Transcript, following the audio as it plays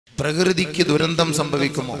പ്രകൃതിക്ക് ദുരന്തം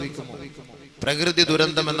സംഭവിക്കുമോ? പ്രകൃതി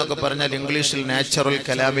ദുരന്തം എന്നൊക്കെ പറഞ്ഞാൽ ഇംഗ്ലീഷിൽ നാച്ചുറൽ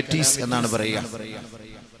കലാമിറ്റീസ് എന്നാണ് പറയുക.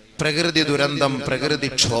 പ്രകൃതി ദുരന്തം, പ്രകൃതി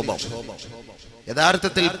ക്ഷോഭം.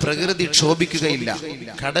 യഥാർത്ഥത്തിൽ പ്രകൃതി ക്ഷോഭിക്കുകയില്ല,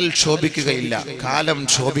 കടൽ ക്ഷോഭിക്കുകയില്ല, കാലം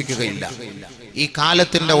ക്ഷോഭിക്കുകയില്ല. ഈ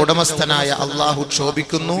കാലത്തിന്റെ ഉടമസ്ഥനായ അള്ളാഹു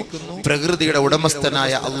ക്ഷോഭിക്കുന്നു, പ്രകൃതിയുടെ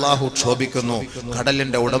ഉടമസ്ഥനായ അള്ളാഹു ക്ഷോഭിക്കുന്നു,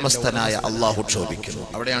 കടലിന്റെ ഉടമസ്ഥനായ അള്ളാഹു ക്ഷോഭിക്കുന്നു.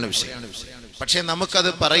 അവിടെയാണ് വിഷയം. പക്ഷെ നമുക്കത്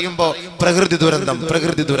പറയുമ്പോൾ പ്രകൃതി ദുരന്തം,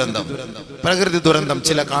 പ്രകൃതി ദുരന്തം, പ്രകൃതി ദുരന്തം,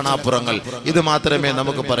 ചില കാണാപ്പുറങ്ങൾ, ഇത് മാത്രമേ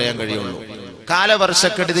നമുക്ക് പറയാൻ കഴിയുള്ളൂ.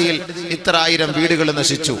 കാലവർഷക്കെടുതിയിൽ ഇത്ര ആയിരം വീടുകൾ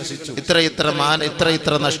നശിച്ചു, ഇത്ര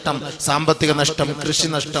നഷ്ടം, സാമ്പത്തിക നഷ്ടം, കൃഷി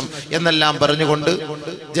നഷ്ടം എന്നെല്ലാം പറഞ്ഞുകൊണ്ട്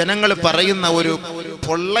ജനങ്ങൾ പറയുന്ന ഒരു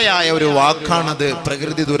പൊള്ളയായ ഒരു വാക്കാണത്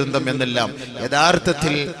പ്രകൃതി ദുരന്തം എന്നെല്ലാം.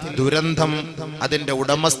 യഥാർത്ഥത്തിൽ ദുരന്തം അതിന്റെ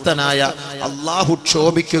ഉടമസ്ഥനായ അള്ളാഹു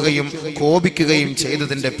ക്ഷോഭിക്കുകയും കോപിക്കുകയും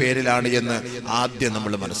ചെയ്തതിന്റെ പേരിലാണ് എന്ന് ആദ്യം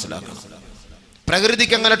നമ്മൾ മനസ്സിലാക്കണം.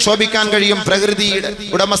 പ്രകൃതിക്ക് അങ്ങനെ ക്ഷോഭിക്കാൻ കഴിയും? പ്രകൃതിയുടെ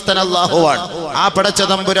ഉടമസ്ഥൻ അല്ലാഹുവാണ്. ആ പടച്ച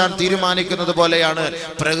തമ്പുരാൻ തീരുമാനിക്കുന്നത് പോലെയാണ്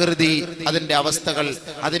പ്രകൃതി അതിന്റെ അവസ്ഥകൾ,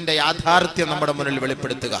 അതിന്റെ യാഥാർത്ഥ്യം നമ്മുടെ മുന്നിൽ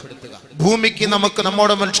വെളിപ്പെടുത്തുക. ഭൂമിക്ക്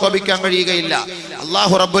നമ്മോട് മുന്നിൽ ക്ഷോഭിക്കാൻ കഴിയുകയില്ല.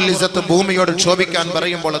 അല്ലാഹു റബ്ബുൽ ഇസ്സത്ത് ഭൂമിയോട് ക്ഷോഭിക്കാൻ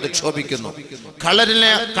പറയുമ്പോൾ അത് ക്ഷോഭിക്കുന്നു.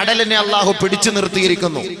 കടലിനെ അല്ലാഹു പിടിച്ചു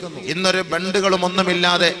നിർത്തിയിരിക്കുന്നു. ഇന്നൊരു ബണ്ടുകളും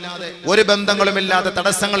ഒന്നുമില്ലാതെ, ഒരു ബന്ധങ്ങളുമില്ലാതെ,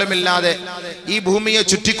 തടസ്സങ്ങളുമില്ലാതെ ഈ ഭൂമിയെ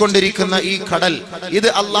ചുറ്റിക്കൊണ്ടിരിക്കുന്ന ഈ കടൽ, ഇത്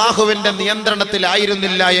അല്ലാഹുവിന്റെ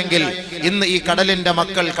നിയന്ത്രണത്തിലായിരുന്നില്ല എങ്കിൽ ഇന്ന് ഈ കടലിന്റെ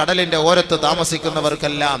മക്കൾ, കടലിന്റെ ഓരത്ത്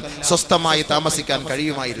താമസിക്കുന്നവർക്കെല്ലാം സ്വസ്ഥമായി താമസിക്കാൻ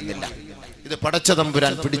കഴിയുമായിരുന്നില്ല. ഇത് പടച്ച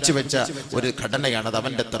തമ്പുരാൻ പിടിച്ചു വെച്ച ഒരു ഘടനയാണ്, അത്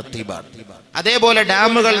അവന്റെ തർത്തീബാണ്. അതേപോലെ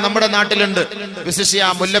ഡാമുകൾ നമ്മുടെ നാട്ടിലുണ്ട്. വിശേഷിച്ച് ആ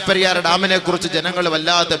മുല്ലപ്പെരിയാർ ഡാമിനെ കുറിച്ച് ജനങ്ങൾ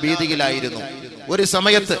വല്ലാത്ത ഭീതിയിലായിരുന്നു. ഒരു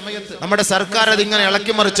സമയത്ത് നമ്മുടെ സർക്കാർ അതിങ്ങനെ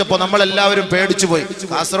ഇളക്കി മറിച്ചപ്പോ നമ്മളെല്ലാവരും പേടിച്ചു പോയി.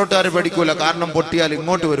 കാസർഗോട്ടുകാർ പേടിക്കൂല, കാരണം പൊട്ടിയാൽ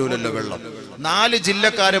ഇങ്ങോട്ട് വരൂലല്ലോ വെള്ളം. 4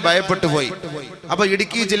 ജില്ലക്കാര് ഭയപ്പെട്ടു പോയി. അപ്പൊ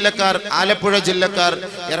ഇടുക്കി ജില്ലക്കാർ, ആലപ്പുഴ ജില്ലക്കാർ,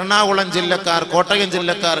 എറണാകുളം ജില്ലക്കാർ, കോട്ടയം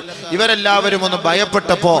ജില്ലക്കാർ, ഇവരെല്ലാവരും ഒന്ന്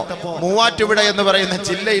ഭയപ്പെട്ടപ്പോ മൂവാറ്റുപുഴ എന്ന് പറയുന്ന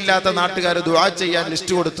ജില്ലയില്ലാത്ത നാട്ടുകാർ ദുആ ചെയ്യാൻ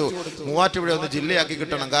ലിസ്റ്റ് കൊടുത്തു. മൂവാറ്റുപുഴ ഒന്ന് ജില്ലയാക്കി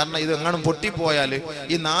കിട്ടണം, കാരണം ഇത് എങ്ങാനും പൊട്ടിപ്പോയാൽ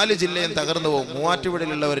ഈ 4 ജില്ലയും തകർന്നു പോകും,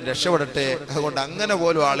 മൂവാറ്റുപുഴയിലുള്ളവർ രക്ഷപ്പെടട്ടെ. അതുകൊണ്ട് അങ്ങനെ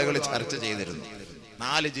പോലും ആളുകൾ ചർച്ച ചെയ്തിരുന്നു.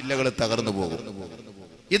 4 ജില്ലകൾ തകർന്നു പോകും.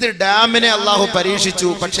 ഇത് ഡാമിനെ അള്ളാഹു പരീക്ഷിച്ചു.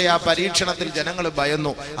 പക്ഷേ ആ പരീക്ഷണത്തിൽ ജനങ്ങൾ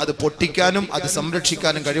ഭയന്നു. അത് പൊട്ടിക്കാനും അത്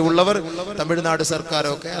സംരക്ഷിക്കാനും കഴിവുള്ളവർ തമിഴ്നാട്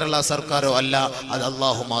സർക്കാരോ കേരള സർക്കാരോ അല്ല, അത്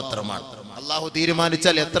അള്ളാഹു മാത്രമാണ്. അള്ളാഹു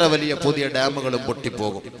തീരുമാനിച്ചാൽ എത്ര വലിയ പുതിയ ഡാമുകളും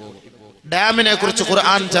പൊട്ടിപ്പോകും. ഡാമിനെ കുറിച്ച്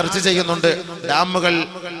ഖുർആൻ ചർച്ച ചെയ്യുന്നുണ്ട്. ഡാമുകൾ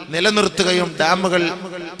നിലനിർത്തുകയും ഡാമുകൾ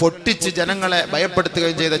പൊട്ടിച്ച് ജനങ്ങളെ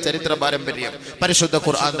ഭയപ്പെടുത്തുകയും ചെയ്ത ചരിത്ര പാരമ്പര്യം പരിശുദ്ധ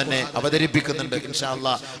ഖുർആൻ തന്നെ അവതരിപ്പിക്കുന്നുണ്ട്. ഇൻഷാ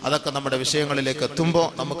അല്ലാഹ് അതൊക്കെ നമ്മുടെ വിഷയങ്ങളിലേക്ക് എത്തുമ്പോൾ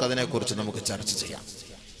നമുക്കതിനെക്കുറിച്ച് നമുക്ക് ചർച്ച ചെയ്യാം.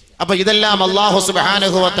 അപ്പൊ ഇതെല്ലാം അല്ലാഹു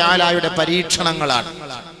സുബ്ഹാനഹു വ തആലയുടെ പരീക്ഷണങ്ങളാണ്.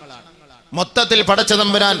 മൊത്തത്തിൽ പടച്ച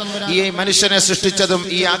തമ്പുരാൻ ഈ മനുഷ്യനെ സൃഷ്ടിച്ചതും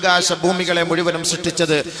ഈ ആകാശ ഭൂമികളെ മുഴുവനും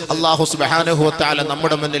സൃഷ്ടിച്ചത് അല്ലാഹു സുബ്ഹാനഹു വ തആല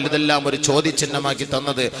നമ്മുടെ മുന്നിൽ ഇതെല്ലാം ഒരു ചോദ്യചിഹ്നമാക്കി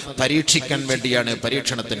തന്നത് പരീക്ഷിക്കാൻ വേണ്ടിയാണ്,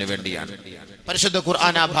 പരീക്ഷണത്തിന് വേണ്ടിയാണ്. പരിശുദ്ധ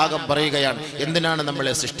ഖുർആൻ ആ ഭാഗം പറയുകയാണ്, എന്തിനാണ്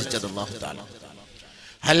നമ്മളെ സൃഷ്ടിച്ചത്. അല്ലാഹു തആല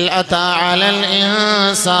هل أتى على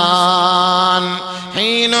الإنسان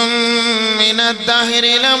حين من الدهر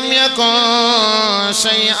لم يكن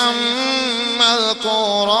شيئا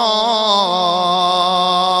مذكورا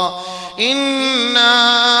إنا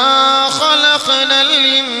خلقنا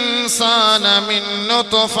الإنسان من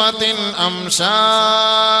نطفة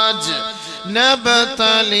أمشاج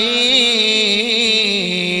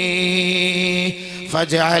نبتليه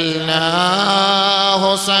فجعلناه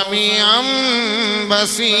سميعا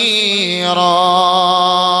بصيرا.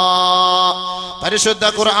 പരിശുദ്ധ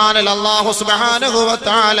ഖുർആനിൽ അല്ലാഹു സുബ്ഹാനഹു വ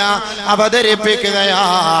തആല അവതരിപ്പിക്കുകയാ,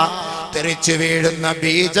 തെറിച്ചു വീഴുന്ന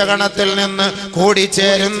ബീജഗണത്തിൽ നിന്ന്,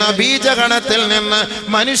 കൂടിച്ചേരുന്ന ബീജഗണത്തിൽ നിന്ന്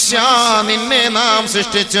മനുഷ്യ നിന്നെ നാം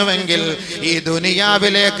സൃഷ്ടിച്ചുവെങ്കിൽ, ഈ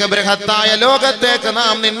ദുനിയാവിലേക്ക് ബൃഹത്തായ ലോകത്തേക്ക്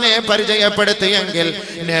നാം നിന്നെ പരിചയപ്പെടുത്തിയെങ്കിൽ,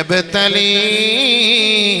 നബ്തലീ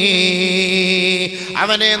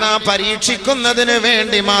അവനെ നാം പരീക്ഷിക്കുന്നതിന്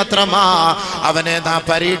വേണ്ടി മാത്രമാ, അവനെ നാം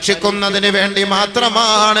പരീക്ഷിക്കുന്നതിന് വേണ്ടി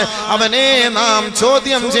മാത്രമാണ്, അവനെ നാം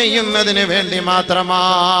ചോദ്യം ചെയ്യുന്നതിന് വേണ്ടി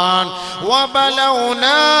മാത്രമാണ്.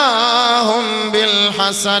 വബലൗനാഹും ബിൽ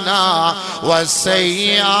ഹസനാ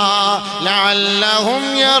വസ്സയ്യാ ലഅല്ലഹും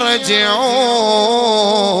യർജിഊൻ.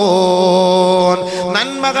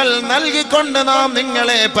 നന്മകൾ നൽകിക്കൊണ്ട് നാം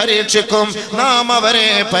നിങ്ങളെ പരീക്ഷിക്കും, നാം അവരെ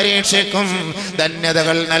പരീക്ഷിക്കും.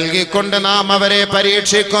 ധന്യതകൾ നൽകിക്കൊണ്ട് നാം അവരെ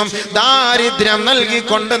പരീക്ഷിക്കും, ദാരിദ്ര്യം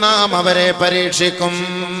നൽകിക്കൊണ്ട് നാം അവരെ പരീക്ഷിക്കും.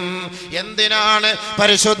 എന്തിനാണ്?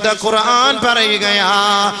 പരിശുദ്ധ ഖുർആൻ പറയുകയാ,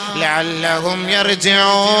 ലഅല്ലഹും യർജിഊൻ,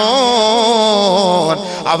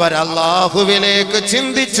 അവർ അല്ലാഹുവിലേക്ക്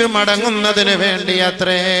ചിന്തിച്ചു മടങ്ങുന്നതിന് വേണ്ടി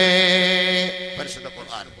അത്രേ. പരിശുദ്ധ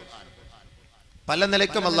ഖുർആൻ പല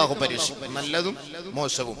നിലയ്ക്കും അള്ളാഹു പരീക്ഷിക്കും. നല്ലതും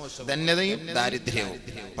മോശവും, ധന്യതയും ദാരിദ്ര്യവും,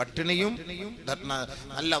 പട്ടിണിയും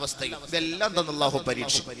നല്ല അവസ്ഥയും, ഇതെല്ലാം തന്നെ അള്ളാഹു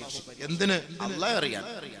പരീക്ഷിക്കും. എന്തിന്? അള്ളാഹ് അറിയാൻ,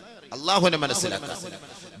 അള്ളാഹുവിനെ മനസ്സിലാക്കാൻ.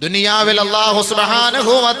 ദുനിയാവിൽ അല്ലാഹു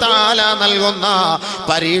സുബ്ഹാനഹു വ തആല നൽകുന്ന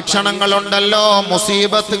പരീക്ഷണങ്ങളുണ്ടല്ലോ,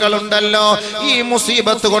 മുസീബത്തുകളുണ്ടല്ലോ. ഈ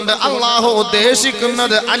മുസീബത്ത് കൊണ്ട് അല്ലാഹു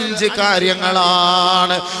ഉദ്ദേശിക്കുന്നത് 5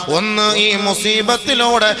 കാര്യങ്ങളാണ്. ഒന്ന്, ഈ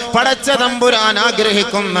മുസീബത്തിലൂടെ പടച്ച തമ്പുരാൻ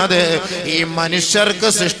ആഗ്രഹിക്കുന്നത് ഈ മനുഷ്യർക്ക്,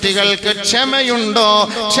 സൃഷ്ടികൾക്ക് ക്ഷമയുണ്ടോ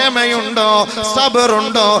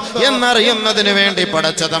സബറുണ്ടോ എന്നറിയുന്നതിന് വേണ്ടി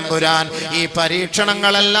പടച്ച തമ്പുരാൻ ഈ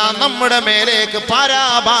പരീക്ഷണങ്ങളെല്ലാം നമ്മുടെ മേലേക്ക്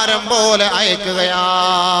പാരാഭാരം പോലെ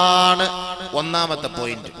അയക്കുകയാണ്. ഒന്നാമത്തെ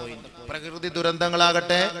പോയിന്റ്, പ്രകൃതി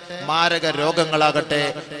ദുരന്തങ്ങളാകട്ടെ, മാരക രോഗങ്ങളാകട്ടെ,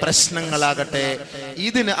 പ്രശ്നങ്ങളാകട്ടെ,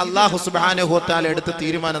 ഇതിന് അല്ലാഹു സുബ്ഹാനഹു വ തആല എടുത്ത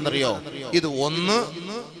തീരുമാനം എന്നറിയോ? ഇത് ഒന്ന്,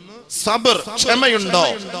 സബർ, ക്ഷമയുണ്ടോ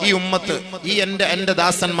ഈ ഉമ്മത്ത്, ഈ എന്റെ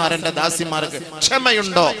ദാസന്മാർ, എന്റെ ദാസിമാർക്ക്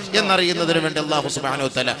ക്ഷമയുണ്ടോ എന്നറിയുന്നതിന് വേണ്ടി അല്ലാഹു സുബ്ഹാനഹു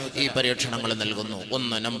വ തആല ഈ പരീക്ഷണങ്ങൾ നൽകുന്നു.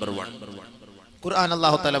 ഒന്ന്, നമ്പർ 1. ഖുർആൻ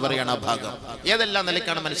അല്ലാഹു തആല പറയാണ് ആ ഭാഗം. ഏതെല്ലാം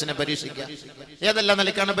നിലയ്ക്കാണ് മനുഷ്യനെ പരീക്ഷിക്കുക? ഏതെല്ലാം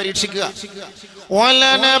നിലയ്ക്കാണ് പരീക്ഷിക്കുക?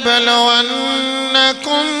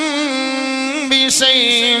 വലനബലവന്നകും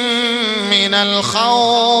ബിശൈഇൻ മിനൽ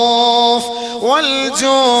ഖൗഫ്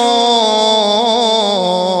വൽജൂഅ്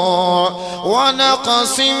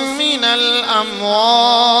വനഖസിൻ മിനൽ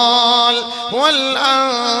അംവാൽ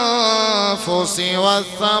വൽഅൻഫുസി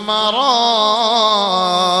വസ്സമറാത്ത്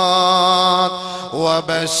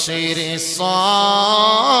وبشر الصابرين.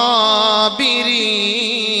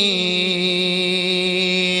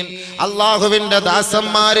 അല്ലാഹുവിന്റെ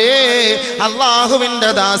ദാസന്മാരെ, അല്ലാഹുവിന്റെ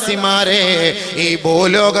ദാസിമാരെ, ഈ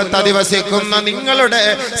ഭൂലോകത്ത് അധിവസിക്കുന്ന നിങ്ങളുടെ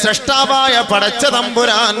സൃഷ്ടാവായ പടച്ച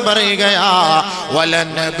തമ്പുരാൻ പറയുകയാ,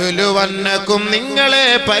 വലനബലുവന്നകും, നിങ്ങളെ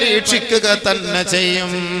പരീക്ഷിക്കുക തന്നെ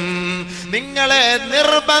ചെയ്യും. നിങ്ങളെ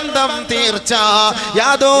നിർബന്ധം, തീർച്ച,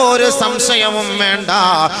 യാതൊരു സംശയവും വേണ്ട.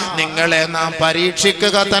 നിങ്ങളെ നാം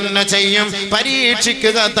പരീക്ഷിക്കുക തന്നെ ചെയ്യും,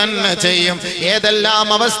 പരീക്ഷിക്കുക തന്നെ ചെയ്യും. ഏതെല്ലാം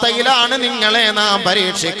അവസ്ഥയിലാണ് നിങ്ങളെ നാം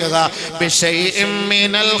പരീക്ഷിക്കുക? ബിശൈഇൻ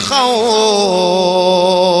മിനൽ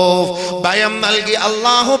ഖൗഫ്, ഭയം നൽകി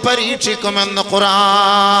അല്ലാഹു പരീക്ഷിക്കുമെന്ന്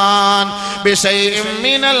ഖുർആൻ. ബിശൈഇൻ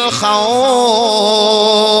മിനൽ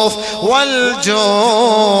ഖൗഫ് വൽജൂഅ്,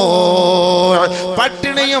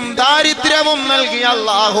 പട്ടിണിയും ദാരിദ്ര്യവും നൽകി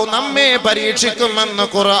അല്ലാഹു നമ്മെ പരീക്ഷിക്കുമെന്ന്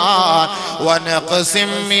ഖുർആൻ.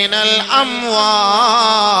 വനഖസിം മിനൽ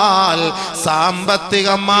അംവാൽ, സാമ്പത്തിക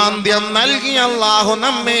മാന്ദ്യം നൽകി അല്ലാഹു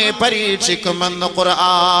നമ്മെ പരീക്ഷിക്കുമെന്ന്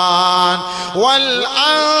ഖുർആൻ. വൽ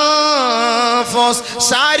അൻഫുസ്,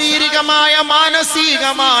 ശാരീരികമായ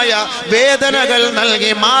മാനസികമായ വേദനകൾ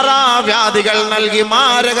നൽകി, മാറാവ്യാധികൾ നൽകി,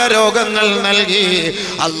 മാരക രോഗങ്ങൾ നൽകി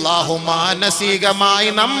അല്ലാഹു മാനസികമായി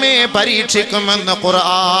നമ്മെ പരീക്ഷിക്കുമെന്ന്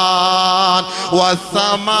ഖുർആൻ.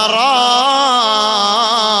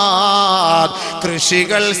 വസ്സമറാത്ത്,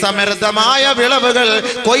 കൃഷികൾ, സമൃദ്ധമായ വിളവുകൾ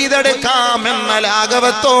കൊയ്തെടുക്കാമെന്ന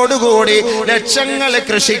ലാഘവത്തോടുകൂടി ലക്ഷങ്ങൾ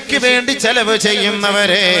കൃഷിക്ക് വേണ്ടി ചെലവ്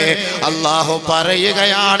ചെയ്യുന്നവരെ അല്ലാഹു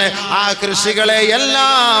പറയുകയാണ്, ആ കൃഷികളെ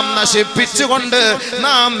എല്ലാം നശിപ്പിച്ചുകൊണ്ട്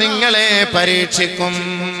നാം നിങ്ങളെ പരീക്ഷിക്കും.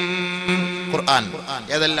 ഖുർആൻ.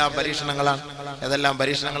 ഏതെല്ലാം പരീക്ഷണങ്ങളാണ്? ഏതെല്ലാം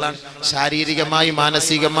പരീക്ഷണങ്ങളാണ്? ശാരീരികമായി,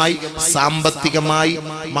 മാനസികമായി, സാമ്പത്തികമായി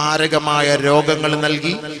മാരകമായ രോഗങ്ങൾ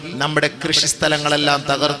നൽകി നമ്മുടെ കൃഷിസ്ഥലങ്ങളെല്ലാം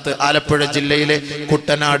തകർത്ത്, ആലപ്പുഴ ജില്ലയിലെ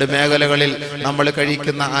കുട്ടനാട് മേഖലകളിൽ നമ്മൾ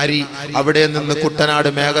കഴിക്കുന്ന അരി, അവിടെ നിന്ന് കുട്ടനാട്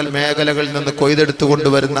മേഖലകളിൽ നിന്ന് കൊയ്തെടുത്തു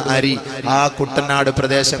കൊണ്ടുവരുന്ന അരി, ആ കുട്ടനാട്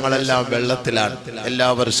പ്രദേശങ്ങളെല്ലാം വെള്ളത്തിലാണ്, എല്ലാ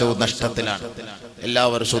വർഷവും നഷ്ടത്തിലാണ്.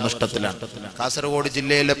 കാസർഗോഡ്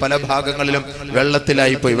ജില്ലയിലെ പല ഭാഗങ്ങളിലും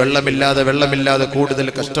വെള്ളത്തിലായി പോയി. വെള്ളമില്ലാതെ കൂടുതൽ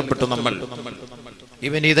കഷ്ടപ്പെട്ടു നമ്മൾ.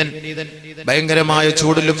 ഇവനീതൻ ഭയങ്കരമായ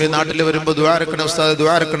ചൂടിലും ഈ നാട്ടിൽ വരുമ്പോ ദുആറക്കണേ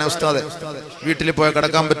ഉസ്താദ്, വീട്ടിൽ പോയി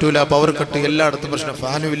കിടക്കാൻ പറ്റൂല, പവർ കട്ട്, എല്ലായിടത്തും പ്രശ്നം,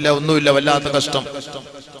 ഫാനും ഇല്ല, ഒന്നുമില്ല, വല്ലാത്ത കഷ്ടം.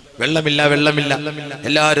 വെള്ളമില്ല.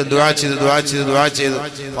 എല്ലാവരും ദുആ ചെയ്ത്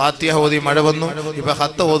ഫാത്തിഹ ഓതി മഴ വന്നു. ഇപ്പൊ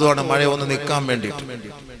ഹത്ത് ഓതുവാണ് മഴ ഒന്ന് നിൽക്കാൻ വേണ്ടിയിട്ട്.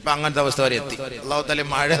 ഇപ്പൊ അങ്ങനത്തെ അവസ്ഥ വരെ എത്തി. അല്ലാഹു തആല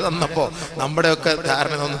മഴ തന്നപ്പോ നമ്മുടെയൊക്കെ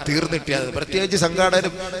ധാരണ ഒന്ന് തീർന്നിട്ടിയത്. പ്രത്യേകിച്ച്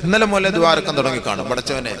സംഘാടകരും ഇന്നലെ മുതലേ ദുആറക്കാൻ തുടങ്ങി കാണും,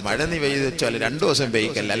 പടച്ചവനെ മഴ നീ പെയ്ത് വെച്ചാൽ 2 ദിവസം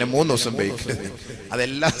പെയ്യിക്കല്ല, അല്ലെ 3 ദിവസം പെയ്യിക്കരുത്.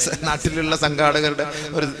 അതെല്ലാ നാട്ടിലുള്ള സംഘാടകരുടെ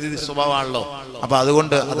ഒരു സ്വഭാവമാണല്ലോ. അപ്പൊ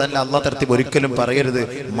അതുകൊണ്ട് അതല്ല, അള്ളാഹ് തരത്തിൽ ഒരിക്കലും പറയരുത്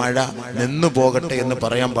മഴ നിന്നു പോകട്ടെ എന്ന്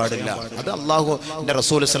പറയാൻ പാടില്ല. അത് അള്ളാഹുവിന്റെ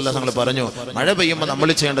റസൂൽ സല്ലല്ലാഹു അലൈഹി വസല്ലം പറഞ്ഞു, മഴ പെയ്യുമ്പോൾ നമ്മൾ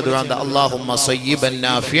ചെയ്യേണ്ട ദുആ എന്താ? അല്ലാഹുമ്മ സയ്യിബൻ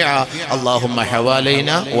നാഫിഅ, അല്ലാഹുമ്മ ഹവാലൈന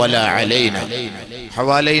വലാ അലൈന,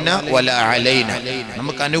 ഹവാലൈന വലാ അലൈന.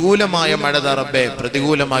 നമുക്ക് അനുകൂലമായ മഴ താ റബ്ബേ,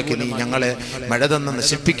 പ്രതികൂലമാക്കി നീ ഞങ്ങളെ മഴ തന്ന്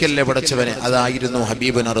നശിപ്പിക്കല്ലേ പടച്ചവനെ. അതായിരുന്നു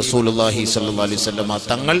ഹബീബുന റസൂലുള്ളാഹി സ്വല്ലല്ലാഹു അലൈഹി വസല്ലം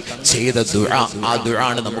തങ്ങൾ ചെയ്ത ദുആ. ആ ദുആ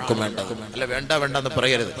ആണ് നമുക്ക് വേണ്ടത്. അല്ല വേണ്ടെന്ന്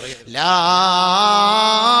പറയരുത്. ലാ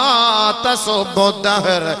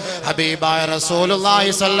തസുബ്ബുദ്ദഹർ. ഹബീബായ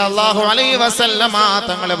റസൂലുള്ളാഹി സ്വല്ലല്ലാഹു അലൈഹി വസല്ലമ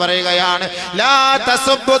തങ്ങൾ പറയുകയാണ്, ലാ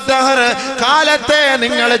തസുബ്ബുദ്ദഹർ, കാലത്തെ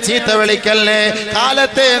നിങ്ങൾ ചീത്ത വിളിക്കല്ലേ,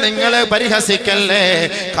 കാലത്തെ നിങ്ങൾ പരിഹസിക്കല്ലേ,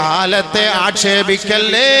 കാലത്തെ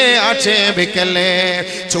ആക്ഷേപിക്കല്ലേ, ആക്ഷേപിക്കല്ലേ.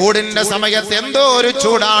 ചൂടിന്റെ സമയത്ത് എന്തോ ഒരു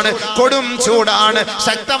ചൂടാണ്, കൊടും ചൂടാണ്,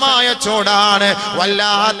 ശക്തമായ ചൂടാണ്,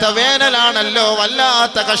 വല്ലാത്ത വേനലാണല്ലോ,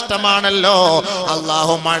 വല്ലാത്ത കഷ്ടമാണല്ലോ.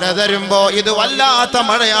 അല്ലാഹു മഴ തരുമ്പോ ഇത് വല്ലാത്ത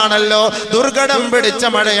മഴയാണല്ലോ, ദുർഘടം പിടിച്ച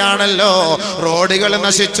മഴയാണല്ലോ. റോഡുകൾ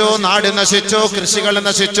നശിച്ചു, നാട് നശിച്ചു, കൃഷികൾ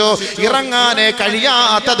നശിച്ചു, ഇറങ്ങാനേ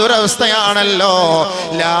കഴിയാത്ത ദുരവസ്ഥയാണല്ലോ.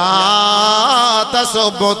 ലാ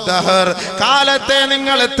തസുബ്ബുദ്ദഹർ, കാലത്തെ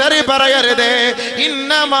നിങ്ങൾ തെറി പറയരുതേ.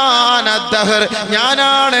 ഇന്നമാനദ്ദഹർ,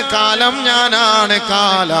 ഞാനാണ് കാലം, ഞാനാണ്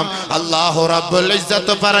കാലം. അല്ലാഹു റബ്ബുൽ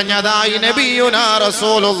ഇസ്സത്ത് പറഞ്ഞതായി നബിയുനാ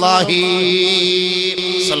റസൂലുള്ളാഹി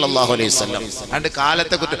സ്വല്ലല്ലാഹു അലൈഹി വസല്ലം. അണ്ട്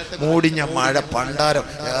കാലത്തെ കുറ്റം, മൂടിഞ്ഞ മഴ, പണ്ടാരം,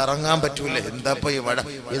 ഇറങ്ങാൻ പറ്റൂല, എന്താപ്പോ ഈ മഴ,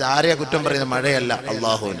 ഇതാരെയാ കുറ്റം പറയുന്നത്? മഴയല്ല,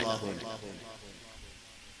 അല്ലാഹുവിനെ.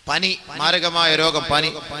 പനി, മാരകമായ രോഗം, പനി.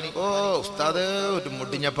 ഓ ഉസ്താദ്, ഒരു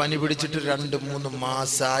മുടിഞ്ഞ പനി പിടിച്ചിട്ട് 2-3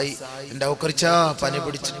 മാസായി. എന്റെ ഔക്കറിച്ച പനി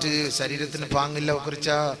പിടിച്ചിട്ട് ശരീരത്തിന് പാങ്ങില്ല, ഔക്കറിച്ച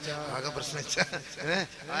ആകെ പ്രശ്നം,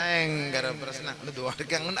 ഭയങ്കര പ്രശ്നം.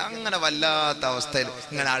 അങ്ങനെ വല്ലാത്ത അവസ്ഥയിൽ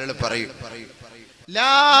ഇങ്ങനെ ആളുകൾ പറയും.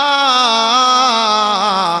 ലാ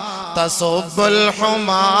തസുബ്ബുൽ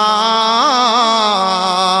ഹുമാ,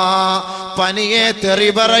 പനിയെ തെറി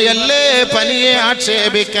പറയല്ലേ, പനിയെ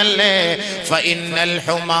ആക്ഷേപിക്കല്ലേ. ഫഇന്നൽ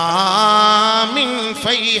ഹുമാ മിൻ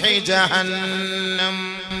ഫൈഹി ജഹന്നം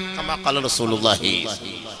കമാ ഖാല റസൂലുള്ളാഹി.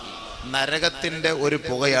 നരകത്തിന്റെ ഒരു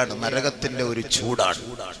പുകയാണ്, നരകത്തിന്റെ ഒരു ചൂടാണ്,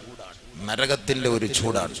 നരകത്തിന്റെ ഒരു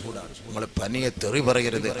ചൂടാണ്. നമ്മൾ പനിയെ തെറി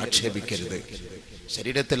പറയരുത്, ആക്ഷേപിക്കരുത്.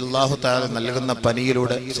 ശരീരത്തിൽ അല്ലാഹു തആല നൽകുന്ന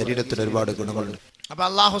പനിയിലൂടെ ശരീരത്തിന് ഒരുപാട് ഗുണങ്ങളുണ്ട്. അപ്പൊ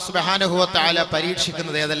അല്ലാഹു സുബ്ഹാനഹു വ തആല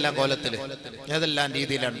പരീക്ഷിക്കുന്നത് ഏതെല്ലാം കോലത്തിൽ, ഏതെല്ലാം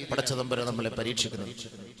രീതിയിലാണ് പടച്ചതമ്പുരാൻ നമ്മളെ പരീക്ഷിക്കുന്നത്.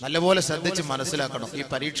 നല്ലപോലെ ശ്രദ്ധിച്ച് മനസ്സിലാക്കണം. ഈ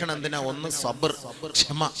പരീക്ഷണം എന്തിനാ? ഒന്ന് സബ്ർ,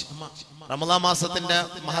 ക്ഷമ. റമളാൻ മാസത്തിന്റെ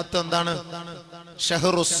മഹത്വം എന്താണ്?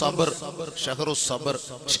 ഷഹ്റുസ് സബ്ർ, ഷഹ്റുസ് സബ്ർ,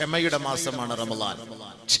 ക്ഷമയുടെ മാസമാണ് റമളാൻ,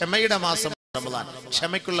 ക്ഷമയുടെ മാസം റമളാൻ.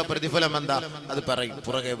 ക്ഷമയ്ക്കുള്ള പ്രതിഫലം എന്താ? അത് പറയും,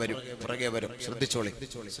 പുറകെ വരും, പുറകെ വരും. ശ്രദ്ധിച്ചോളി,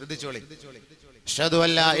 ശ്രദ്ധിച്ചോളി. അഷ്ഹദു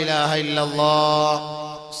അല്ലാ ഇലാഹ ഇല്ലല്ലാഹ്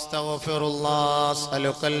അസ്തഗ്ഫിറുല്ലാഹ്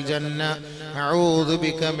അസ്അലുക്കൽ ജന്ന അഊദു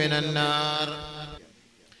ബിക മിനൻ നാർ.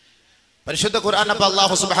 പരിശുദ്ധ ഖുർആൻ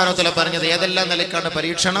അല്ലാഹു സുബ്ഹാനഹു വ തആല പറഞ്ഞത് ഏതെല്ലാം നിലക്കാണ്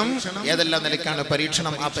പരീക്ഷണം, ഏതെല്ലാം നിലക്കാണ്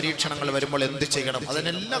പരീക്ഷണം, ആ പരീക്ഷണങ്ങൾ വരുമ്പോൾ എന്ത് ചെയ്യണം,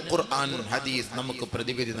 അതിനെല്ലാം ഖുർആൻ ഹദീസ് നമുക്ക്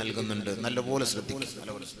പ്രതിവിധി നൽകുന്നുണ്ട്. നല്ലപോലെ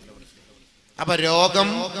ശ്രദ്ധിക്കുക. അപ്പൊ രോഗം,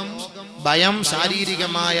 ഭയം,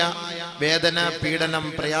 ശാരീരികമായ വേദന, പീഡനം,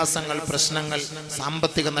 പ്രയാസങ്ങൾ, പ്രശ്നങ്ങൾ,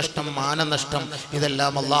 സാമ്പത്തിക നഷ്ടം, മാനനഷ്ടം,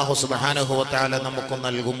 ഇതെല്ലാം അല്ലാഹു സുബ്ഹാനഹു വ തആല നമുക്ക്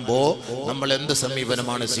നൽകുമ്പോൾ നമ്മൾ എന്ത്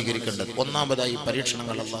സമീപനമാണ് സ്വീകരിക്കേണ്ടത്? ഒന്നാമതായി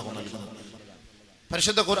പരീക്ഷണങ്ങൾ അല്ലാഹു നൽകുന്നു.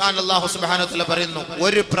 പരിശുദ്ധ ഖുർആൻ അല്ലാഹു സുബ്ഹാനഹു വ തആല പറയുന്നു,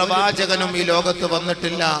 ഒരു പ്രവാചകനും ഈ ലോകത്ത്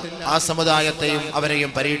വന്നിട്ടില്ല ആ സമുദായത്തെയും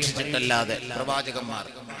അവരെയും പരീക്ഷിച്ചിട്ടല്ലാതെ. പ്രവാചകന്മാർ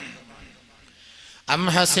أم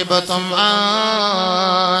حسبتم أن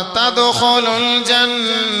تدخلوا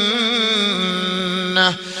الجنة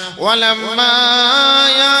ولما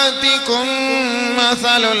يأتكم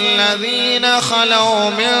مثل الذين خلوا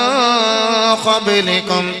من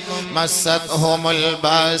قبلكم مستهم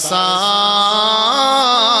البأساء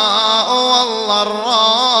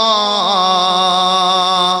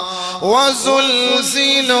والضراء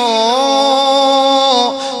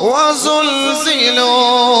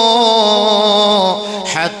وزلزلوا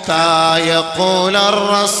حتى يقول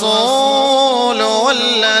الرسول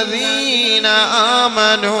والذين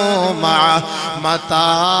آمنوا معه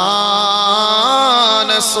متى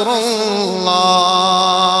نصر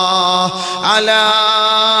الله ألا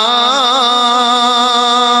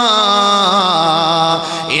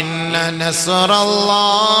إن نصر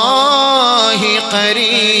الله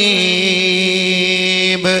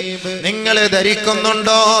قريب. നിങ്ങൾ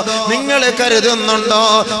ധരിക്കുന്നുണ്ടോ, നിങ്ങൾ കരുതുന്നുണ്ടോ,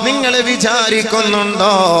 നിങ്ങൾ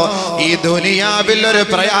വിചാരിക്കുന്നുണ്ടോ ഈ ദുനിയാവിൽ ഒരു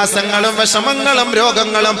പ്രയാസങ്ങളും വിഷമങ്ങളും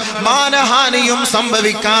രോഗങ്ങളും മാനഹാനിയും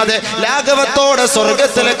സംഭവിക്കാതെ ലാഘവത്തോടെ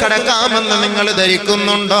സ്വർഗത്തിൽ കടക്കാമെന്ന് നിങ്ങൾ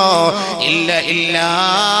ധരിക്കുന്നുണ്ടോ? ഇല്ല, ഇല്ല,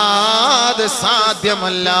 അത്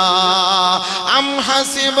സാധ്യമല്ല. അം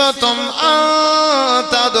ഹസിബതും അൻ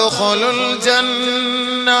തദ്ഖുലുൽ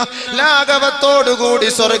ജന്ന, ലാഘവത്തോടുകൂടി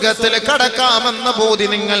സ്വർഗത്തിൽ കടക്കാമെന്ന ബോധി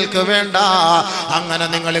നിങ്ങൾക്ക് വേണ്ട. അങ്ങനെ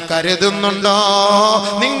നിങ്ങൾ കരുതുന്നുണ്ടോ?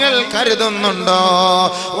 നിങ്ങൾ കരുതുന്നുണ്ടോ?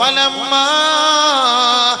 വലമ്മാ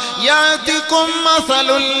യാതികും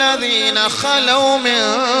മസലുൽ ലദീന ഖലൗ മിൻ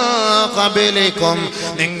ഖബലികും,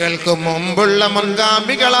 നിങ്ങൾക്ക് മുമ്പുള്ള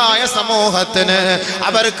മുൻഗാമികളായ സമൂഹത്തിന്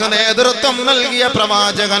അവർക്ക് നേതൃത്വം നൽകിയ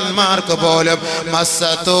പ്രവാചകന്മാർക്ക് പോലും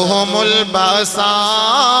മസ്സതുഹുമുൽ ബഅസാ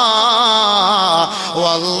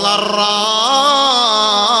വല്ലറാ,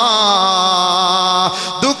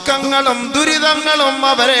 ദുഃഖങ്ങളും ദുരിതങ്ങളും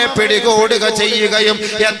അവരെ പിടികൂടുക ചെയ്യുകയും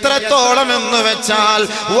എത്രത്തോളം എന്ന് വെച്ചാൽ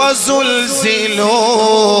വസുൽസിലോ,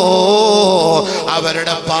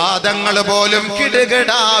 അവരുടെ പാദങ്ങൾ പോലും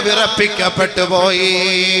കിടുകിടാ വിറപ്പിക്കപ്പെട്ടു പോയി.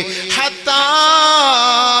 ഹത്താ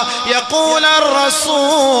യഖൂല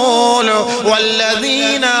റസൂൽ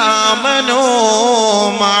വല്ലദീന ആമനൂ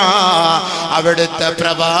മഅ, അവിടുത്തെ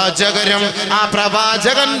പ്രവാചകരും ആ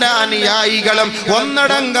പ്രവാചകന്റെ അനുയായികളും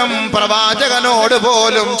ഒന്നടങ്കം പ്രവാചകനോട്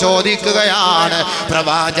പോലും ചോദിക്കുകയാണ്,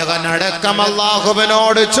 പ്രവാചകനടക്കം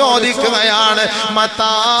അല്ലാഹുവിനോട് ചോദിക്കുകയാണ്,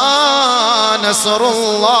 മതാ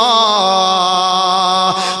നസ്റുല്ലാഹ്,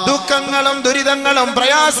 ദുഃഖങ്ങളും ദുരിതങ്ങളും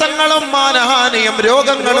പ്രയാസങ്ങളും മാനഹാനിയും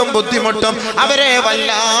രോഗങ്ങളും ബുദ്ധിമുട്ടും അവരെ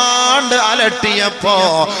വല്ലാണ്ട് അലട്ടിയപ്പോ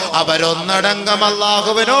അവരൊന്നടങ്കം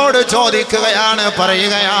അല്ലാഹുവിനോട് ചോദിക്കുകയാണ്,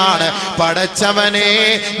 പറയുകയാണ്, പടച്ചവനെ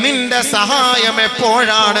നിന്റെ സഹായം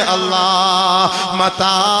എപ്പോഴാണ് അല്ലാഹ്,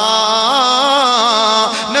 മതാ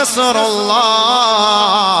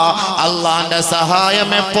നസ്റുല്ലാഹ്, അല്ലാഹുവിന്റെ സഹായം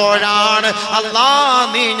എപ്പോഴാണ്, അല്ലാഹ്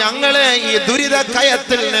നീ ഞങ്ങളെ ഈ ദുരിത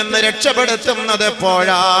കയത്തിൽ നിന്ന് രക്ഷപ്പെടുത്തുന്നത്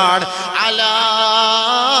എപ്പോഴാണ്. അലാ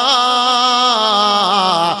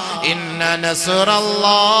ഇന്ന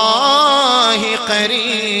നസ്റല്ലാഹി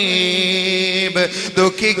ഖരീബ്,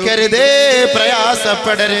 ദുഃഖിക്കരുതേ,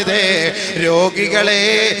 പ്രയാസപ്പെടരുതേ. രോഗികളെ,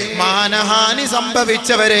 മാനഹാനി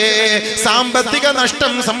സംഭവിച്ചവരെ, സാമ്പത്തിക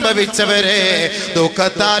നഷ്ടം സംഭവിച്ചവരെ,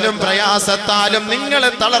 ദുഃഖത്താലും പ്രയാസത്താലും നിങ്ങൾ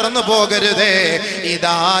തളർന്നു പോകരുതേ.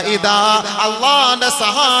 ഇതാ ഇതാ അല്ലാഹുവിന്റെ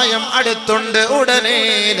സഹായം അടുത്തുണ്ട്, ഉടനെ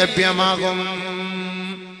ലഭ്യമാകും.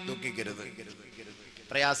 ദുഃഖിക്കരുത്,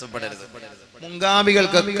 പ്രയാസപ്പെടരുത്.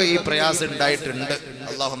 മുൻഗാമികൾക്കൊക്കെ ഈ പ്രയാസം ഉണ്ടായിട്ടുണ്ട്,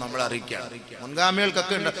 അള്ളാഹു നമ്മളെ അറിയിക്കുകയാണ്.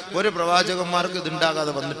 മുൻഗാമികൾക്കൊക്കെ ഉണ്ട്, ഒരു പ്രവാചകന്മാർക്ക്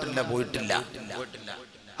ഇതുണ്ടാകാതെ വന്നിട്ടില്ല, പോയിട്ടില്ല.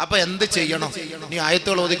 അപ്പൊ എന്ത് ചെയ്യണം? നീ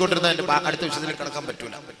ആയത്തുകൾ ഓതിക്കൊണ്ടിരുന്ന അടുത്ത വിഷയത്തിൽ കിടക്കാൻ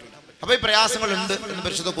പറ്റൂല. അപ്പൊ ഈ പ്രയാസങ്ങളുണ്ട് എന്ന്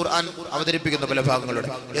പരിശുദ്ധ ഖുർആൻ അവതരിപ്പിക്കുന്ന പല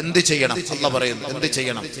ഭാഗങ്ങളുണ്ട്. എന്ത് ചെയ്യണം? അല്ലാഹ് പറയുന്നു എന്ത്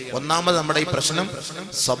ചെയ്യണം. ഒന്നാമത് നമ്മുടെ ഈ പ്രശ്നം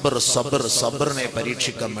സബർ, സബർ, സബറിനെ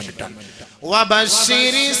പരീക്ഷിക്കാൻ വേണ്ടിയിട്ടാണ്.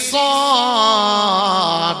 വബശ്ശിരിസ് സാബിരീൻ,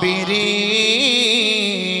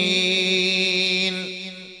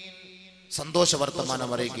 സന്തോഷ വർത്തമാനം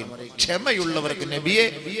അറിയിക്കും. ക്ഷമയുള്ളവർക്ക് നബിയെ,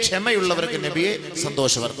 ക്ഷമയുള്ളവർക്ക് നബിയെ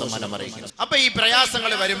സന്തോഷ വർത്തമാനം അറിയിക്കും. അപ്പൊ ഈ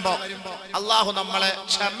പ്രയാസങ്ങൾ വരുമ്പോ അള്ളാഹു നമ്മളെ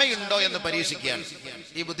ക്ഷമയുണ്ടോ എന്ന് പരീക്ഷിക്കുകയാണ്.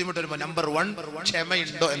 ഈ ബുദ്ധിമുട്ട് വരുമ്പോ നമ്പർ 1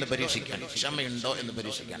 ക്ഷമയുണ്ടോ എന്ന് പരീക്ഷിക്കുകയാണ്, ക്ഷമയുണ്ടോ എന്ന്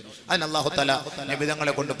പരീക്ഷിക്കുകയാണ്. അതിന് അള്ളാഹു തആല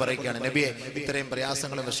നബിതങ്ങളെ കൊണ്ട് പറയുകയാണ്, നബിയെ ഇത്രയും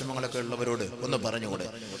പ്രയാസങ്ങളും വിഷമങ്ങളൊക്കെ ഉള്ളവരോട് ഒന്ന് പറഞ്ഞുകൂടെ.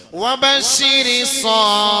 വബശ്ശിരിസ്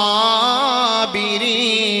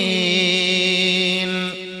സാബിരീൻ,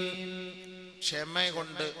 ക്ഷമ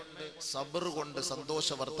കൊണ്ട് സബർ കൊണ്ട് സന്തോഷ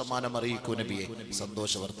വർത്തമാനം അറിയിക്കൂ നബിയെ,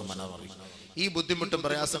 സന്തോഷ വർത്തമാനം അറിയിക്കും. ഈ ബുദ്ധിമുട്ടും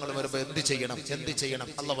പ്രയാസങ്ങളും വരുമ്പോ എന്ത് ചെയ്യണം? എന്ത് ചെയ്യണം?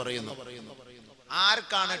 അല്ലാഹ് പറയുന്നു.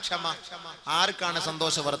 ആർക്കാണ് ക്ഷമ? ആർക്കാണ്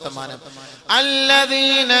സന്തോഷ വർത്തമാനം?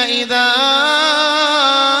 അല്ലദീന ഇദാ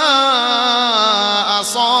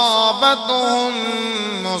അസാബതുഹും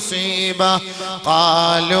മുസീബ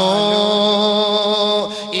ഖാലൂ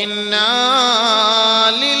ഇന്നാ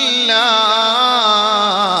ലില്ലാഹി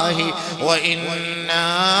വ ഇന്നാ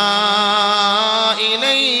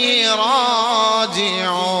ഇലൈഹി റാജിഊൻ.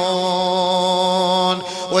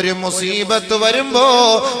 ഒരു മുസീബത്ത് വരുമ്പോ,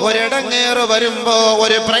 ഒരിടങ്ങേറ് വരുമ്പോ,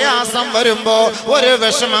 ഒരു പ്രയാസം വരുമ്പോ, ഒരു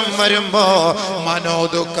വിഷമം വരുമ്പോ,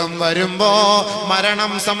 മനോദുഃഖം വരുമ്പോ,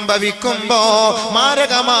 മരണം സംഭവിക്കുമ്പോ,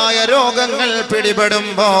 മാരകമായ രോഗങ്ങൾ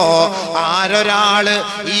പിടിപെടുമ്പോ, ആരൊരാള്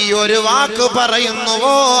ഈ ഒരു വാക്ക്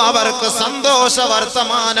പറയുന്നുവോ അവർക്ക് സന്തോഷ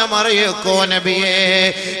വർത്തമാനം അറിയിക്കോ നബിയേ.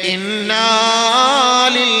 ഇന്നാ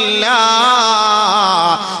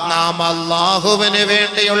ലില്ലാഹ്, നാം അല്ലാഹുവിന്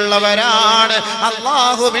വേണ്ടിയുള്ളവരാണ്,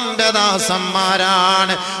 അല്ലാഹുവിന്റെ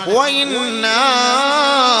ദാസന്മാരാണ്. വഇന്നാ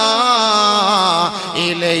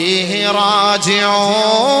ഇലൈഹി റാജിഊൻ.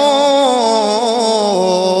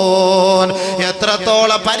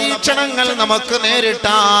 എത്രത്തോളം പരീക്ഷണങ്ങൾ നമുക്ക്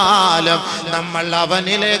നേരിട്ടാലും നമ്മൾ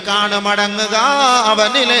അവനിലേക്കാണ് മടങ്ങുക,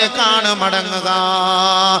 അവനിലേക്കാണ് മടങ്ങുക.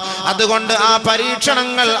 അതുകൊണ്ട് ആ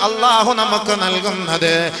പരീക്ഷണങ്ങൾ അല്ലാഹു നമുക്ക്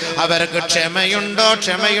നൽകുന്നത് അവർക്ക് ക്ഷമയുണ്ടോ,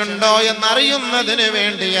 ക്ഷമയുണ്ടോ എന്നറിയുന്നതിന്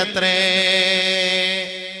വേണ്ടി അത്രേ.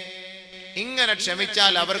 ഇങ്ങനെ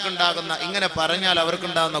ക്ഷമിച്ചാൽ അവർക്കുണ്ടാകുന്ന, ഇങ്ങനെ പറഞ്ഞാൽ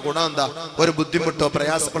അവർക്കുണ്ടാകുന്ന ഗുണം എന്താ? ഒരു ബുദ്ധിമുട്ടോ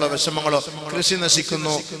പ്രയാസങ്ങളോ വിഷമങ്ങളോ, കൃഷി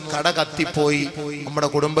നശിക്കുന്നു, കട കത്തിപ്പോയി, നമ്മുടെ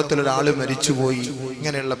കുടുംബത്തിൽ ഒരാൾ മരിച്ചുപോയി,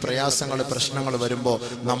 ഇങ്ങനെയുള്ള പ്രയാസങ്ങൾ പ്രശ്നങ്ങൾ വരുമ്പോ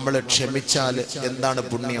നമ്മൾ ക്ഷമിച്ചാൽ എന്താണ്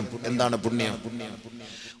പുണ്യം? എന്താണ് പുണ്യം?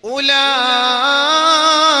 ഉലൈക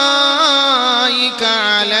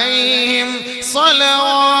അലൈഹിം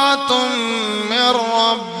സ്വലവാതും മിർ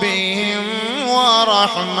റബ്ബിഹിം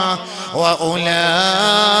വറഹ്മ വഉലൈക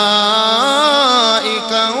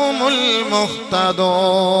ഹുമുൽ മുഹ്തദൂൻ.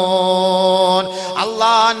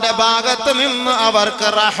 അല്ലാഹുവിന്റെ ഭാഗത്ത് നിന്ന് അവർക്ക്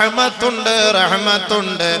റഹ്മത്തുണ്ട്,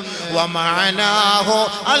 റഹ്മത്തുണ്ട്. വമഅനാഹു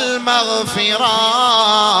അൽ മഗ്ഫിറ.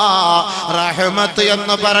 റഹ്മത്ത്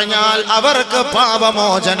എന്ന് പറഞ്ഞാൽ അവർക്ക്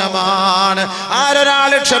പാപമോചനമാണ്.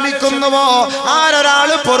 ആരൊരാൾ ക്ഷമിക്കുന്നുവോ, ആരൊരാൾ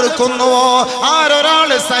പൊറുക്കുന്നുവോ, ആരൊരാൾ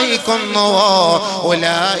സഹിക്കുന്നുവോ,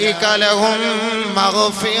 ഉലൈക ലഹും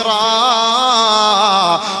മഗ്ഫിറ.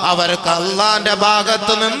 അവർക്ക് അല്ലാഹുവിന്റെ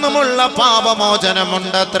ഭാഗത്ത് നിന്നുമുള്ള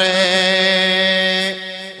പാപമോചനമുണ്ടത്രേ.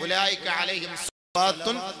 ഉലൈക അലൈഹിം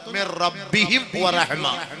സ്വലവാത്തുൻ മിർ റബ്ബിഹിം വറഹ്മ.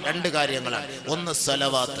 രണ്ട് കാര്യങ്ങളാണ്. ഒന്ന്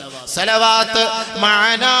സലവാത്ത്. സലവാത്ത്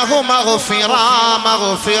മഅനാഹു മഗ്ഫിറ,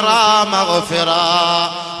 മഗ്ഫിറ, മഗ്ഫിറ.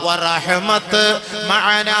 വറഹ്മത്ത്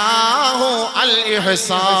മഅനാഹു അൽ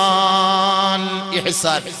ഇഹ്സാൻ,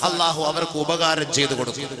 ഇഹ്സാൻ. അല്ലാഹു അവർക്ക് ഉപകാരം ചെയ്തു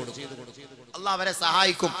കൊടുക്കും. അല്ലാഹു അവരെ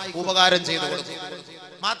സഹായിക്കും, ഉപകാരം ചെയ്തു കൊടുക്കും.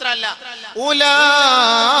 മാത്രല്ല ഉലൈക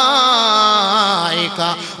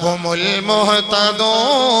ഹുമുൽ മുഹ്തദൂൻ.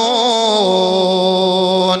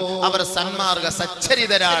 അവർ സന്മാർഗ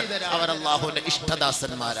സച്ചരിതരാണ്. അവർ അല്ലാഹുവിന്റെ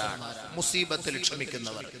ഇഷ്ടദാസന്മാരാണ്. മുസീബത്തിൽ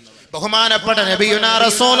ക്ഷമിക്കുന്നവർ. ബഹുമാനപ്പെട്ട നബിയുനാ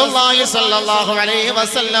റസൂലുള്ളാഹി സ്വല്ലല്ലാഹു അലൈഹി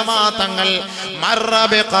വസല്ലമ തങ്ങൾ മർറ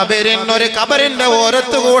ബിഖബരിൻ, ഒരു ഖബറിന്റെ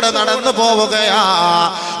ഓരത്തുകൂടെ നടന്നു പോവുകയാ.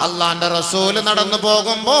 അല്ലാഹുവിന്റെ റസൂൽ നടന്നു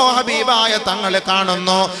പോകുമ്പോ ഹബീബായ തങ്ങൾ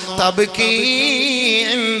കാണുന്നു, തബ്കീ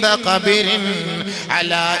ഇൻദ ഖബരിൻ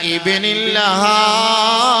അലാ ഇബ്നില്ലഹാ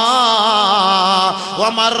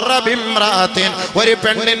വമർറ ബിംറഅത്തിൻ. ഒരു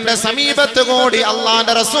പെണ്ണിന്റെ സമീപത്ത് കൂടി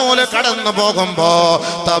അല്ലാഹുവിന്റെ റസൂൽ കടന്നു പോകുമ്പോ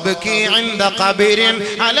തബ്കീ ഇൻദ ഖബരിൻ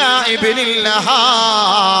അലാ ഇബ്നില്ലഹാ.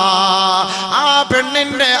 ആ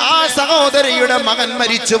പെണ്ണിന്റെ, ആ സഹോദരിയുടെ മകൻ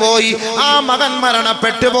മരിച്ചുപോയി. ആ മകൻ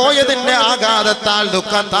മരണപ്പെട്ടു പോയതിന്റെ ആഘാതത്താൽ,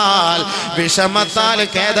 ദുഃഖത്താൽ, വിഷമത്താൽ,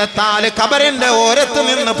 ഖേദത്താൽ ഖബറിന്റെ ഓരത്ത്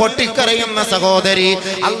നിന്ന് പൊട്ടിക്കരയുന്ന സഹോദരി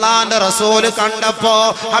അല്ലാഹുവിന്റെ റസൂൽ കണ്ടപ്പോ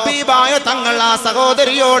ഹബീബായ തങ്ങൾ ആ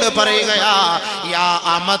സഹോദരിയോട് പറയുകയാ, യാ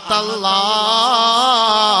അമത്തല്ലാഹ്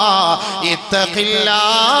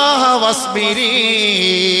ഇത്തഖില്ലാഹ വസ്ബിരി.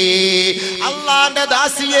 അല്ലാഹുവിന്റെ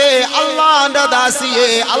ദാസിയേ, അല്ലാഹുവിന്റെ ദാസിയേ,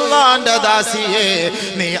 അല്ലാഹുവിന്റെ ദാസിയേ,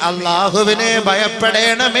 നീ അല്ലാഹുവിനെ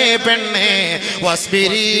ഭയപ്പെടണമേ പെണ്ണേ.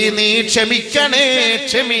 വസ്ബിരി, നീ ക്ഷമിക്കണേ,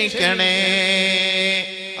 ക്ഷമിക്കണേ.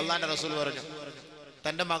 അല്ലാഹുവിന്റെ റസൂൽ പറഞ്ഞു,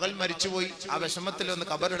 തന്റെ മകൾ മരിച്ചുപോയി, ആ വിഷമത്തിൽ ഒന്ന്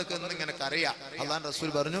ഖബറെടുക്കുന്ന ഇങ്ങനെ കരയാ. അല്ലാഹുവിന്റെ റസൂൽ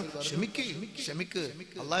പറഞ്ഞു, ക്ഷമിക്ക്, ക്ഷമിക്ക്,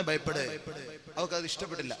 അല്ലാഹുവെ ഭയപ്പെട്. അവർക്ക് അത്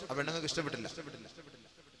ഇഷ്ടപ്പെട്ടില്ല, ആ പെണ്ണുങ്ങൾക്ക് ഇഷ്ടപ്പെട്ടില്ല.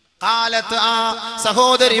 കാലത്ത് ആ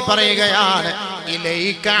സഹോദരി പറയുകയാണ്,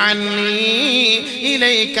 ഇലൈക അന്നി,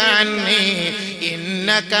 ഇലൈക അന്നി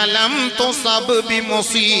ഇന്നക ലം തുസബ്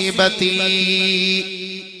ബിമുസീബതി.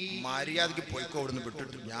 മര്യാദയ്ക്ക് പോയിക്കോ, അവിടുന്ന്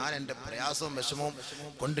വിട്ടിട്ട്. ഞാൻ എന്റെ പ്രയാസവും വിഷമവും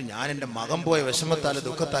കൊണ്ട് ഞാൻ എന്റെ മകൻ പോയ വിഷമത്താല്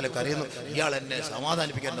ദുഃഖത്താല് കരയുന്നു, ഇയാൾ എന്നെ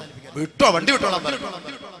സമാധാനിപ്പിക്കാൻ വിട്ടോ, വണ്ടി വിട്ടോളാം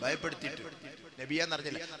ഭയപ്പെടുത്തിയിട്ട്.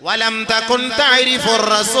 വലം തകുൻ തഅരിഫുർ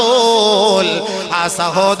റസൂൽ. ആ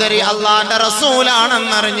സഹോദരി അല്ലാഹുവിന്റെ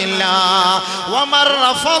റസൂലാണെന്നറിഞ്ഞില്ല. വമർറ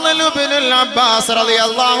ഫളൽ ഇബ്നുൽ അബ്ബാസ്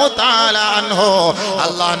റളിയല്ലാഹു തആല അൻഹു.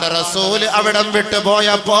 അല്ലാഹുവിന്റെ റസൂൽ അവിടം വിട്ടു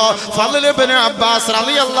പോയപ്പോ ഫളൽ ഇബ്നു അബ്ബാസ്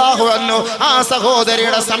റളിയല്ലാഹു അൻഹു ആ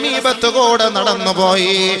സഹോദരിയുടെ സമീപത്ത് കൂടെ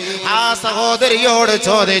നടന്നുപോയി. ആ സഹോദരിയോട്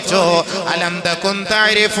ചോദിച്ചു, അലം തകുൻ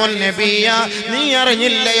തഅരിഫുൻ നബിയ, നീ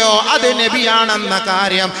അറിഞ്ഞില്ലയോ അത് നബിയാണെന്ന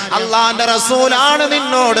കാര്യം? അല്ലാഹുവിന്റെ റസൂൽ ആണ്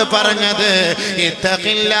നിന്നോട് പറഞ്ഞത്.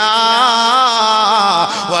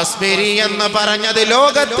 വസ്ബിരി എന്ന് പറഞ്ഞത്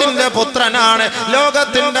ലോകത്തിന്റെ പുത്രനാണ്,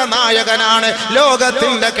 ലോകത്തിന്റെ നായകനാണ്,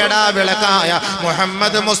 ലോകത്തിന്റെ കെടാവിളക്കായ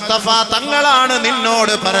മുഹമ്മദ് മുസ്തഫ തങ്ങളാണ്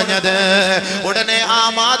നിന്നോട് പറഞ്ഞത്. ഉടനെ ആ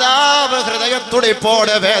മാതാവ്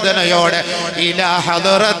ഹൃദയത്തുടിപ്പോടെ വേദനയോടെ ഇലാ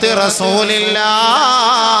ഹദറത്തി റസൂലില്ലാഹ്,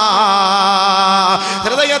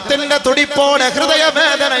 ഹൃദയത്തിന്റെ തുടിപ്പോടെ,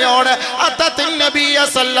 ഹൃദയവേദനയോടെ അത്തത്തിൻ നബിയ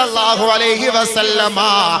സല്ലല്ലാഹു അലൈഹി വസല്ലമ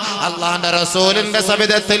അല്ലാഹുവിന്റെ റസൂലിന്റെ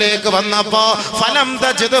സവിധത്തിലേക്ക് വന്നപ്പോ ഫലം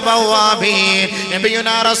തജിദ് ബവാബീൻ,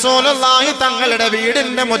 നബിയുനാ റസൂലുള്ളാഹി തങ്ങളുടെ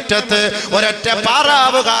വീടിന്റെ മുറ്റത്ത് ഒരൊറ്റ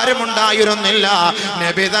പാറാവുകാരുമുണ്ടായിരുന്നില്ല.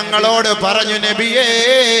 നബി തങ്ങളോട് പറഞ്ഞു, നബിയേ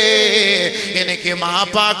എനിക്ക്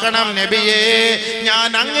മാപ്പാക്കണം നബിയേ, ഞാൻ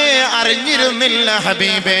അങ്ങേ അറിഞ്ഞിരുന്നില്ല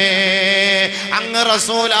ഹബീബേ, അങ്ങ്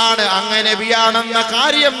റസൂലാണ്, അങ്ങ് നബിയാണെന്ന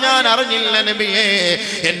കാര്യം ഞാൻ അറിഞ്ഞില്ല നബിയേ,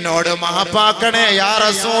 എന്നോട് മാപ്പാക്കണേ യാ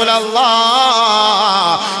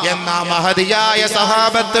റസൂലല്ലാഹ് എന്നാ മഹദിയായ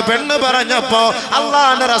സഹാബത്ത് പെണ്ണ് പറഞ്ഞപ്പോ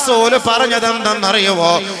അല്ലാഹുവിന്റെ റസൂൽ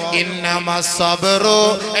പറഞ്ഞതെന്തെന്നറിയുമോ? ഇന്നമസ് സബ്റു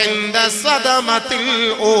ഇൻദ സദമത്തിൽ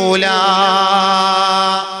ഊലാ.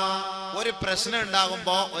 ഒരു പ്രശ്നം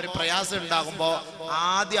ഉണ്ടാകുമ്പോ, ഒരു പ്രയാസം ഉണ്ടാകുമ്പോ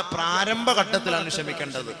ആദ്യ പ്രാരംഭ ഘട്ടത്തിലാണ്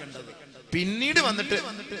ക്ഷമിക്കേണ്ടത്. പിന്നീട് വന്നിട്ട്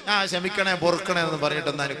ക്ഷമിക്കണേ പൊറുക്കണേ എന്ന്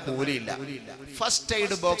പറഞ്ഞിട്ടൊന്നും അതിന് കൂലിയില്ല. ഫസ്റ്റ്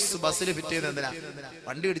എയ്ഡ് ബോക്സ് ബസ്സിൽ ഫിറ്റ് ചെയ്യുന്നത് എന്തിനാ?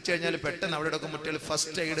 വണ്ടി ഇടിച്ചു കഴിഞ്ഞാൽ പെട്ടെന്ന് അവിടെ ഒക്കെ മുട്ടിയാൽ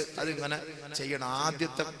ഫസ്റ്റ് എയ്ഡ് അത് ഇങ്ങനെ ചെയ്യണം.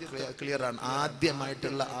 ആദ്യത്തെ ക്ലിയർ ആണ്,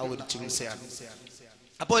 ആദ്യമായിട്ടുള്ള ആ ഒരു ചികിത്സയാണ്.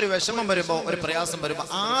 അപ്പൊ ഒരു വിഷമം വരുമ്പോ, ഒരു പ്രയാസം വരുമ്പോ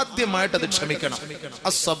ആദ്യമായിട്ട് അത് ക്ഷമിക്കണം.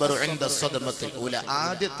 അസ്സബ്റു ഇൻദ സദമത്തിൽ ഊല.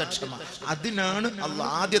 ആദ്യത്തെ ക്ഷമ, അതിനാണ്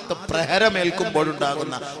അല്ലാഹ് ആദ്യത്തെ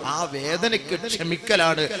പ്രഹരമേൽക്കുമ്പോഴുണ്ടാകുന്ന ആ വേദനയ്ക്ക്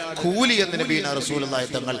ക്ഷമിക്കലാണ് കൂലി എന്ന് നബീന റസൂലുള്ളാഹി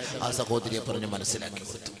തങ്ങൾ ആ സഹോദരിയെ പറഞ്ഞ് മനസ്സിലാക്കി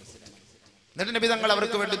കൊടുത്തു. എന്നിട്ട് നബി തങ്ങൾ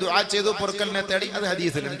അവർക്ക് വേണ്ടി ദുആ ചെയ്തു, പൊറുക്കലിനെ തേടി. അത്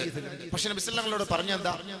ഹദീസിലുണ്ട്. പക്ഷെ നബി സല്ലല്ലാഹു അലൈഹി വസല്ലം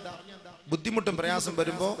പറഞ്ഞെന്താ? ബുദ്ധിമുട്ടും പ്രയാസം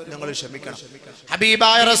വരുമ്പോ നിങ്ങൾ ക്ഷമിക്കണം.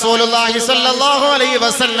 ഹബീബായ റസൂലുള്ളാഹി സ്വല്ലല്ലാഹു അലൈഹി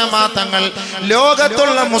വസല്ലമ തങ്ങൾ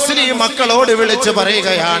ലോകത്തുള്ള മുസ്ലിം മക്കളോട് വിളിച്ചു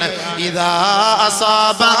പറയുകയാണ്, ഇദാ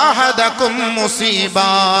അസാബ അഹദകും മുസീബ.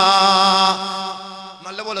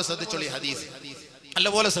 നല്ലപോലെ ശ്രദ്ധിച്ചോളി ഹദീസ്,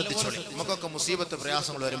 നല്ലപോലെ ശ്രദ്ധിച്ചോളി. നമുക്കൊക്കെ മുസീബത്ത്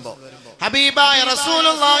പ്രയാസങ്ങൾ വരുമ്പോ ഹബീബായ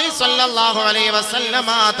റസൂലുള്ളാഹി സ്വല്ലല്ലാഹു അലൈഹി വസല്ലമ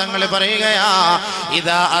തങ്ങൾ പറയുകയാ,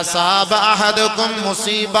 ഇദാ അസാബ അഹദകും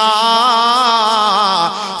മുസീബ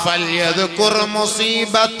ഫൽയദ്കുർ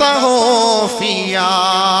മുസീബതഹു ഫിയാ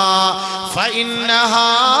ഫഇന്നഹാ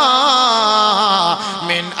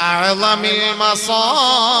മിൻ അഅ്ളമിൽ മസായിബ്.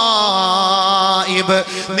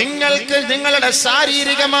 നിങ്ങൾക്ക് നിങ്ങളുടെ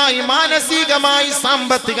ശാരീരികമായി, മാനസികമായി,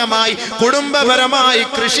 സാമ്പത്തികമായി, കുടുംബപരമായി,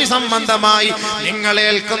 കൃഷി സംബന്ധമായി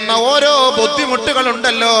നിങ്ങളേൽക്കുന്ന ഓരോ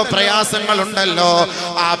ബുദ്ധിമുട്ടുകളുണ്ടല്ലോ, പ്രയാസങ്ങളുണ്ടല്ലോ,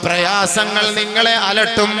 ആ പ്രയാസങ്ങൾ നിങ്ങളെ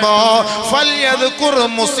അലട്ടുമ്പോ ഫൽയദ്കുർ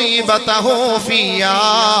മുസീബതഹു ഫിയാ,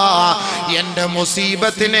 എന്റെ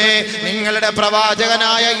മുസീബത്തിനെ, നിങ്ങളുടെ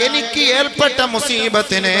പ്രവാചകനായ എനിക്ക് ഏൽപ്പെട്ട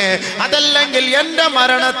മുസീബത്തിനെ, അതല്ലെങ്കിൽ എന്റെ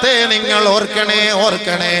മരണത്തെ നിങ്ങൾ ഓർക്കണേ,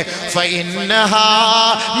 ഓർക്കണേ. ഫഇന്നഹാ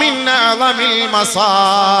മിൻ അഅ്ളമിൽ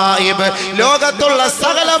മസായിബ്. ലോകത്തുള്ള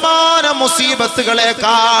സകലമാന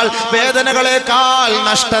മുസീബത്തുകളെക്കാൾ, വേദനകളെക്കാൾ,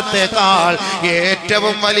 നഷ്ടത്തെക്കാൾ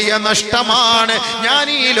ഏറ്റവും വലിയ നഷ്ടമാണ് ഞാൻ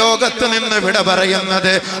ഈ ലോകത്ത് നിന്ന് വിട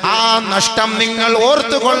പറയുന്നത്. ആ നഷ്ടം നിങ്ങൾ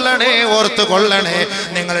ഓർത്തുകൊള്ളണേ, ഓർത്തുകൊള്ളണേ.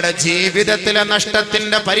 നിങ്ങളുടെ ജീവിതത്തിലെ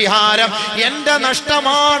നഷ്ടത്തിന്റെ പരിഹാരം എന്റെ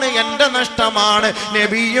നഷ്ടമാണ്, എന്റെ നഷ്ടമാണ്.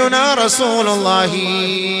 നബിയുനാ റസൂലുള്ളാഹി.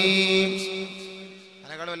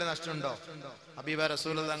 അതിനേക്കാൾ വലിയ നഷ്ടമുണ്ടോ? ഹബീബ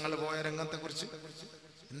റസൂൽ തങ്ങൾ പോയ രംഗത്തെ കുറിച്ച്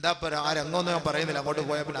എന്താ ആ രംഗമൊന്നും ഞാൻ പറയുന്നില്ല. അങ്ങോട്ട്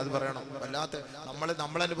പോയാൽ പിന്നെ അത് പറയണം. വല്ലാത്ത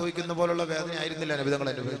നമ്മൾ അനുഭവിക്കുന്ന പോലുള്ള വേദന ആയിരുന്നില്ല നബി തങ്ങൾ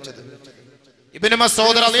അനുഭവിച്ചത്. ഇബ്നു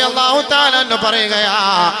മസ്ഊദ് റളിയല്ലാഹു തആല അൻഹു പറയുകയാ,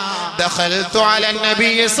 ദഖൽതു അലൻ നബി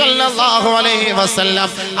സല്ലല്ലാഹു അലൈഹി വസല്ലം,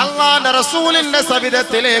 അല്ലാഹുവിന്റെ റസൂലിന്റെ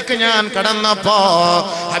സവിധത്തിലേക്ക് ഞാൻ കടന്നപ്പോ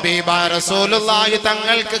ഹബീബായ റസൂലുള്ളാഹി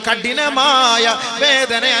തങ്ങൾക്ക് കഠിനമായ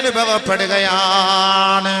വേദന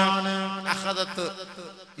അനുഭവപ്പെടുകയാണ്. അഖദത്ത്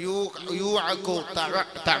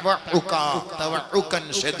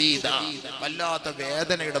വല്ലാത്ത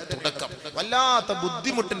വേദനയുടെ തുടക്കം, വല്ലാത്ത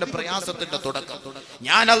ബുദ്ധിമുട്ടിന്റെ പ്രയാസത്തിന്റെ തുടക്കം.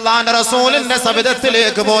 ഞാൻ അല്ലാഹുവിന്റെ റസൂലിന്റെ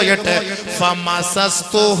സവിധത്തിലേക്ക് പോയിട്ട്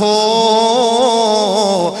ഫമസസ്തുഹു,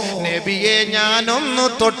 നബിയെ ഞാനൊന്ന്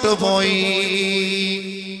തൊട്ടുപോയി.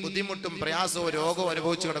 ബുദ്ധിമുട്ടും പ്രയാസവും രോഗവും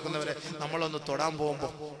അനുഭവിച്ചു കിടക്കുന്നവരെ നമ്മളൊന്ന് തൊടാൻ പോകുമ്പോ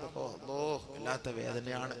വല്ലാത്ത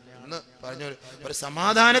വേദനയാണ് എന്ന് പറഞ്ഞ ഒരു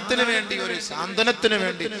സമാധാനത്തിന് വേണ്ടി, ഒരു സാന്ത്വനത്തിന്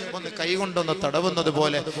വേണ്ടി ഒന്ന് കൈകൊണ്ടൊന്ന് തടവുന്നത്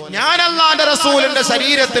പോലെ ഞാൻ അല്ലാഹുവിന്റെ റസൂലിന്റെ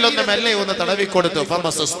ശരീരത്തിൽ ഒന്ന് മെല്ലെ ഒന്ന് തടവിക്കൊടുത്തു.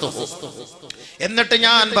 ഫമസസ്തുഹു. എന്നിട്ട്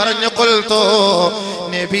ഞാൻ പറഞ്ഞു, ഖുൽതു,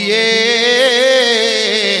 നബിയേ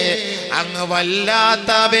അങ്ങ്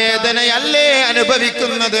വല്ലാത്ത വേദനയല്ലേ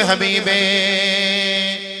അനുഭവിക്കുന്നത് ഹബീബേ?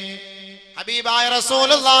 ഹബീബായ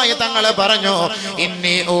റസൂലുള്ളാഹി തങ്ങൾ പറഞ്ഞു,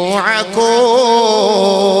 ഇന്നി ഊഅകൂ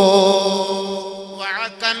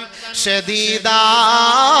വഅകൻ ശദീദാ.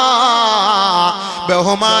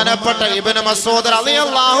 ബഹുമാനപ്പെട്ട ഇബ്നു മസ്ഊദ്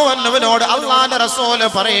റളിയല്ലാഹു അൻഹുവിനോട് അല്ലാഹുവിന്റെ റസൂൽ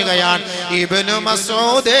പറയുകയാണ്, ഇബ്നു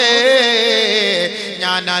മസ്ഊദേ,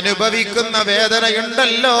 ഞാൻ അനുഭവിക്കുന്ന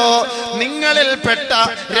വേദനയുണ്ടല്ലോ, നിങ്ങളിൽപ്പെട്ട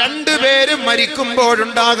രണ്ടുപേരും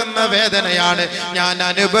മരിക്കുമ്പോഴുണ്ടാകുന്ന വേദനയാണ് ഞാൻ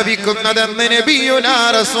അനുഭവിക്കുന്നതെന്ന് നബിയുനാ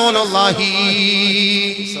റസൂലുള്ളാഹി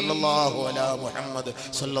സ്വല്ലല്ലാഹു അലാ മുഹമ്മദ്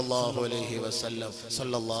സ്വല്ലല്ലാഹു അലൈഹി വസല്ലം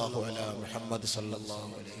സ്വല്ലല്ലാഹു അലാ മുഹമ്മദ്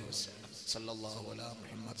സ്വല്ലല്ലാഹു അലൈഹി വസല്ലം സ്വല്ലല്ലാഹു അലാ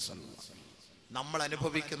മുഹമ്മദ് സ്വല്ലല്ലാഹു. നമ്മൾ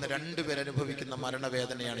അനുഭവിക്കുന്ന, രണ്ടുപേരനുഭവിക്കുന്ന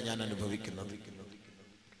മരണവേദനയാണ് ഞാൻ അനുഭവിക്കുന്നത്.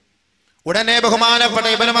 ഉടനെ ബഹുമാനപ്പെട്ട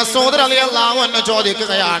ഇബ്നു മസ്ഊദ് റളിയല്ലാഹു അൻഹു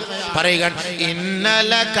ചോദിക്കുകയാണ്, പറയുകയാണ്,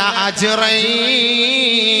 ഇന്നലക അജ്റൈൻ,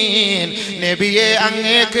 നബിയെ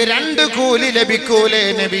അങ്ങേക്ക് രണ്ട് കൂലി ലഭിക്കൂലേ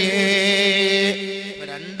നബിയേ?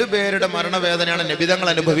 രണ്ട് രണ്ടുപേരുടെ മരണവേദനയാണ് നബിതങ്ങൾ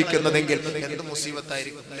അനുഭവിക്കുന്നതെങ്കിൽ എന്ത്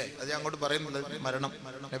മുസീബത്തായിരിക്കും അല്ലേ? അത് ഞാൻ അങ്ങോട്ട് പറയുന്നത് മരണം,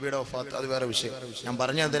 നബിയുടെ വഫാത്ത്, അത് വേറെ വിഷയം. ഞാൻ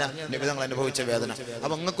പറഞ്ഞതിനാ നബിതങ്ങൾ അനുഭവിച്ച വേദന.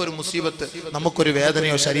 അപ്പൊ അങ്ങക്കൊരു മുസീബത്ത്, നമുക്കൊരു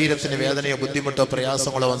വേദനയോ ശരീരത്തിന് വേദനയോ ബുദ്ധിമുട്ടോ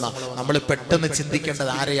പ്രയാസങ്ങളോ വന്നാൽ നമ്മൾ പെട്ടെന്ന്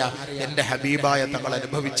ചിന്തിക്കേണ്ടത് ആരെയാ? എൻ്റെ ഹബീബായ തങ്ങൾ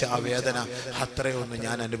അനുഭവിച്ച ആ വേദന അത്രയൊന്നും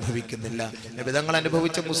ഞാൻ അനുഭവിക്കുന്നില്ല. നബിതങ്ങൾ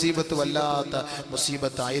അനുഭവിച്ച മുസീബത്ത് വല്ലാത്ത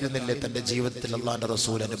മുസീബത്തായിരുന്നില്ലേ തൻ്റെ ജീവിതത്തിൽ അള്ളാന്റെ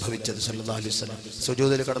റസൂൽ അനുഭവിച്ചത് സല്ലല്ലാഹു അലൈഹി വസല്ലം?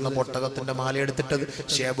 സുജൂദിൽ കിടന്ന ഒട്ടകത്തിന്റെ മാല എടുത്തിട്ടത്,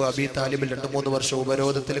 ഷേബ് അബി താലിബിൽ 2-3 വർഷം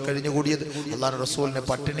ഉപരോധത്തിൽ കഴിഞ്ഞുകൂടിയത്, അള്ളാഹു റസൂലിനെ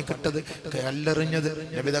പട്ടിണി കിട്ടത്, കല്ലെറിഞ്ഞത്,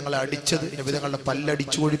 നബിതങ്ങളെ അടിച്ചത്, നബിതങ്ങളുടെ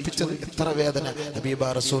പല്ലടിച്ചു ഒഴിപ്പിച്ചത്, എത്ര വേദന ഹബീബ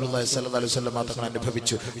റസൂലുള്ളാഹി സ്വല്ലല്ലാഹു അലൈഹി വസല്ലം തങ്ങൾ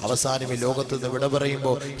അനുഭവിച്ചു. അവസാനം ഈ ലോകത്ത് നിന്ന് വിട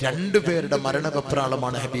പറയുമ്പോൾ രണ്ടുപേരുടെ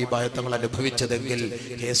മരണകപ്രാളമാണ് ഹബീബായ തങ്ങൾ അനുഭവിച്ചതെങ്കിൽ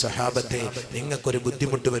ഹേ സ്വഹാബത്തെ, നിങ്ങൾക്കൊരു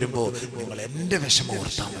ബുദ്ധിമുട്ട് വരുമ്പോൾ നിങ്ങൾ എൻ്റെ വിഷമം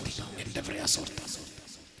ഓർത്താൽ മതി, എൻ്റെ പ്രയാസം ഓർത്താൽ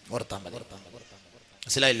മതി.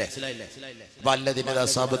 മനസ്സിലായില്ലേ?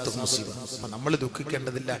 നമ്മൾ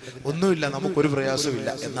ദുഃഖിക്കേണ്ടതില്ല, ഒന്നുമില്ല, നമുക്കൊരു പ്രയാസമില്ല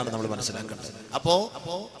എന്നാണ് നമ്മൾ മനസ്സിലാക്കേണ്ടത്. അപ്പോ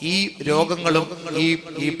ഈ രോഗങ്ങളും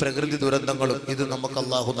ഈ പ്രകൃതി ദുരന്തങ്ങളും ഇത് നമുക്ക്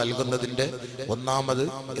അള്ളാഹു നൽകുന്നതിന്റെ ഒന്നാമത്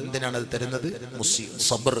എന്തിനാണ് അത് തരുന്നത്?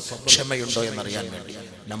 സബർ, ക്ഷമയുണ്ടോ എന്നറിയാൻ വേണ്ടി.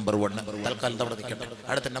 നമ്പർ 1 തൽക്കാലം അവിടെ നിൽക്കട്ടെ.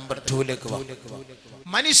 അടുത്ത നമ്പർ 2ലേക്ക് വാ.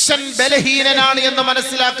 മനുഷ്യൻ ബലഹീനനാണ് എന്ന്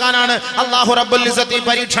മനസ്സിലാക്കാനാണ് അല്ലാഹു റബ്ബുൽ ഇസ്സത്തി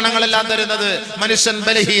പരീക്ഷണങ്ങളെല്ലാം തരുന്നത്. മനുഷ്യൻ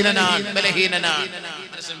ബലഹീനനാണ്.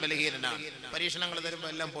 പരീക്ഷണങ്ങൾ തരുമ്പോ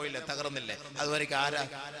എല്ലാം പോയില്ലേ, തകർന്നില്ലേ? അതുവരെയ്ക്ക് ആരാ?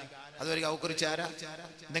 അതുവരെയ്ക്ക് അവക്കുറിച്ച് ആരാ?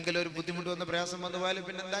 എന്തെങ്കിലും ഒരു ബുദ്ധിമുട്ട് വന്ന പ്രയാസം വന്നു പോയാലും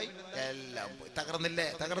പിന്നെന്തായി? എല്ലാം പോയി,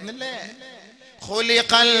 തകർന്നില്ലേ?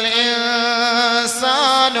 ഖുലിഖൽ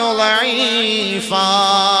ഇൻസാനു ദഈഫാ.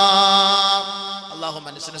 അല്ലാഹു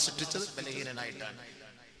മനുഷ്യനെ സൃഷ്ടിച്ചത് ബലഹീനനായിട്ടാണ്.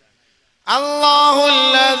 അല്ലാഹു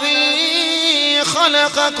അല്ലദീ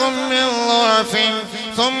ഖലഖകും മിൻ ളഅഫിൻ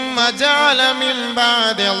ثم جعل من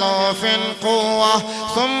بعد ضعف قوة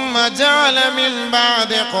ثم جعل من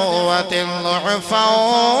بعد قوة ضعفا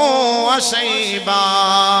وشيبا.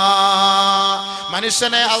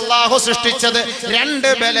 മനുഷ്യനെ അല്ലാഹു സൃഷ്ടിച്ചത് 2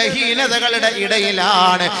 ബലഹീനതകളുടെ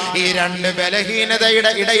ഇടയിലാണ്. ഈ 2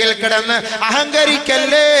 ബലഹീനതയുടെ ഇടയിൽ കിടന്ന്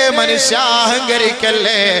അഹങ്കരിക്കല്ലേ മനുഷ്യ,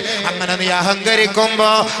 അഹങ്കരിക്കല്ലേ. അങ്ങനെ നീ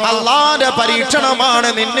അഹങ്കരിക്കുമ്പോ അല്ലാഹുവിന്റെ പരീക്ഷണമാണ്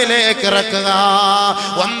നിന്നിലേക്ക് ഇറക്കുക.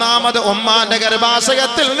 ഒന്നാമത് ഉമ്മാന്റെ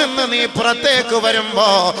ഗർഭാശയത്തിൽ നിന്ന് നീ പുറത്തേക്ക് വരുമ്പോ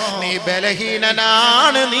നീ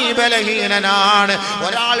ബലഹീനനാണ്.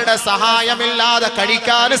 ഒരാളുടെ സഹായമില്ലാതെ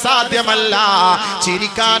കഴിക്കാൻ സാധ്യമല്ല,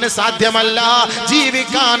 ചിരിക്കാൻ സാധ്യമല്ല,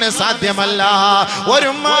 ജീവിക്കാൻ സാധ്യമല്ല. ഒരു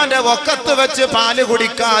ഉമ്മാന്റെ ഒക്കത്ത് വെച്ച് പാല്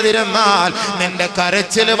കുടിക്കാതിരുന്നാൽ നിന്റെ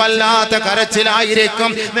കരച്ചിൽ വല്ലാത്ത കരച്ചിലായിരിക്കും,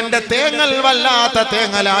 നിന്റെ തേങ്ങൽ വല്ലാത്ത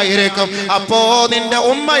തേങ്ങലായിരിക്കും. അപ്പോ നിന്റെ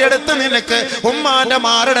ഉമ്മയെടുത്ത് നിനക്ക് ഉമ്മാന്റെ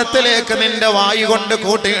മാറിടത്തിലേക്ക് നിന്റെ വായു കൊണ്ട്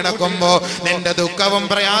കൂട്ടിയിണക്കുമ്പോ നിന്റെ ദുഃഖവും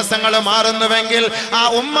പ്രയാസങ്ങളും മാറുന്നുവെങ്കിൽ ആ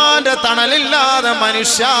ഉമ്മാന്റെ തണലില്ലാതെ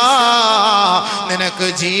മനുഷ്യ നിനക്ക്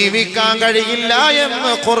ജീവിക്കാൻ കഴിയില്ല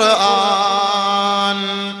എന്ന് ഖുർആൻ.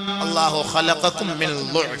 അല്ലാഹു ഖലഖകും മിൻ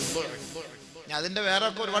ളുഅഫ്. അതിന്റെ വേറെ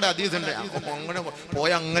ഒരുപാട് അതീതുണ്ട്. അങ്ങനെ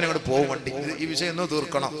അങ്ങോട്ട് പോകും വണ്ടി. ഈ വിഷയം ഒന്ന്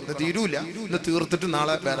തീർക്കണം, ഇത് തീരൂല. ഇത് തീർത്തിട്ട്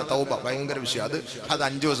നാളെ വേറെ തൗബ, ഭയങ്കര വിഷയം. അത്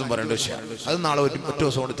 5 ദിവസം പറയേണ്ട വിഷയമാണ്. അത് നാളെ ഒറ്റ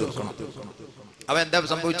ദിവസം കൊണ്ട് തീർക്കണം. അവ എന്താ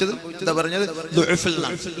സംഭവിച്ചത്? എന്താ പറഞ്ഞത്?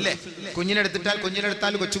 അല്ലേ? കുഞ്ഞിനെടുത്താൽ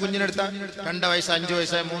കൊച്ചു കുഞ്ഞിനെടുത്താൽ 2 വയസ്സ്, 5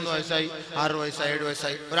 വയസ്സായി, 3 വയസ്സായി, 6 വയസ്സായി, 7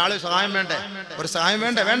 വയസ്സായി. ഒരാള് സഹായം വേണ്ടേ? ഒരു സഹായം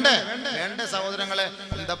വേണ്ടേ സഹോദരങ്ങളെ?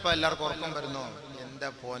 എന്തപ്പ എല്ലാവർക്കും ഉറക്കം വരുന്നോ? എന്താ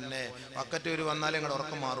പൊന്നെ, വക്കറ്റൂര് വന്നാലേ നിങ്ങളുടെ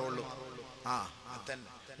ഉറക്കം മാറുള്ളൂ. അതന്നെ.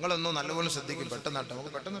 നിങ്ങളൊന്നും നല്ലപോലെ ശ്രദ്ധിക്കും. പെട്ടെന്ന്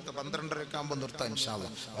 12:30 ആകുമ്പോൾ നിർത്താം ഇൻഷാ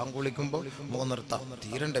അല്ലാഹ്. ബാങ്ക് വിളിക്കുമ്പോൾ നമുക്ക് നിർത്താം.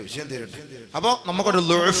 വിഷയം തീരട്ടെ. അപ്പൊ നമുക്കൊരു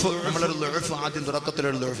ളുഅഫ്, നമ്മളൊരു ളുഅഫ്, ആദ്യം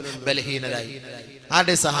തുടക്കത്തിലൊരു ളുഅഫ്, ബലഹീനരായി,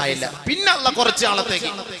 ആരുടെ സഹായമില്ല. പിന്നെ അല്ലാഹ് കുറച്ച് ആളത്തേക്ക്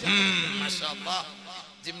മാഷാ അല്ലാഹ്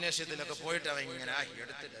ജിംനേഷ്യത്തിലൊക്കെ പോയിട്ട് അവൻ ഇങ്ങനെ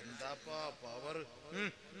എടുത്തിട്ട് എന്താപ്പാ പവർ,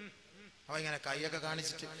 അവൻ ഇങ്ങനെ കൈയൊക്കെ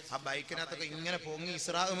കാണിച്ചിട്ട് ആ ബൈക്കിനകത്തൊക്കെ ഇങ്ങനെ പൊങ്ങി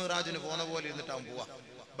ഇസ്രാ മിറാജിന് പോകുന്ന പോലെ ഇരുന്നിട്ട് അവൻ പോവാ.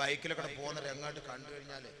 ബൈക്കിലൊക്കെ പോകുന്നത് എങ്ങോട്ട് കണ്ടു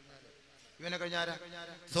കഴിഞ്ഞാല് ഇവനെ കഴിഞ്ഞാരാ?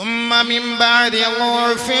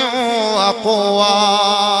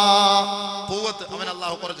 അവൻ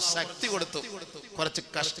അല്ലാഹു കുറച്ച് ശക്തി കൊടുത്തു, കുറച്ച്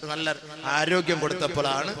നല്ല ആരോഗ്യം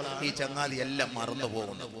കൊടുത്തപ്പോഴാണ് ഈ ചങ്ങാതി എല്ലാം മറന്നു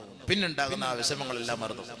പോകുന്നത്. പിന്നുണ്ടാകുന്ന ആ വിഷമങ്ങളെല്ലാം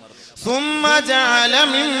മറന്നു.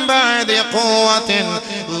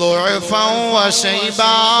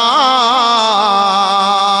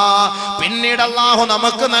 പിന്നീട് അല്ലാഹു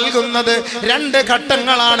നമുക്ക് നൽകുന്നത് 2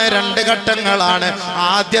 ഘട്ടങ്ങളാണ്.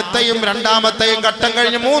 ആദ്യത്തെയും രണ്ടാമത്തെയും ഘട്ടം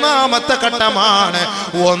കഴിഞ്ഞ് 3ാമത്തെ ഘട്ടമാണ്.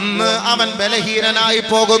 1 അവൻ ബലഹീനനായി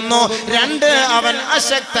പോകുന്നു, 2 അവൻ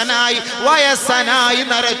അശക്തനായി വയസ്സനായി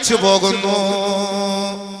നരച്ചു പോകുന്നു.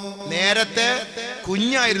 നേരത്തെ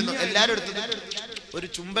കുഞ്ഞായിരുന്നു, എല്ലാരും എടുത്തു ഒരു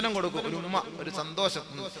ചുംബനം കൊടുക്കും, ഒരു ഉമ്മ, ഒരു സന്തോഷം.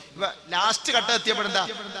 ലാസ്റ്റ് ഘട്ടം എത്തിയപ്പോഴെന്താ?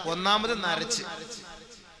 1ാമത് നരച്ച്,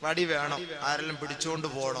 വടി വേണം, ആരെല്ലാം പിടിച്ചുകൊണ്ട്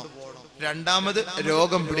പോകണം. രണ്ടാമത്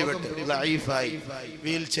രോഗം പിടിപെട്ട് ലൈഫായി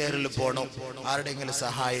വീൽ ചെയറിൽ പോകണം, ആരുടെയെങ്കിലും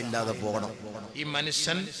സഹായം ഇല്ലാതെ പോകണം. ഈ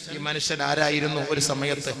മനുഷ്യൻ ആരായിരുന്നു ഒരു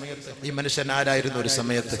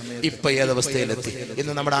സമയത്ത്? ഇപ്പൊ ഏതവസ്ഥയിലെത്തി?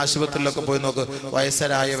 ഇന്ന് നമ്മുടെ ആശുപത്രിയിലൊക്കെ പോയി നോക്ക്,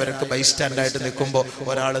 വയസ്സരായവർക്ക് ബൈസ്റ്റാൻഡായിട്ട് നിൽക്കുമ്പോൾ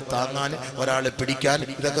ഒരാൾ താങ്ങാൻ, ഒരാൾ പിടിക്കാൻ,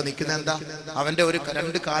 ഇതൊക്കെ നിൽക്കുന്ന എന്താ? അവന്റെ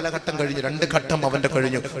രണ്ട് കാലഘട്ടം കഴിഞ്ഞു, 2 ഘട്ടം അവന്റെ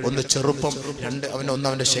കഴിഞ്ഞു. ഒന്ന് ചെറുപ്പം,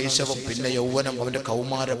 അവന്റെ ശൈശവം, പിന്നെ യൗവനം, അവന്റെ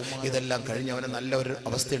കൗമാരം, ഇതെല്ലാം കഴിഞ്ഞ് അവന് നല്ലൊരു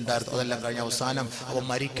അവസ്ഥ ഉണ്ടായിരുന്നു. അതെല്ലാം കഴിഞ്ഞ അവസാനം അവൻ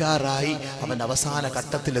മരിക്കാറായി. അവൻ അവസാന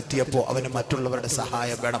ഘട്ടത്തിലെത്തിയപ്പോൾ അവന് മറ്റുള്ളവരുടെ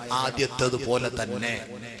സഹായം വേണം. ആദ്യത്തേതുപോലെ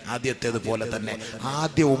തന്നെ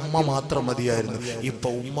ആദ്യം ഉമ്മ മാത്രം മതിയായിരുന്നു. ഇപ്പൊ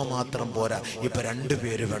ഉമ്മ മാത്രം പോരാ, ഇപ്പൊ 2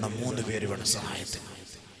 പേര് വേണം, 3 പേര് വേണം സഹായത്തിന്.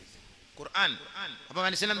 ഖുർആൻ അപ്പൊ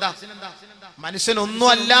മനുഷ്യനൊന്നും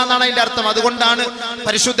അല്ല എന്നാണ് അതിന്റെ അർത്ഥം. അതുകൊണ്ടാണ്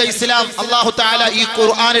പരിശുദ്ധ ഇസ്ലാം അല്ലാഹു തആല ഈ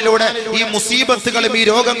ഖുർആനിലൂടെ ഈ മുസീബത്തുകളും ഈ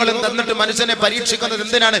രോഗങ്ങളും തന്നിട്ട് മനുഷ്യനെ പരീക്ഷിക്കുന്നത്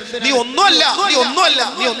എന്തിനാണ്? നീ ഒന്നുമല്ല.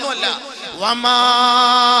 വമാ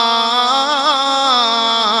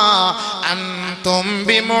أنتم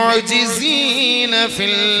بمعجزين في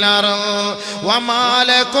الأرض وما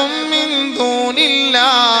لكم من دون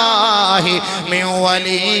الله من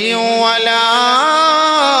ولي ولا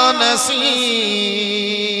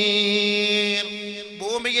نصير.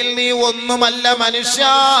 ഭൂമിയിൽ നീ ഒന്നുമല്ല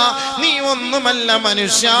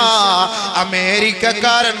മനുഷ്യ.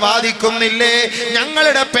 അമേരിക്കക്കാരൻ വാദിക്കുന്നില്ലേ,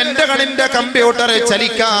 ഞങ്ങളുടെ പെന്റഗണിന്റെ കമ്പ്യൂട്ടർ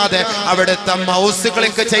ചലിക്കാതെ, അവിടുത്തെ മൗസ്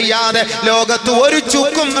ക്ലിക്ക് ചെയ്യാതെ ലോകത്ത് ഒരു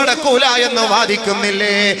ചുക്കും നടക്കൂല എന്ന്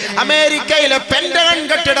വാദിക്കുന്നില്ലേ? അമേരിക്കയിലെ പെന്റഗൺ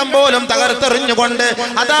കെട്ടിടം പോലും തകർത്തെറിഞ്ഞുകൊണ്ട്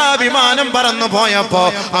അതാ വിമാനം പറന്നു പോയപ്പോ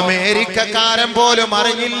അമേരിക്കക്കാരൻ പോലും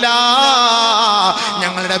അറിഞ്ഞില്ല.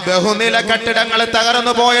 ഞങ്ങളുടെ ബഹുനില കെട്ടിടങ്ങൾ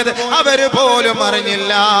തകർന്നു പോയത് അവര് പോലും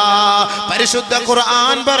അറിഞ്ഞില്ല. പരിശുദ്ധ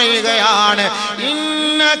ഖുർആൻ പറയുകയാണ്,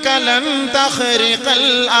 ഇന്നക ലൻ തഖ്രിഖൽ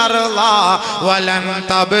അർള വലൻ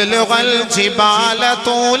തബ്ലുഗൽ ജിബാല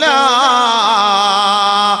തൂലാ.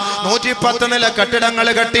 110 നില കെട്ടിടങ്ങൾ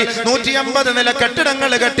കെട്ടി, 150 നില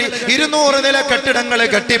കെട്ടിടങ്ങൾ കെട്ടി, 200 നില കെട്ടിടങ്ങൾ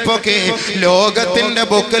കെട്ടിപ്പൊക്കെ ലോകത്തിന്റെ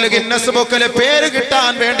ബുക്കിൽ, ഗിന്നസ് ബുക്കിൽ പേര്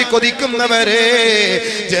കിട്ടാൻ വേണ്ടി കൊതിക്കുന്നവരെ,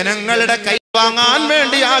 ജനങ്ങളുടെ കൈ വാങ്ങാൻ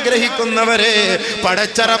വേണ്ടി ആഗ്രഹിക്കുന്നവരെ,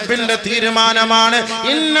 പടച്ച റബ്ബിന്റെ തീരുമാനമാണ്,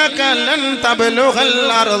 ഇന്നക ലൻ തബ്ലുഗൽ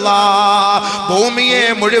അർള. ഭൂമിയെ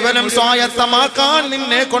മുഴുവനും സ്വായത്തമാക്കാൻ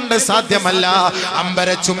നിന്നെ കൊണ്ട് സാധ്യമല്ല.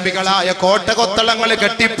 അമ്പരചുംബികളായ കോട്ടകൊത്തളങ്ങൾ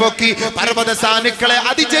കെട്ടിപ്പൊക്കി പർവ്വത സാനുക്കളെ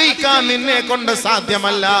അതിജയിക്കാൻ നിന്നെ കൊണ്ട്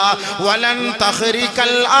സാധ്യമല്ല. വലൻ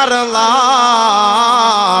തഖ്രിഖൽ അർള.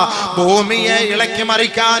 ഭൂമിയെ ഇളക്കി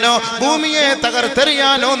മറിക്കാനോ ഭൂമിയെ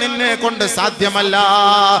തകർത്തെറിയാനോ നിന്നെ കൊണ്ട് സാധ്യമല്ല.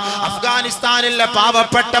 അഫ്ഗാനിസ്ഥാനിലെ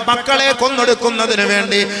പാവപ്പെട്ട മക്കളെ കൊന്നൊടുക്കുന്നതിന്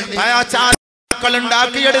വേണ്ടി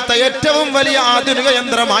ഉണ്ടാക്കിയെടുത്ത ഏറ്റവും വലിയ ആധുനിക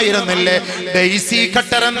യന്ത്രമായിരുന്നില്ലേ ഡെയ്സി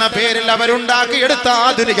കട്ടർ എന്ന പേരിൽ അവരുണ്ടാക്കിയെടുത്ത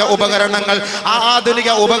ആധുനിക ഉപകരണങ്ങൾ? ആ ആധുനിക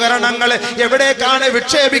ഉപകരണങ്ങൾ എവിടേക്കാണ്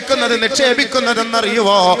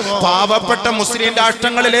നിക്ഷേപിക്കുന്നതെന്നറിയുവോ? പാവപ്പെട്ട മുസ്ലിം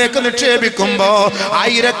രാഷ്ട്രങ്ങളിലേക്ക് നിക്ഷേപിക്കുമ്പോ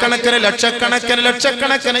ആയിരക്കണക്കിന്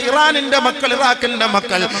ലക്ഷക്കണക്കിന് ഇറാനിന്റെ മക്കൾ, ഇറാഖിന്റെ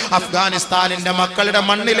മക്കൾ, അഫ്ഗാനിസ്ഥാനിന്റെ മക്കളുടെ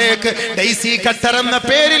മണ്ണിലേക്ക് ഡെയ്സി കട്ടർ എന്ന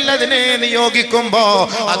പേരിൽ അതിനെ നിയോഗിക്കുമ്പോ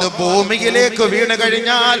അത് ഭൂമിയിലേക്ക് വീണ്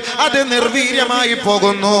കഴിഞ്ഞാൽ അത് നിർവീര്യമായി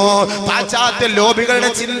പോകുന്നു. പാശ്ചാത്യ ലോബികളുടെ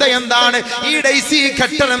ചിന്ത എന്താണ്? ഈ ഡെയ്സി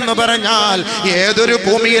കട്ടർ എന്ന് പറഞ്ഞാൽ ഏതൊരു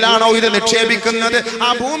ഭൂമിയിലാണോ ഇത് നിക്ഷേപിക്കുന്നത് ആ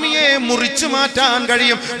ഭൂമിയെ മുറിച്ചു മാറ്റാൻ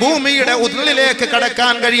കഴിയും, ഭൂമിയുടെ ഉള്ളിലേക്ക്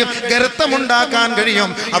കടക്കാൻ കഴിയും, ഗർത്തമുണ്ടാക്കാൻ കഴിയും,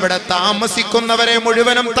 അവിടെ താമസിക്കുന്നവരെ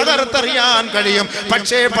മുഴുവനും തകർത്തെറിയാൻ കഴിയും.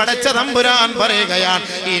 പക്ഷേ പടച്ച തമ്പുരാൻ പറയുകയാണ്,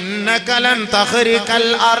 ഇന്നക ലൻ തഖ്രിഖൽ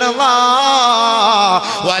അർള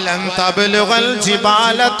വലൻ തബ്ലുഗൽ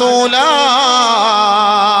ജിബാല തൂലാ.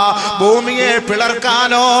 ഭൂമിയെ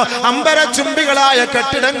പിളർക്കാനോ അമ്പരചുംബികളായ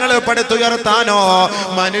കെട്ടിടങ്ങൾ പടുത്തുയർത്താനോ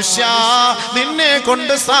മനുഷ്യ നിന്നെ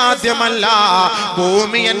കൊണ്ട് സാധ്യമല്ല.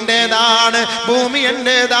 ഭൂമി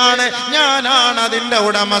എന്റേതാണ്, ഞാനാണ് അതിന്റെ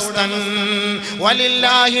ഉടമസ്ഥൻ.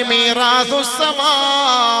 വലില്ലാഹി മീറാസുസ്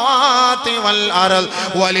സമാവാതി വൽ അർള്,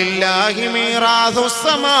 വലില്ലാഹി മീറാസുസ്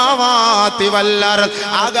സമാവാതി വൽ അർള്.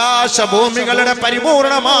 ആകാശഭൂമികളുടെ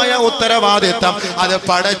പരിപൂർണമായ ഉത്തരവാദിത്തം അത്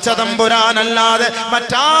പടച്ച തമ്പുരാനല്ലാതെ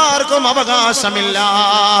മറ്റാർക്കും അവകാശമില്ല.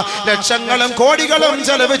 ലക്ഷങ്ങളും കോടികളും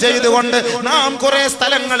ചെലവ് ചെയ്തുകൊണ്ട് നാം കുറെ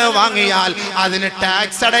സ്ഥലങ്ങൾ വാങ്ങിയാൽ അതിന്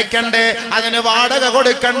ടാക്സ് അടയ്ക്കണ്ടേ, അതിന് വാടക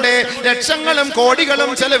കൊടുക്കണ്ടേ? ലക്ഷങ്ങളും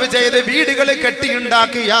കോടികളും ചെലവ് ചെയ്ത് വീടുകൾ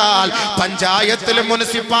കെട്ടിയുണ്ടാക്കിയാൽ പഞ്ചായത്തിലും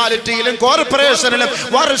മുനിസിപ്പാലിറ്റിയിലും കോർപ്പറേഷനിലും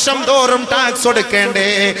വർഷം തോറും ടാക്സ് കൊടുക്കേണ്ടേ?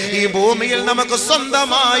 ഈ ഭൂമിയിൽ നമുക്ക്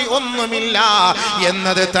സ്വന്തമായി ഒന്നുമില്ല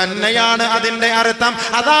എന്നത് തന്നെയാണ് അതിന്റെ അർത്ഥം.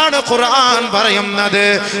 അതാണ് ഖുർആൻ പറയുന്നത്,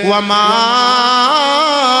 വമാ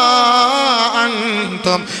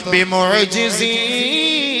അൻതും ബിമുഅ്ജിസീന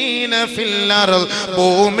ഫിൽ അർള്.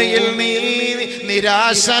 ഭൂമിയിൽ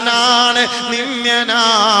നിരാശനാണ്,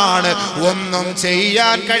 നിന്ദ്യനാണ്, ഒന്നും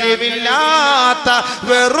ചെയ്യാൻ കഴിവില്ലാത്ത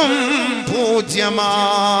വെറും പൂജ്യമാ.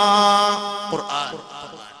 ഖുർആൻ.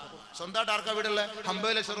 സ്വന്തമായിട്ട് ആർക്കാ വീടുള്ള?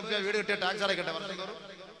 50 ലക്ഷം രൂപ വീട് കിട്ടിയ ടാക്സ് അടയ്ക്കട്ടെ? വർഷം തോറും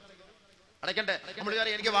അടയ്ക്കണ്ടേ? നമ്മൾ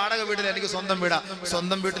എനിക്ക് വാടക വീടില്ല, എനിക്ക് സ്വന്തം വീടാ.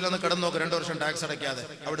 സ്വന്തം വീട്ടിലൊന്ന് കിടന്നു നോക്ക്, 2 വർഷം ടാക്സ് അടയ്ക്കാതെ.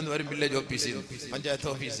 അവിടുന്ന് വരും വില്ലേജ് ഓഫീസിൽ നിന്ന്, പഞ്ചായത്ത്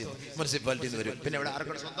ഓഫീസിൽ നിന്ന്, മുനിസിപ്പാലിറ്റിയിൽ നിന്ന് വരും. പിന്നെ ഇവിടെ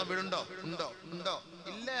ആർക്കും സ്വന്തം വീടുണ്ടോ? ഉണ്ടോ?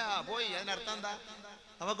 ഇല്ല. പോയി. അതിനർത്ഥം എന്താ?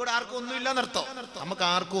 നമുക്കിവിടെ ആർക്കും ഒന്നും ഇല്ല എന്നർത്ഥം. നമുക്ക്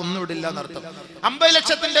ആർക്കും ഒന്നും ഇവിടെ ഇല്ല എന്നർത്ഥം. 50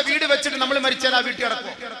 ലക്ഷത്തിന്റെ വീട് വെച്ചിട്ട് നമ്മൾ മരിച്ചാൽ ആ വീട്ടിൽ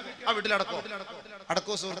അടക്കോ? ആ വീട്ടിൽ അടക്കോ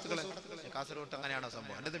സുഹൃത്തുക്കളെ? കാസർഗോട്ട് അങ്ങനെയാണോ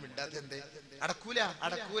സംഭവം? എന്നത് മിണ്ടാത്ത എന്തേ? അടക്കൂല.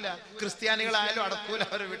 ക്രിസ്ത്യാനികളായാലും അടക്കൂല,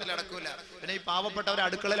 അവരുടെ വീട്ടിൽ അടക്കൂല. പിന്നെ ഈ പാവപ്പെട്ടവരെ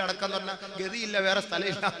അടുക്കളയിൽ അടക്കാന്ന് പറഞ്ഞാൽ ഗതിയില്ല, വേറെ സ്ഥലം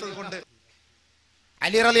ഇല്ലാത്തത് കൊണ്ട്.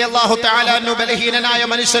 അലി റളിയല്ലാഹു തആല അൻഹു ബലഹീനനായ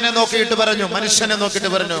മനുഷ്യനെ നോക്കിയിട്ട് പറഞ്ഞു,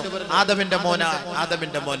 ആദമിന്റെ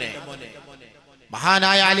മോനെ.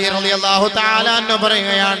 മഹാനായ അലി റളിയല്ലാഹു തആല അൻഹു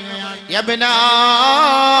പറയുകയാണ്, യബ്ന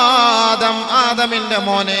ആദം, ആദമിന്റെ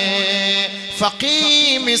മോനെ, ഫഖീ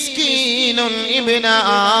മിസ്കീനുൻ ഇബ്ന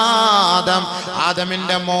ആദം,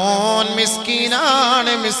 ആദമിന്റെ മോൻ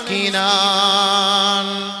മിസ്കീനാണ്, മിസ്കീൻ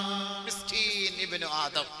ഇബ്നു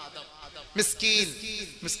ആദം. മിസ്കീൻ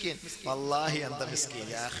വല്ലാഹി അന്ത മിസ്കീൻ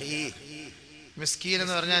യാ അഖീ. മിസ്കീൻ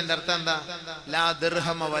എന്ന് പറഞ്ഞാൽ അതിന്റെ അർത്ഥം എന്താ? ലാ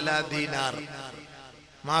ദിർഹമ വലാ ദീനാർ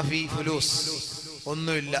മാഫി ഫുലൂസ്.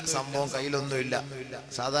 ഒന്നുമില്ല, സംഭവം കയ്യിലൊന്നുമില്ല.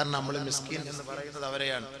 സാധാരണ നമ്മൾ മിസ്കീൻ എന്ന് പറയുന്നത്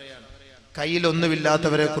അവരെയാണ്.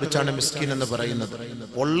 കയ്യിലൊന്നുമില്ലാത്തവരെ കുറിച്ചാണ് മിസ്കീൻ എന്ന് പറയുന്നത്.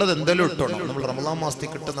 ഉള്ളത് എന്തെങ്കിലും ഇട്ടോണം. നമ്മൾ റമളാൻ മാസത്തിൽ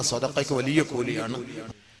കിട്ടുന്ന സ്വതക്കയ്ക്ക് വലിയ കൂലിയാണ്.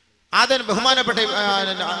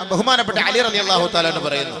 ബഹുമാനപ്പെട്ട അലി റളിയല്ലാഹു തആല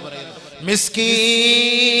പറയുന്നു,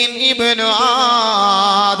 മിസ്കീൻ ഇബ്നു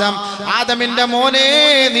ആദം, ആദമിന്റെ മോനെ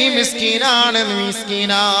നീ മിസ്കീനാണ്.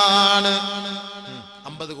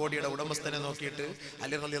 50 കോടിയുടെ ഉടമസ്ഥനെ നോക്കിയിട്ട്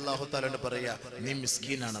അലി റളിയല്ലാഹു തആല പറയാ, നീ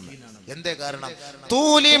മിസ്കീനാണെന്ന്. എന്തേ കാരണം?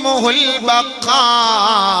 തൂലിമുൽ ബഖാ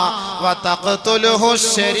വതഖ്തുലുഹു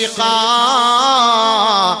ശരിഖാ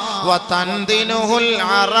വതൻദിനുൽ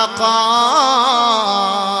അറഖാ.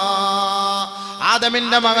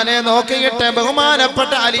 ആദമിന്റെ മകനെ നോക്കിയിട്ട്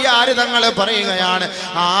ബഹുമാനപ്പെട്ട അലിയാര് തങ്ങൾ പറയുകയാണ്,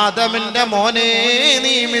 ആദമിന്റെ മോനെ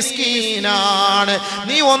നീ മിസ്കീനാണ്,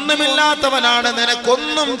 നീ ഒന്നുമില്ലാത്തവനാണ്,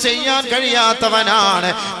 നിനക്കൊന്നും ചെയ്യാൻ കഴിയാത്തവനാണ്.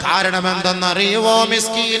 കാരണം എന്തെന്നറിയുവോ?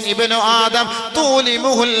 മിസ്കീൻ ഇബ്നു ആദം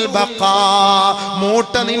തൂലിമുൽ ബഖാ,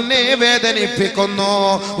 മൂട്ട നിന്നെ വേദനിപ്പിക്കുന്നു.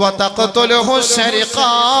 വതഖ്തുലുഹു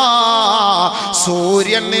ശരിഖാ,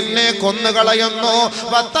 സൂര്യൻ നിന്നെ കൊന്നുകളയുന്നു.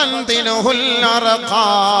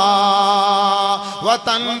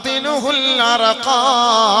 വതൻദിനുൽ അറഖാ,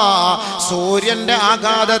 സൂര്യന്റെ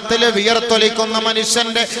ആഘാതത്തിൽ വിയർത്തൊലിക്കുന്ന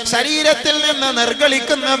മനുഷ്യന്റെ ശരീരത്തിൽ നിന്ന്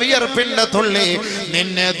നിർഗളിക്കുന്ന വിയർപ്പിന്റെ തുള്ളി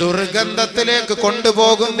നിന്നെ ദുർഗന്ധത്തിലേക്ക്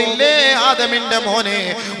കൊണ്ടുപോകുന്നില്ലേ ആദമിന്റെ മോനെ?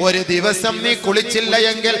 ഒരു ദിവസം നീ കുളിച്ചില്ല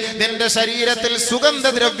എങ്കിൽ, നിന്റെ ശരീരത്തിൽ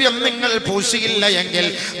സുഗന്ധദ്രവ്യം നിങ്ങൾ പൂശിയില്ല എങ്കിൽ,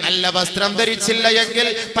 നല്ല വസ്ത്രം ധരിച്ചില്ല എങ്കിൽ,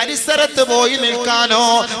 പരിസരത്ത് പോയി നിൽക്കാനോ,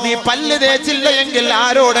 നീ പല്ല് തേച്ചില്ല എങ്കിൽ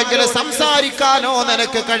ആരോടെങ്കിലും സംസാരിക്കാനോ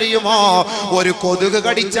നിനക്ക് കഴിയുമോ? ഒരു കൊതുക്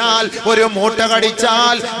കടിച്ചാൽ, ഒരു മൂട്ട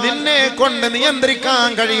കടിച്ചാൽ നിന്നെ കൊണ്ട് നിയന്ത്രിക്കാൻ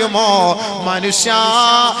കഴിയുമോ? മനുഷ്യ,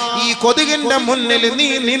 ഈ കൊതുകിന്റെ മുന്നിൽ നീ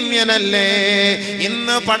നിന്ദ്യനല്ലേ?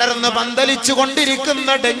 ഇന്ന് പടർന്ന് പന്തലിച്ചു കൊണ്ടിരിക്കുന്ന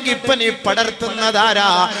ഡെങ്കിപ്പനി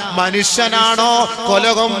പടർത്തുന്നതാരാ? മനുഷ്യനാണോ?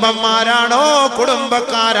 കൊലകൊമ്പന്മാരാണോ?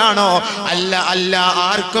 കുടുംബക്കാരാണോ? അല്ല,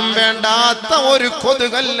 ആർക്കും വേണ്ടാത്ത ഒരു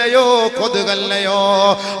കൊതുകല്ലയോ?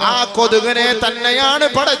 ആ കൊതുകിനെ തന്നെയാണ്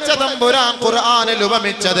പടച്ച തമ്പുരാൻ ഖുർആനിൽ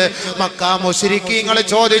ഉപമിച്ചത്. മക്ക മുശ്രിക്കീങ്ങൾ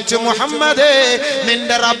ചോദിച്ചു, മുഹമ്മദേ,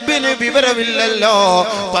 നിന്റെ റബ്ബിന് വിവരമില്ലല്ലോ?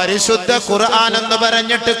 പരിശുദ്ധ ഖുർആൻ എന്ന്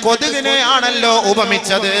പറഞ്ഞിട്ട് കൊതുകിനെ ആണല്ലോ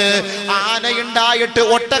ഉപമിച്ചത്. ആനയുണ്ടായിട്ട്,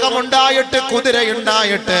 ഒട്ടകമുണ്ടായിട്ട്,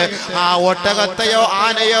 കുതിരയുണ്ടായിട്ട് ആ ഒട്ടകത്തെയോ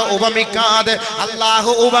ആനയോ ഉപമിക്കാതെ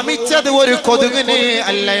അല്ലാഹു ഉപമിച്ചത് ഒരു കൊതുകിനെ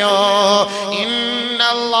അല്ലയോ?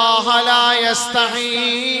 ഇന്നല്ലാഹ ലാ യസ്തഹീ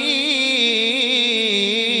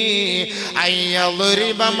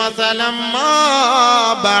يضرب مثلا ما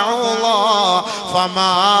بعوضا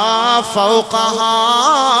فما فوقها.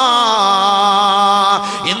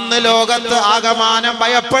 ഇന്ന് ലോകത്ത് ആകമാനം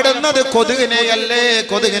ഭയപ്പെടുന്നത് കൊതുകിനെയല്ലേ?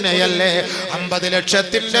 50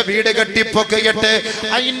 ലക്ഷത്തിന്റെ വീട് കെട്ടിപ്പൊക്കിയിട്ട്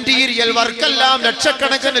ഇന്റീരിയൽ വർക്കെല്ലാം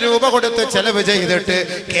ലക്ഷക്കണക്കിന് രൂപ കൊടുത്ത് ചെലവ് ചെയ്തിട്ട്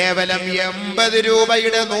കേവലം 80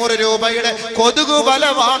 രൂപയുടെ 100 രൂപയുടെ കൊതുകു വല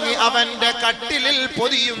വാങ്ങി അവന്റെ കട്ടിലിൽ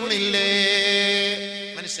പൊതിയുന്നില്ലേ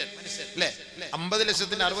മനുഷ്യൻ? 50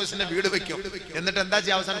 ലക്ഷത്തിന്റെ 60 ലക്ഷത്തിന്റെ വീട് വെക്കും. എന്നിട്ട് എന്താ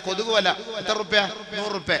ചെയ്യുക? അവസാനം കൊതുകുവല എത്ര റുപ്യ? 100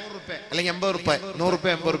 റുപ്യ അല്ലെങ്കിൽ 80 റുപ്യ, 100 റുപ്യ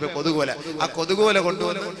 80 റുപ്യ കൊതുകുവല. ആ കൊതുകുവല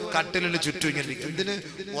കൊണ്ടുവന്ന് കട്ടിലിന് ചുറ്റും ഇങ്ങനെ ഇരിക്കും. എന്തിന്?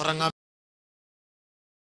 ഉറങ്ങാൻ.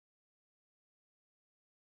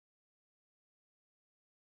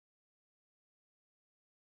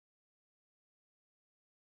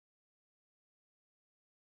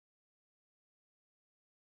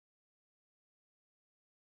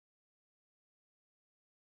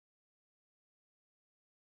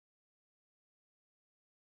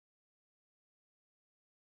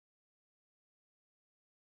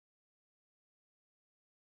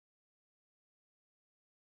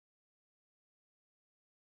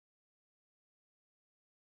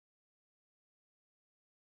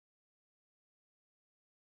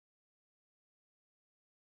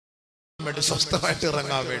 സ്വസ്ഥമായിട്ട്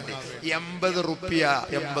ഇറങ്ങാൻ വേണ്ടി 80 റുപ്യ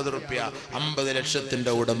 50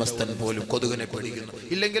 ലക്ഷത്തിന്റെ ഉടമസ്ഥൻ പോലും കൊതുകിനെ പിടിക്കുന്നു.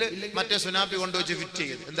 ഇല്ലെങ്കിൽ മറ്റേ സുനാപ്പി കൊണ്ടുവച്ച് ഫിറ്റ്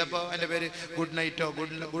ചെയ്യുന്നു. എന്താ അതിന്റെ പേര്? ഗുഡ് നൈറ്റോ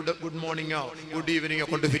ഗുഡ് മോർണിംഗോ ഗുഡ് ഈവനിങ്ങോ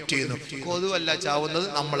കൊണ്ട് ഫിറ്റ് ചെയ്യുന്നു. കൊതുവല്ല ചാവുന്നത്,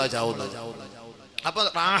 നമ്മളാ ചാവുന്നത്. അപ്പൊ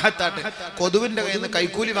റാഹത്താട്ട് കൊതുവിന്റെ കയ്യിൽ നിന്ന്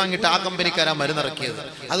കൈക്കൂലി വാങ്ങിയിട്ട് ആ കമ്പനിക്കാരാ മരുന്നിറക്കിയത്.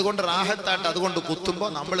 അതുകൊണ്ട് റാഹത്താട്ട് അതുകൊണ്ട് കുത്തുമ്പോൾ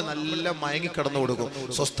നമ്മൾ നല്ല മയങ്ങി കിടന്നു കൊടുക്കും.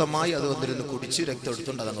 സ്വസ്ഥമായി അത് വന്നിരുന്ന് കുടിച്ച് രക്തം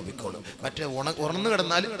എടുത്തുകൊണ്ട് അതങ്ങ് പൊയ്ക്കോളും. മറ്റേ ഉണർന്നു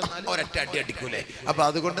കിടന്നാൽ ഒരൊറ്റ അടി അടിക്കൂലേ. അപ്പൊ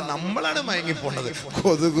അതുകൊണ്ട് നമ്മളാണ് മയങ്ങി പോണത്,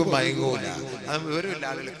 കൊതുക് മയങ്ങൂല. അത് വിവരമില്ല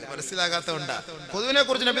ആളുകൾക്ക്, മനസ്സിലാകാത്തതുകൊണ്ടാ. കൊതുവിനെ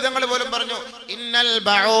കുറിച്ച് നബി തങ്ങൾ പോലും പറഞ്ഞു, ഇന്നൽ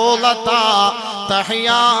ബഊലത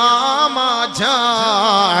തഹ്യാ മാ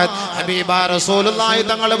ജാഅത്. ഹബീബായ റസൂലുള്ളാഹി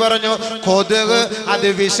തങ്ങൾ പറഞ്ഞു, കൊതുക് അത്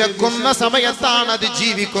വിശക്കുന്ന സമയത്താണ് അത്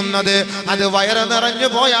ജീവിക്കുന്നത്. അത് വയറ് നിറഞ്ഞു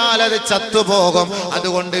പോയാൽ അത് ചത്തുപോകും.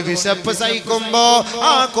 അതുകൊണ്ട് വിശപ്പ് സഹിക്കുമ്പോ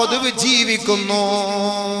ആ കൊതുക് ജീവിക്കുന്നു.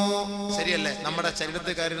 ശരിയല്ലേ? നമ്മുടെ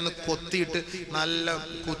ശരീരത്തുകാരിന്ന് കൊത്തിയിട്ട് നല്ല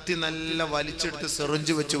വലിച്ചെടുത്ത്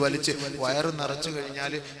സെറിഞ്ച് വെച്ച് വലിച്ച് വയറ് നിറച്ചു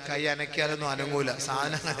കഴിഞ്ഞാൽ കൈ അനക്കിയാലൊന്നും അനങ്ങൂല.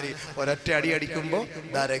 സാധനം ഒരൊറ്റ അടി അടിക്കുമ്പോ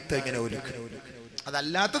രക്തം ഇങ്ങനെ ഒലിക്കും.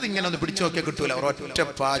 അതല്ലാത്തത് ഇങ്ങനെ ഒന്ന് പിടിച്ചു നോക്കിയാൽ കിട്ടൂല. ഒരൊറ്റ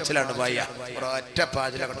പാച്ചിലാണ് പായ, ഒരൊറ്റ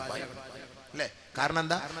പാച്ചിലാണ് പായ അല്ലേ? കാരണം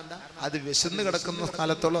എന്താ? അത് വിശന്ന് കിടക്കുന്ന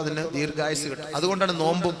കാലത്തോളം അതിന് ദീർഘായുസ് കിട്ടും. അതുകൊണ്ടാണ്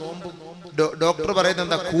നോമ്പും. ഡോക്ടർ പറയുന്നത്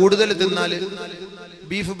എന്താ? കൂടുതൽ തിന്നാല്,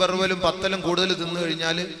 ബീഫ് ബർവലും പത്തലും കൂടുതൽ തിന്നു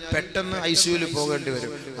കഴിഞ്ഞാൽ പെട്ടെന്ന് ICUവിൽ പോകേണ്ടി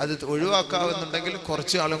വരും. അത് ഒഴിവാക്കാവുന്നുണ്ടെങ്കിൽ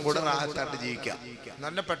കുറച്ചു കാലം കൂടെ റാഹത്തായിട്ട് ജീവിക്കാം.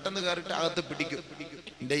 നല്ല പെട്ടെന്ന് കയറിയിട്ട് അകത്ത് പിടിക്കും.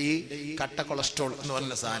 എന്റെ ഈ കട്ട കൊളസ്ട്രോൾ എന്ന്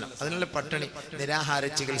പറഞ്ഞ സാധനം, അതിനുള്ള പട്ടിണി, നിരാഹാര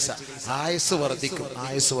ചികിത്സ, ആയുസ് വർദ്ധിക്കും.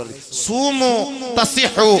 സൂമു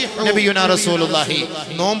തസിഹു നബിയുനാ റസൂലുള്ളാഹി.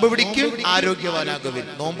 നോമ്പ് പിടിക്കും ആരോഗ്യവാനാകുവിൻ.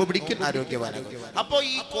 അപ്പൊ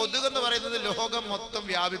ഈ കൊതുക് എന്ന് പറയുന്നത് ലോകം മൊത്തം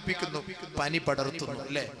വ്യാപിപ്പിക്കുന്നു, പനി പടർത്തുന്നു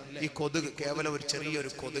അല്ലെ? ഈ കൊതുക് കേവലം ഒരു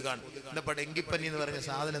ചെറിയൊരു കൊതുകാണ്. ഇന്നിപ്പോ ഡെങ്കിപ്പനി എന്ന് പറഞ്ഞ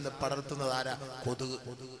സാധനം പടർത്തുന്നത് ആരാ? കൊതുക്.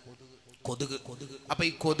 അപ്പൊ ഈ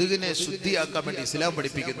കൊതുകിനെ ശുദ്ധിയാക്കാൻ വേണ്ടി ഇസ്ലാം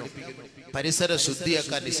പഠിപ്പിക്കുന്നു. പരിസര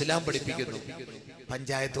ശുദ്ധിയാക്കാൻ ഇസ്ലാം പഠിപ്പിക്കുന്നു.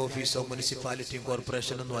 പഞ്ചായത്ത് ഓഫീസോ മുനിസിപ്പാലിറ്റിയും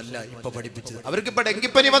കോർപ്പറേഷനും ഒന്നും അല്ല ഇപ്പൊ പഠിപ്പിച്ചത്. അവർക്ക് ഇപ്പൊ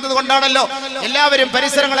ഡെങ്കിപ്പനി വന്നത് കൊണ്ടാണല്ലോ എല്ലാവരും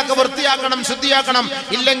പരിസരങ്ങളൊക്കെ വൃത്തിയാക്കണം, ശുദ്ധിയാക്കണം,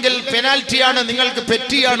 ഇല്ലെങ്കിൽ പെനാൽറ്റിയാണ്, നിങ്ങൾക്ക്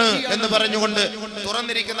പെറ്റിയാണ് എന്ന് പറഞ്ഞുകൊണ്ട്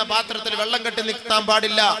തുറന്നിരിക്കുന്ന പാത്രത്തിൽ വെള്ളം കെട്ടി നിർത്താൻ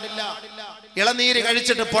പാടില്ല. ഇളനീര്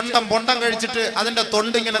കഴിച്ചിട്ട് പൊണ്ടം കഴിച്ചിട്ട് അതിന്റെ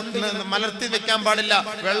തൊണ്ട് ഇങ്ങനെ മലർത്തി വെക്കാൻ പാടില്ല.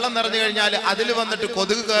 വെള്ളം നിറഞ്ഞു കഴിഞ്ഞാൽ അതിൽ വന്നിട്ട്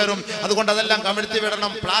കൊതുക് കയറും. അതുകൊണ്ട് അതെല്ലാം കമിഴ്ത്തി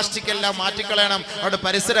വിടണം, പ്ലാസ്റ്റിക് എല്ലാം മാറ്റിക്കളയണം, അവിടെ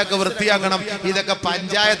പരിസരമൊക്കെ വൃത്തിയാക്കണം. ഇതൊക്കെ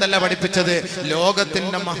പഞ്ചായത്തല്ല പഠിപ്പിച്ചത്,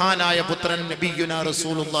 ലോകത്തിന്റെ മഹാനായ പുത്രൻ നബിയുനാ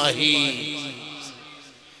റസൂലുള്ളാഹി.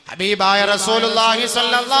 ഹബീബായ റസൂലുള്ളാഹി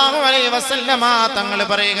സ്വല്ലല്ലാഹു അലൈഹി വസല്ലമ തങ്ങൾ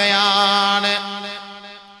പറയുകയാണ്,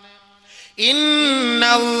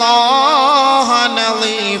 ഇന്നല്ലാഹ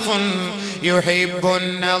നളീഫുൻ യുഹിബ്ബുൻ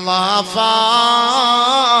നളാഫ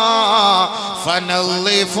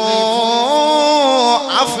ഫനളിഫു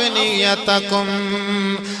അഫ്നിയതകും.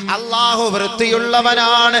 അല്ലാഹു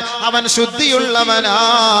വൃത്തിയുള്ളവനാണ്, അവൻ ശുദ്ധിയുള്ളവനാ.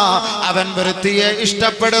 അവൻ വൃത്തിയെ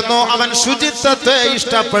ഇഷ്ടപ്പെടുന്നു, അവൻ ശുചിത്വത്തെ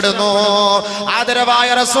ഇഷ്ടപ്പെടുന്നു. ആദരവായ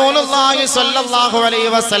റസൂലുള്ളാഹി സ്വല്ലല്ലാഹു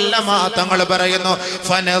അലൈഹി വസല്ലമ തങ്ങൾ പറയുന്നു,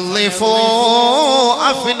 ഫനളിഫു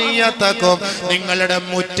അഫ്നിയതകും. നിങ്ങളുടെ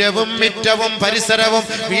മുറ്റവും മിറ്റവും പരിസരവും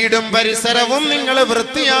വീടും പരിസരവും നിങ്ങൾ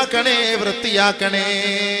വൃത്തിയാക്കണേ.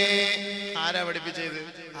 ആരാ പഠിപ്പിച്ചത്?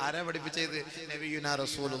 നബിയുനാ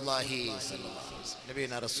റസൂലുള്ളാഹി.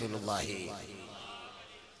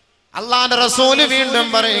 അല്ലാഹുവിന്റെ റസൂല് വീണ്ടും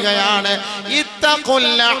പറയുകയാണ്, ഇത്തഖുൽ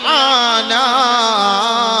ആനാൻ.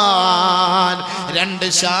 രണ്ട്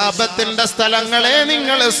ശാപത്തിന്റെ സ്ഥലങ്ങളെ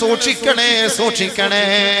നിങ്ങൾ സൂക്ഷിക്കണേ.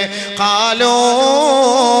 ഖാലൂ,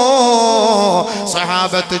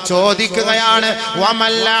 സഹാബത്ത് ചോദിക്കുകയാണ്,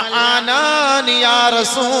 വമല്ല ആനാനി യാ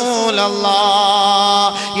റസൂലല്ലാഹ്.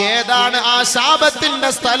 ഏതാണ് ആ ശാപത്തിന്റെ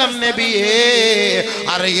സ്ഥലം നബിയേ,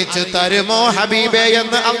 അറിയിച്ചു തരുമോ ഹബീബേ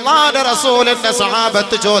എന്ന് അല്ലാഹുവിന്റെ റസൂലിന്റെ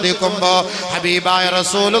സഹാബത്ത് ചോദിക്കുമ്പോ ഹബീബായ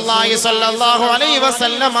റസൂലുള്ളാഹി സ്വല്ലല്ലാഹു അലൈഹി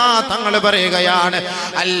വസല്ലമ തങ്ങൾ പറയുകയാണ്,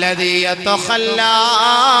 അല്ലദീ യതഖല്ല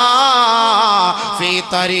ഫീ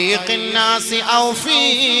തരീഖിൻ നാസി ഔ ഫീ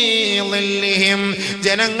ളില്ലിഹിം.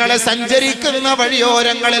 ജനങ്ങളെ സഞ്ചരിക്കുന്ന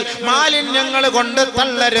വഴിയോരങ്ങളിൽ മാലിന്യങ്ങൾ കൊണ്ട്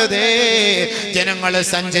തള്ളരുതേ. ജനങ്ങൾ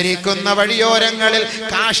സഞ്ചരിക്കുന്ന വഴിയോരങ്ങളിൽ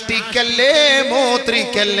കാഷ്ടിക്കല്ലേ,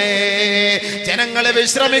 മൂത്രിക്കല്ലേ. ജനങ്ങൾ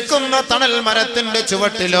വിശ്രമിക്കുന്ന തണൽ മരത്തിന്റെ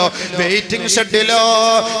ചുവട്ടിലോ വെയിറ്റിംഗ് ഷെഡിലോ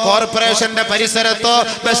കോർപ്പറേഷന്റെ പരിസരത്തോ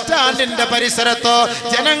ബസ് സ്റ്റാൻഡിന്റെ പരിസരത്തോ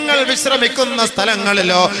ജനങ്ങൾ വിശ്രമിക്കുന്ന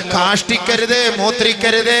സ്ഥലങ്ങളിലോ കാഷ്ടിക്കരുതേ,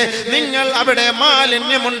 മൂത്രിക്കരുതേ. നിങ്ങൾ അവിടെ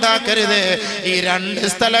മാലിന്യമുണ്ടാക്കരുതേ. ഈ രണ്ട്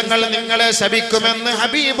സ്ഥലങ്ങൾ നിങ്ങളെ ശപിക്കുമെന്ന്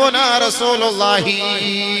ഹബീബുനാ റസൂലുള്ളാഹി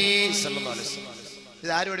സ്വല്ലല്ലാഹു അലൈഹി വസല്ലം.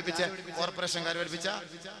 ഇത് ആര് പഠിപ്പിച്ച? കോർപ്പറേഷൻകാർ പഠിപ്പിച്ച?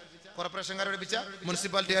 കോർപ്പറേഷൻകാർ പഠിപ്പിച്ച,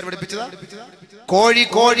 മുനിസിപ്പാലിറ്റിക്കാർ പഠിപ്പിച്ചതാ.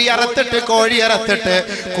 കോഴി അറുത്തിട്ട്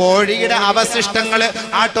കോഴിയുടെ അവശിഷ്ടങ്ങള്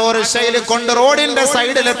ഓട്ടോറിക്ഷയിൽ കൊണ്ട് റോഡിന്റെ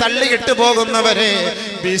സൈഡിൽ തള്ളിയിട്ട് പോകുന്നവരെ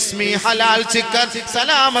ബിസ്മി ഹലാൽ ചിക്കൻ,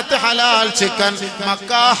 സലാമത്ത് ഹലാൽ ചിക്കൻ,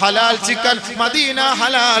 മക്ക ഹലാൽ ചിക്കൻ, മദീന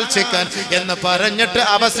ഹലാൽ ചിക്കൻ എന്ന് പറഞ്ഞിട്ട്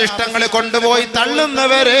അവശിഷ്ടങ്ങൾ കൊണ്ടുപോയി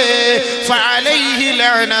തള്ളുന്നവരെ ഫഅലൈഹി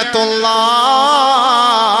ലഅനത്തുല്ലാഹ്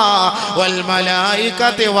വൽ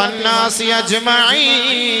മലായികതി വന്നാസി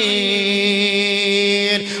അജ്മഈൻ.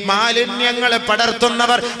 മാലിന്യങ്ങൾ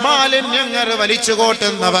പടർത്തുന്നവർ, മാലിന്യങ്ങൾ വലിച്ചു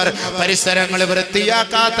കോട്ടുന്നവർ, പരിസരങ്ങൾ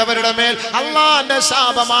വൃത്തിയാക്കാത്തവരുടെ മേൽ അല്ലാഹുവിന്റെ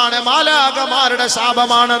ശാപമാണ്, മാലാഖമാരുടെ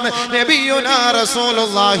ശാപമാണെന്ന് നബിയുനാ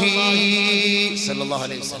റസൂലുള്ളാഹി സ്വല്ലല്ലാഹു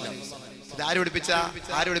അലൈഹി വസല്ലം. ആര് പഠിപ്പിച്ച?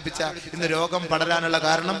 ഇന്ന് രോഗം പടരാനുള്ള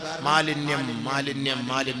കാരണം മാലിന്യം.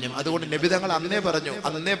 അതുകൊണ്ട് നബി തങ്ങൾ അന്നേ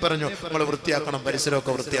പറഞ്ഞു നമ്മൾ വൃത്തിയാക്കണം,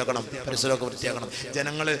 പരിസരമൊക്കെ വൃത്തിയാക്കണം.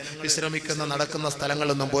 ജനങ്ങള് വിശ്രമിക്കുന്ന നടക്കുന്ന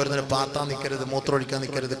സ്ഥലങ്ങളിലൊന്നും പോരുന്നതിന് പാത്താൻ നിൽക്കരുത്, മൂത്രമൊഴിക്കാൻ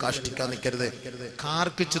നിൽക്കരുത്, കാഷ്ടിക്കാൻ നിൽക്കരുത്,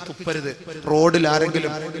 കാർക്കിച്ച് തുപ്പരുത്. റോഡിൽ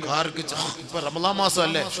ആരെങ്കിലും കാർക്കിച്ച്, ഇപ്പൊ റമളാൻ മാസം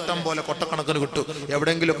അല്ലേ, ഇഷ്ടം പോലെ കൊട്ടക്കണക്കിന് കിട്ടും.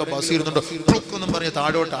 എവിടെയെങ്കിലും ഒക്കെ ബസ് ഇരുന്നുണ്ടോ ഒന്നും പറഞ്ഞ്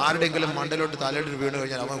താഴോട്ട് ആരുടെയെങ്കിലും മണ്ടലോട്ട് തലയിട്ട് വീണ്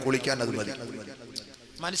കഴിഞ്ഞാൽ അവൻ കുളിക്കാൻ അത് മതി.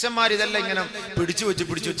 മനുഷ്യന്മാർ ഇതെല്ലാം ഇങ്ങനെ പിടിച്ചു വെച്ച്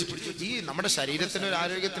ഈ നമ്മുടെ ശരീരത്തിന്റെ ഒരു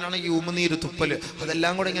ആരോഗ്യത്തിനാണ് ഈ ഉമിനീര് തുപ്പല്,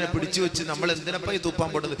 അതെല്ലാം കൂടെ ഇങ്ങനെ പിടിച്ചു വെച്ച് നമ്മൾ എന്തിനപ്പ ഈ തുപ്പാൻ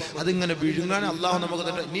പെട്ടത്? അതിങ്ങനെ വിഴുങ്ങാൻ അള്ളാഹു നമുക്ക്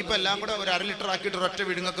തന്നെ. ഇനിയിപ്പോ എല്ലാം കൂടെ ഒരു 1/2 ലിറ്റർ ആക്കിയിട്ട് ഒറ്റ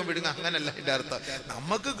വിഴുങ്ങ അങ്ങനല്ല ഇതിന്റെ അർത്ഥം.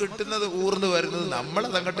 നമുക്ക് കിട്ടുന്നത് ഊർന്ന് വരുന്നത്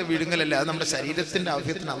നമ്മളതങ്ങോട്ട് വിഴുങ്ങലല്ല, അത് നമ്മുടെ ശരീരത്തിന്റെ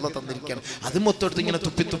ആവശ്യത്തിന് അള്ളാഹ് തന്നിരിക്കുകയാണ്. അത് മൊത്തം ഇങ്ങനെ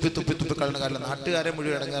തുപ്പി കളയുന്ന കാരണം നാട്ടുകാരെ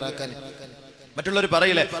മുഴുവൻ ഇടങ്ങാറാക്കാൻ. മറ്റുള്ളവർ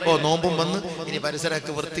പറയില്ലേ, നോമ്പും വന്ന് ഇനി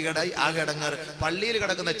പരിസരമൊക്കെ വൃത്തികേടായി ആകെ ഇടങ്ങാറ്. പള്ളിയിൽ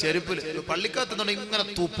കിടക്കുന്ന ചെരുപ്പിൽ പള്ളിക്കകത്തുനിന്നുണ്ടെങ്കിൽ ഇങ്ങനെ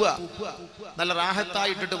തുപ്പുക, നല്ല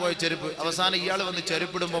റാഹത്തായിട്ടിട്ട് പോയ ചെരുപ്പ്, അവസാനം ഇയാൾ വന്ന്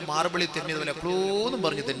ചെരുപ്പിടുമ്പോൾ മാർബിളി തെന്നിയതുപോലെ ക്ലൂന്നും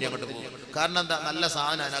പറഞ്ഞ് തെന്നി അങ്ങോട്ട് പോകും. കാരണം എന്താ? നല്ല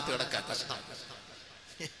സാധനം അതിനകത്ത് കിടക്കാൻ കഷ്ടം.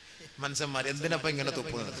 മനുഷ്യന്മാർ എന്തിനപ്പം ഇങ്ങനെ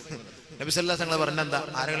തുപ്പുന്നത്? നബി സല്ലല്ലാഹു അലൈഹി വസല്ലം പറഞ്ഞെന്താ?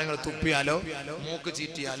 ആരെങ്കിലും തുപ്പിയാലോ മൂക്ക്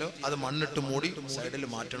ചീറ്റിയാലോ അത് മണ്ണിട്ട് മൂടി സൈഡിൽ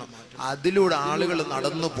മാറ്റണം. അതിലൂടെ ആളുകൾ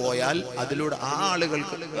നടന്നു പോയാൽ അതിലൂടെ ആ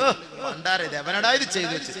ആളുകൾക്ക് ഇത്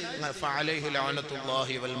ചെയ്തു വെച്ച്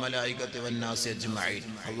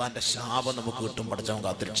അള്ളാന്റെ ശാപം നമുക്ക് കിട്ടും. പഠിച്ചവൻ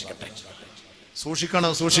കാത്തിരക്ഷിക്കട്ടെ.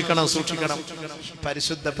 സൂക്ഷിക്കണം.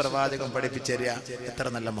 പരിശുദ്ധ പ്രവാചകൻ പഠിപ്പിച്ചേരിയ എത്ര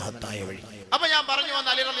നല്ല മഹത്തായ വഴി. അപ്പൊ ഞാൻ പറഞ്ഞു വന്ന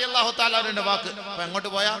അലി റളിയല്ലാഹു തആല അൻഹുവിന്റെ വാക്ക്. അപ്പൊ എങ്ങോട്ട്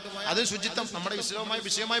പോയാ അത് ശുചിത്വം, നമ്മുടെ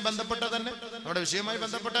വിഷയവുമായി ബന്ധപ്പെട്ട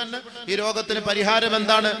തന്നെ ഈ രോഗത്തിന് പരിഹാരം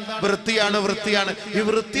എന്താണ്? വൃത്തിയാണ്. ഈ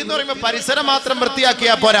വൃത്തി എന്ന് പറയുമ്പോൾ പരിസരം മാത്രം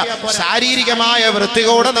വൃത്തിയാക്കിയാ പോരാ, ശാരീരികമായ വൃത്തി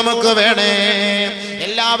കൂടെ നമുക്ക് വേണേ.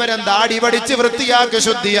 എല്ലാവരും ദാടി പഠിച്ച് വൃത്തിയാക്കി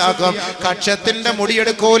ശുദ്ധിയാക്കും. കക്ഷത്തിന്റെ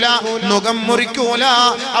മുടിയെടുക്കൂല, നുകം മുറിക്കൂല,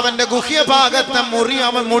 അവന്റെ ഗുഹ്യഭാഗത്തെ മുടി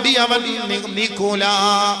അവൻ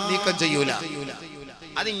നീക്കം ചെയ്യൂല.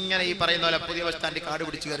 അതിങ്ങനെ ഈ പറയുന്ന പോലെ പുതിയ ബസ് സ്റ്റാൻഡിൽ കാട്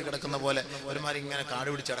പിടിച്ച് കയറി കിടക്കുന്ന പോലെ ഒരുമാതിരി ഇങ്ങനെ കാട്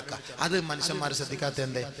പിടിച്ചടക്കുക. അത് മനുഷ്യന്മാർ ശ്രദ്ധിക്കാത്ത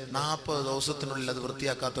എന്തേ? 40 ദിവസത്തിനുള്ളിൽ അത്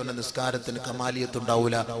വൃത്തിയാക്കാത്തവന്റെ നിസ്കാരത്തിന്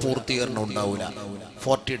കമാലിയത്തുണ്ടാവൂല, പൂർത്തീകരണം ഉണ്ടാവൂല.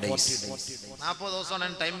 40 days, 40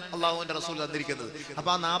 ദിവസമാണ് ടൈം അള്ളാഹുവിന്റെ റസൂൽ തന്നിരിക്കുന്നത്. അപ്പൊ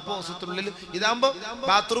ആ 40 ദിവസത്തിനുള്ളിൽ ഇതാകുമ്പോ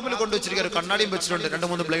ബാത്റൂമിൽ കൊണ്ടുവച്ചിരിക്കുക, ഒരു കണ്ണാടിയും വെച്ചിട്ടുണ്ട്,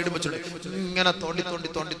 2-3 ബ്ലേഡും വെച്ചിട്ടുണ്ട്. ഇങ്ങനെ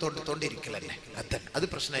തോണ്ടി ഇരിക്കലല്ലേ അത്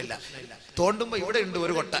പ്രശ്നമില്ല. തോണ്ടുമ്പോ ഇവിടെ ഉണ്ട്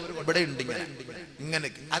ഒരു കൊട്ട, ഇവിടെ ഉണ്ട് ഇങ്ങനെ.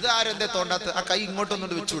 അത് ആരെന്തേ തോണ്ടാത്ത? ആ കൈ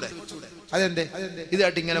ഇങ്ങോട്ടൊന്നുകൊണ്ട് വെച്ചൂടെ? അതെന്തേ?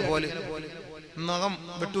 ഇതായിട്ട് ഇങ്ങനെ പോലെ നഖം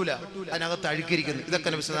വെട്ടൂല, അതിനകത്ത് അഴുക്കിരിക്കുന്നു. ഇതൊക്കെ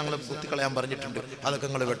ഞങ്ങൾ കുത്തിക്കളയാൻ പറഞ്ഞിട്ടുണ്ട്. അതൊക്കെ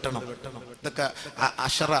നിങ്ങൾ വെട്ടണം. ഇതൊക്കെ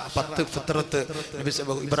 10 ഫിത്രത്ത്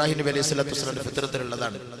ഇബ്രാഹിം നബി അലൈഹി സ്വലാത്തു വസ്സലാമിന്റെ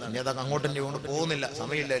ഫിത്രത്തിലുള്ളതാണ്. ഇനി അതൊക്കെ അങ്ങോട്ടും ഇങ്ങോട്ട് പോകുന്നില്ല,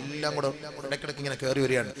 സമയമില്ല, എല്ലാം കൂടെ ഇടയ്ക്കിടയ്ക്ക് ഇങ്ങനെ കയറി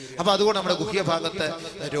വരികയാണ്. അപ്പൊ അതുകൊണ്ട് നമ്മുടെ ഗുഹ്യഭാഗത്തെ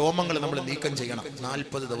രോമങ്ങൾ നമ്മൾ നീക്കം ചെയ്യണം.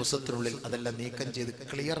 40 ദിവസത്തിനുള്ളിൽ അതെല്ലാം നീക്കം ചെയ്ത്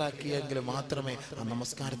ക്ലിയർ ആക്കിയെങ്കിൽ മാത്രമേ ആ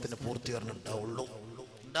നമസ്കാരത്തിന്റെ പൂർത്തീകരണം ഉണ്ടാവുള്ളൂ.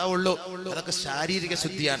 അതൊക്കെ ശാരീരിക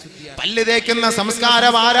ശുദ്ധിയാണ്. പല്ല് തേക്കുന്ന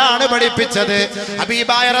സംസ്കാരം ആരാണ് പഠിപ്പിച്ചത്?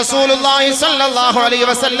 ഹബീബായ റസൂലുള്ളാഹി സ്വല്ലല്ലാഹു അലൈഹി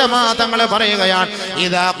വസല്ലമ തങ്ങൾ പറയുകയാണ്,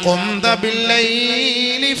 ഇദാ ഖുംത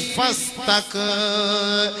ബില്ലൈലി ഫസ്തക്,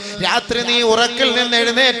 രാത്രി നീ ഉറക്കിൽ നിന്ന്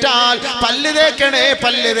എഴുന്നേറ്റാൽ പല്ല്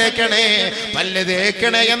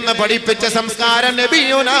തേക്കണേ എന്ന് പഠിപ്പിച്ച സംസ്കാരം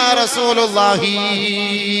നബിയുനാ റസൂലുള്ളാഹി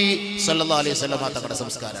സ്വല്ലല്ലാഹു അലൈഹി വസല്ലമ തങ്ങളുടെ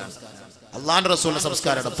സംസ്കാരമാണ്. അള്ളാന്റെ റസൂലിന്റെ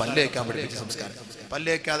സംസ്കാരമാണ് പല്ല് തേക്കാൻ പഠിപ്പിച്ച സംസ്കാരം.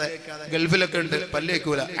 പല്ല് തേക്കാതെ ഗൾഫിലൊക്കെ ഉണ്ട്, പല്ല്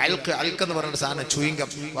തേക്കൂല. അൽക്കെന്ന് പറഞ്ഞ സാധനം ചുയിങ്കം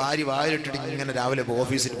വാരിട്ടിട്ട് ഇങ്ങനെ രാവിലെ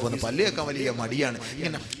ഓഫീസിൽ പോകുന്ന പല്ല് തേക്കാൻ വലിയ മടിയാണ്.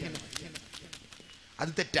 ഇങ്ങനെ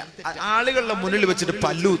അത് തെറ്റാ. ആളുകളുടെ മുന്നിൽ വെച്ചിട്ട്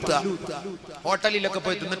പല്ലുകുത്തുക, ഹോട്ടലിലൊക്കെ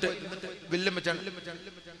പോയി തിന്നിട്ട് വില്ലും വെച്ചാണ്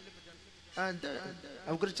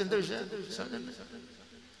എന്താ വിഷയം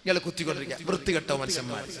ഇയാളെ കുത്തിക്കൊണ്ടിരിക്കുക. വൃത്തികെട്ട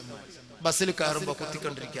മനുഷ്യന്മാർ ബസ്സിൽ കയറുമ്പോ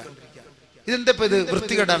കുത്തിക്കൊണ്ടിരിക്കുക. ഇതെന്താ ഇത്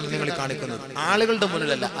വൃത്തികേടാണ് നിങ്ങൾ കാണിക്കുന്നത്? ആളുകളുടെ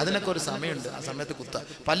മുന്നിലല്ല, അതിനൊക്കെ ഒരു സമയമുണ്ട്. ആ സമയത്ത് കുത്ത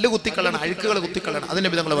പല്ല് കുത്തിക്കളണം, അഴുക്കുകൾ കുത്തിക്കളണം. അതിന്റെ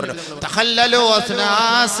വിധങ്ങൾ പറഞ്ഞു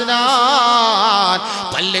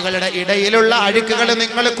പല്ലുകളുടെ ഇടയിലുള്ള അഴുക്കുകൾ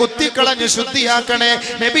നിങ്ങൾ കുത്തിക്കളഞ്ഞ് ശുദ്ധിയാക്കണേ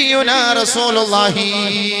നബിയുനാ റസൂലുള്ളാഹി.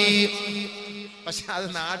 പക്ഷെ അത്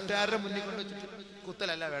നാട്ടുകാരുടെ മുന്നിൽ കൊണ്ട്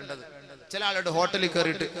കുത്തലല്ല വേണ്ടത്. ചില ആളുടെ ഹോട്ടലിൽ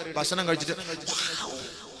കയറിയിട്ട് ഭക്ഷണം കഴിച്ചിട്ട്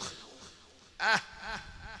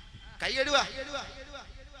കൈയടുക,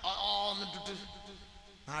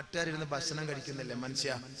 നാട്ടുകാരിരുന്ന് ഭക്ഷണം കഴിക്കുന്നില്ലേ മനുഷ്യ,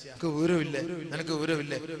 ഊരവില്ലേ, നിനക്ക്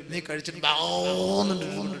ഊരവില്ലേ, നീ കഴിച്ചിട്ട്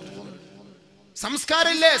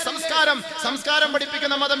സംസ്കാരമില്ലേ? സംസ്കാരം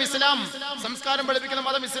പഠിപ്പിക്കുന്ന മതം ഇസ്ലാം. സംസ്കാരം പഠിപ്പിക്കുന്ന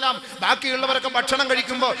മതം ഇസ്ലാം. ബാക്കിയുള്ളവരൊക്കെ ഭക്ഷണം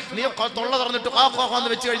കഴിക്കുമ്പോ നീ തൊള്ള തുറന്നിട്ട് എന്ന്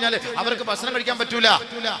വെച്ച് കഴിഞ്ഞാൽ അവർക്ക് ഭക്ഷണം കഴിക്കാൻ പറ്റൂല.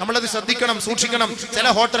 നമ്മളത് ശ്രദ്ധിക്കണം, സൂക്ഷിക്കണം. ചില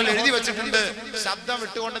ഹോട്ടലിൽ എഴുതി വെച്ചിട്ടുണ്ട്, ശബ്ദം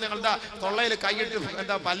ഇട്ടുകൊണ്ട് നിങ്ങളുടെ തൊള്ളയിൽ കൈയിട്ട്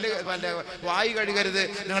എന്താ പല്ല് വായു കഴുകരുത്,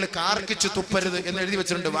 നിങ്ങൾ കാർക്കിച്ച് തുപ്പരുത് എന്ന് എഴുതി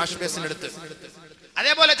വെച്ചിട്ടുണ്ട് വാഷ് ബേസിനടുത്ത്.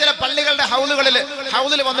 അതേപോലെ ചില പള്ളികളുടെ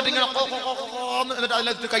ഹൗദിൽ വന്നിട്ട് ഇങ്ങനെ എന്നിട്ട്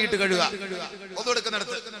അതിനകത്ത് കൈയിട്ട് കഴുകുക.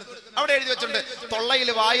 ഒതുകൊടുക്കുന്നിടത്ത് അവിടെ എഴുതി വെച്ചിട്ടുണ്ട്, തൊള്ളയിൽ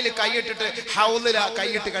വായിൽ കൈയിട്ടിട്ട് ഹൗദിൽ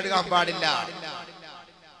കൈയിട്ട് കഴുകാൻ പാടില്ല.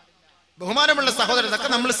 ബഹുമാനമുള്ള സഹോദരൻ, ഇതൊക്കെ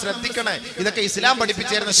നമ്മൾ ശ്രദ്ധിക്കണേ. ഇതൊക്കെ ഇസ്ലാം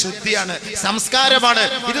പഠിപ്പിച്ചിരുന്ന ശുദ്ധിയാണ്, സംസ്കാരമാണ്.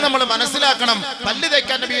 ഇത് നമ്മൾ മനസ്സിലാക്കണം. പല്ല്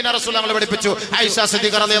തേക്കാൻ നബിയുനാ റസൂൽ നമ്മളെ പഠിപ്പിച്ചു. ആയിഷ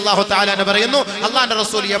സിദ്ദീഖ റളിയല്ലാഹു തആല അൻഹ പറയുന്നു, അല്ലാഹുവിന്റെ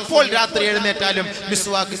റസൂൽ എപ്പോൾ രാത്രി എഴുന്നേറ്റാലും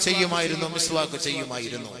മിസ്വാക്ക് ചെയ്യുമായിരുന്നു.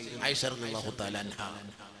 ആയിഷ റളിയല്ലാഹു തആല അൻഹ.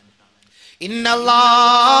 ഇന്നല്ലാഹ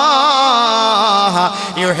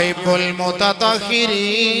യുഹിബ്ബുൽ മുതതഹിരീൻ,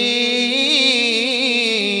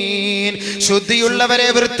 ശുദ്ധിയുള്ളവരെ,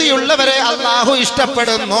 വൃത്തിയുള്ളവരെ അല്ലാഹു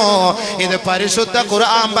ഇഷ്ടപ്പെടുന്നു. ഇത് പരിശുദ്ധ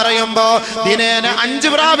ഖുർആൻ പറയുമ്പോ ദിനേന 5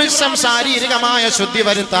 പ്രാവശ്യം ശാരീരികമായ ശുദ്ധി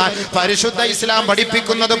വരുത്താൻ പരിശുദ്ധ ഇസ്ലാം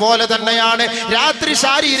പഠിപ്പിക്കുന്നത് പോലെ തന്നെയാണ് രാത്രി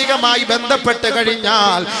ശാരീരികമായി ബന്ധപ്പെട്ട്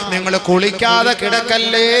കഴിഞ്ഞാൽ നിങ്ങൾ കുളിക്കാതെ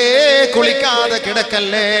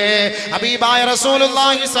കിടക്കല്ലേ. ഹബീബായ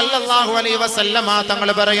റസൂലുള്ളാഹി സ്വല്ലല്ലാഹു അലൈഹി വസല്ലമ തങ്ങൾ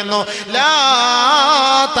പറയുന്നു, ലാ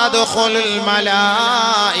തദ്ഖുലുൽ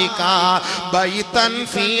മലായിക ബൈതൻ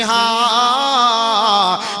ഫീഹാ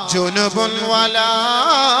ജുനുബുൻ വലാ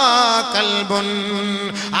കൽബുൻ.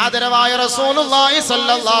 ആദരവായ റസൂലുള്ളാഹി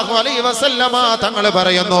സ്വല്ലല്ലാഹു അലൈഹി വസല്ലമ തങ്ങൾ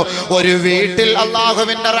പറയുന്നു, ഒരു വീട്ടിൽ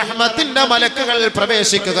അല്ലാഹുവിന്റെ റഹ്മത്തിന്റെ മലക്കുകൾ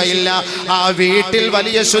പ്രവേശിക്കുകയില്ല. ആ വീട്ടിൽ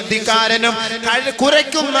വലിയ ശുദ്ധിക്കാരനും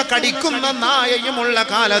കുരയ്ക്കുന്ന കടിക്കുന്ന നായയുമുള്ള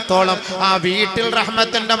കാലത്തോളം ആ വീട്ടിൽ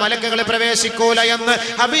റഹ്മത്തിന്റെ മലക്കുകൾ പ്രവേശിക്കൂല എന്ന്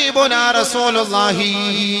ഹബീബുനാ റസൂലുള്ളാഹി.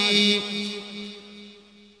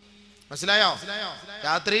 മനസ്സിലായോ?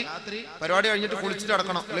 രാത്രി പരിപാടി കഴിഞ്ഞിട്ട് കുളിച്ചിട്ട്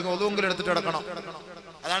കിടക്കണം, അല്ലെങ്കിൽ ഒതുവെങ്കിലും എടുത്തിട്ട് കിടക്കണം.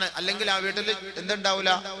 അതാണ്. അല്ലെങ്കിൽ ആ വീട്ടിൽ എന്തുണ്ടാവൂല?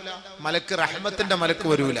 മലക്ക്, റഹ്മത്തിന്റെ മലക്ക്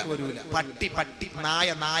വരൂല. പട്ടി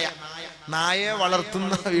നായയെ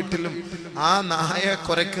വളർത്തുന്ന വീട്ടിലും ആ നായ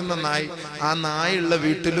കുരയ്ക്കുന്ന ആ നായുള്ള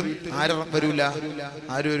വീട്ടിലും ആരും വരൂല.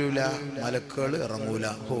 മലക്കുകൾ ഇറങ്ങൂല.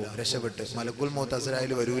 രക്ഷപ്പെട്ട്. മലക്കുൽ മൗത്ത്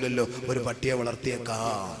അസ്രായിൽ വരൂലല്ലോ, ഒരു പട്ടിയെ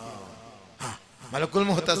വളർത്തിയേക്കാം. മലക്കുൽ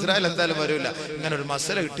മൗത്ത് അസ്രായിൽ എന്തായാലും വരൂല. ഇങ്ങനെ ഒരു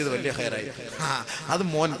മസല കിട്ടിയത് വലിയ ഹൈറായി. അത്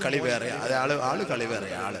മോൻ കളി വേറെ, അത് ആള് കളി വേറെ,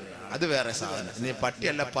 അത് വേറെ സാധനം. നീ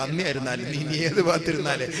പട്ടിയല്ല പന്നിയായിരുന്നാലും നീ ഏത്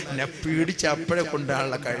ഭാഗത്തിരുന്നാലും എന്നെ പിടിച്ച് അപ്പോഴെ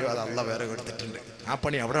കൊണ്ടാണുള്ള കഴിവ് അത് അള്ളാഹ് വേറെ കൊടുത്തിട്ടുണ്ട്. ആ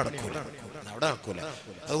പണി അവിടെ നടക്കൂല.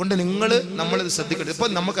 അതുകൊണ്ട് നമ്മളിത് ശ്രദ്ധിക്കണം. ഇപ്പൊ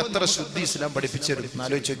നമുക്ക് എത്ര ശുദ്ധി ഇസ്ലാം പഠിപ്പിച്ചു തരും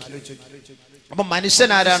ആലോചിച്ച് നോക്കി. അപ്പൊ മനുഷ്യൻ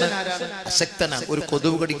ആരാണ്? അശക്തനാണ്. ഒരു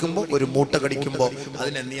കൊതുവ് കടിക്കുമ്പോ, ഒരു മൂട്ട കടിക്കുമ്പോ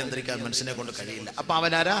അതിനെ നിയന്ത്രിക്കാൻ മനുഷ്യനെ കൊണ്ട് കഴിയില്ല. അപ്പൊ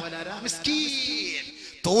അവനാരാ? മിസ്കീൻ.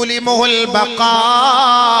 തൂലിമുൽ ബഖാ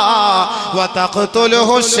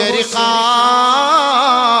വതഖ്തുലുഹു ശരിഖാ.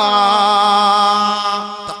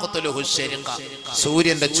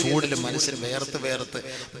 സൂര്യന്റെ ചൂടിൽ മനുഷ്യൻ വേർത്ത്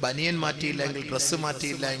ബനിയൻ മാറ്റിയില്ലെങ്കിൽ, ഡ്രസ്സ്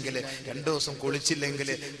മാറ്റിയില്ലെങ്കിൽ, 2 ദിവസം കുളിച്ചില്ലെങ്കിൽ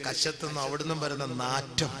കശത്തുനിന്നും അവിടുന്ന് വരുന്ന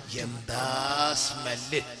നാറ്റം, എന്താ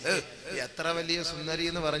സ്മെല്ല്! എത്ര വലിയ സുന്ദരി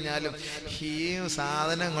എന്ന് പറഞ്ഞാലും ഈ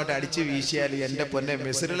സാധനം അങ്ങോട്ട് അടിച്ചു വീശിയാൽ എന്റെ പൊന്നെ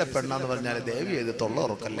മിസ്രിലെ പെണ്ണാന്ന് പറഞ്ഞാൽ ദേവി ഇത് തൊള്ള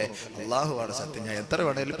ഉറക്കല്ലേ, അള്ളാഹുവാണ് സത്യം, ഞാൻ എത്ര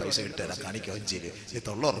വേണേലും പൈസ കിട്ടുക കാണിക്കുകയും ചെയ്യും, ഈ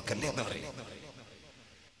തൊള്ള ഉറക്കല്ലേ എന്ന് പറയും.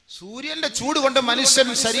 സൂര്യന്റെ ചൂട് കൊണ്ട് മനുഷ്യൻ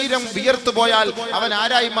ശരീരം വിയർത്തു പോയാൽ അവൻ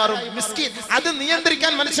ആരായി മാറും? മിസ്കീൻ. അത്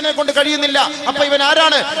നിയന്ത്രിക്കാൻ മനുഷ്യനെ കൊണ്ട് കഴിയുന്നില്ല. അപ്പൊ ഇവൻ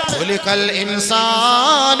ആരാണ്?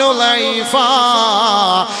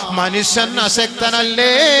 മനുഷ്യൻ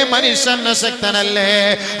അശക്തനല്ലേ.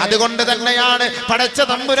 അതുകൊണ്ട് തന്നെയാണ് പടച്ച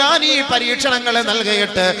തമ്പുരാൻ ഈ പരീക്ഷണങ്ങളെ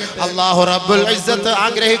നൽകിയിട്ട് അല്ലാഹു റബ്ബുൽ ഇസ്സത്ത്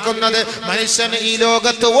ആഗ്രഹിക്കുന്നത് മനുഷ്യന് ഈ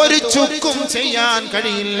ലോകത്ത് ഒരു ചുക്കും ചെയ്യാൻ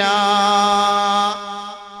കഴിയില്ല,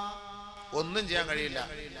 ഒന്നും ചെയ്യാൻ കഴിയില്ല.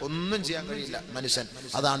 ഒന്നും ചെയ്യാൻ കഴിയില്ല മനുഷ്യൻ.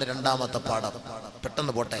 അതാണ് രണ്ടാമത്തെ പാഠം.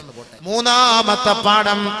 പെട്ടെന്ന് പോട്ടെ.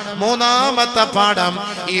 മൂന്നാമത്തെ പാഠം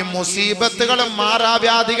ഈ മുസീബത്തുകളും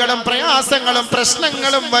മാറാവ്യാധികളും പ്രയാസങ്ങളും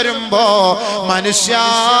പ്രശ്നങ്ങളും വരുമ്പോ മനുഷ്യ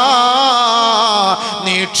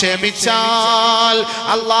നീ ക്ഷമിച്ചാൽ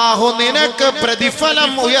അല്ലാഹു നിനക്ക്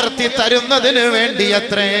പ്രതിഫലം ഉയർത്തി തരുന്നതിന്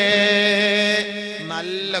വേണ്ടിയത്രേ.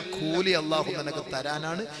 നല്ല കൂലി അല്ലാഹു നിനക്ക്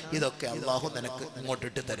തരാനാണ് ഇതൊക്കെ അല്ലാഹു നിനക്ക്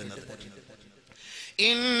ഇങ്ങോട്ടിട്ട് തരുന്നത്.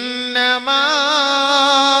 إنما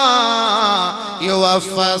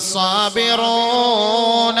يوفى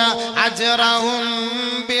الصابرون أجرهم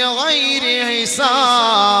بغير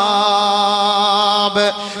حساب.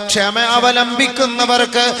 ക്ഷമ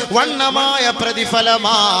അവലംബിക്കുന്നവർക്ക് വണ്ണമായ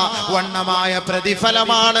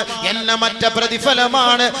പ്രതിഫലമാണ് എണ്ണമറ്റ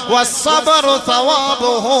പ്രതിഫലമാണ്. വസ്സബറു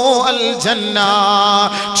സവാബുഹു അൽ ജന്ന.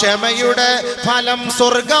 ക്ഷമയുടെ ഫലം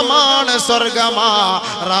സ്വർഗമാണ്.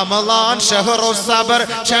 റമളാൻ ഷഹ്റു സബർ,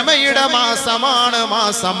 ക്ഷമയുടെ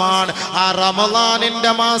മാസമാണ്. ആ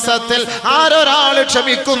റമളാനിന്റെ മാസത്തിൽ ആരൊരാൾ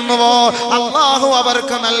ക്ഷമിക്കുന്നുവോ അല്ലാഹു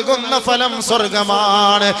അവർക്ക് നൽകുന്ന ഫലം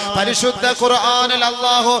സ്വർഗമാണ്. പരിശുദ്ധ ഖുർആനിൽ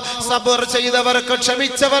അല്ലാഹു സബർ ചെയ്തവർക്ക്,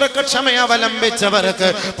 ക്ഷമിച്ചവർക്ക്, ക്ഷമ അവലംബിച്ചവർക്ക്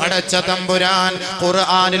പടച്ച തമ്പുരാൻ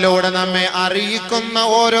ഖുർആനിലൂടെ നമ്മെ അറിയിക്കുന്ന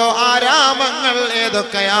ഓരോ ആരാമങ്ങൾ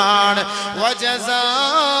ഏതൊക്കെയാണ്?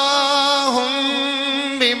 വജസാഹും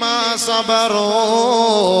ബിമാ സബറൂ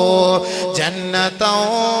ജന്നതൻ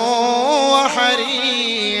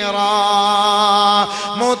വഹരീറാ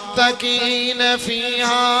മുത്തഖീന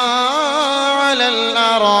ഫീഹാ അലൽ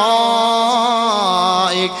അറായിക്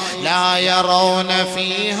ലാ യറൗന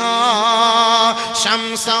ഫീഹാ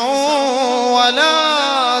ശംസൻ വലാ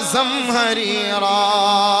സംഹരീറാ.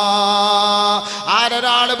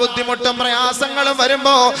 ആരൊരാള് ബുദ്ധിമുട്ടും പ്രയാസങ്ങളും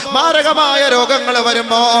വരുമ്പോ, മാരകമായ രോഗങ്ങൾ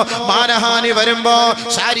വരുമ്പോ, മാനഹാനി വരുമ്പോ,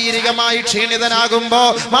 ശാരീരികമായി ക്ഷീണിതനാകുമ്പോ,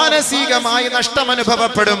 മാനസികമായി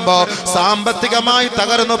നഷ്ടമനുഭവപ്പെടുമ്പോ, സാമ്പത്തികമായി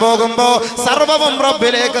തകർന്നു പോകുമ്പോ സർവവും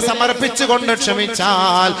റബ്ബിലേക്ക് സമർപ്പിച്ചുകൊണ്ട്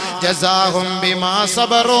ക്ഷമിച്ചാൽ ജസാഹും ബിമാ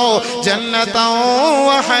സബറു ജന്നതൻ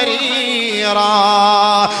വഹരീറാ.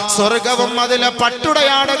 സ്വർഗവും അതിലെ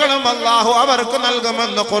പട്ടുടയാടകളും അല്ലാഹു അവർക്ക്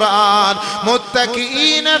നൽകുമെന്ന് ഖുർആൻ.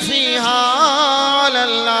 മുത്തഖീന ഫീഹാ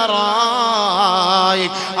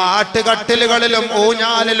ആട്ടുകട്ടിലുകളിലും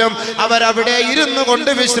ഊഞ്ഞാലിലും അവരവിടെ ഇരുന്നു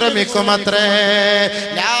കൊണ്ട് വിശ്രമിക്കുമത്രേ.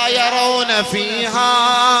 ലാ യറൗന ഫീഹാ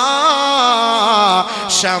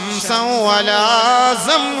ശംസൻ വലാ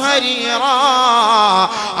സംഹരീറാ.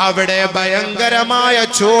 അവിടെ ഭയങ്കരമായ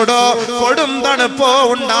ചൂടോ കൊടും തണുപ്പോ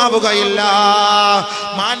ഉണ്ടാവുകയില്ല.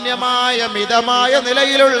 മാന്യമായ മിതമായ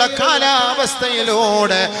നിലയിലുള്ള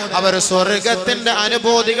കാലാവസ്ഥയിലൂടെ അവർ സ്വർഗത്തിന്റെ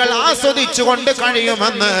അനുഭൂതികൾ ആസ്വദിച്ചുകൊണ്ട്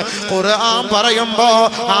കഴിയുമെന്ന് ഖുർആൻ പറയുമ്പോ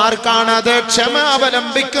ആർക്കാണത്? ക്ഷമ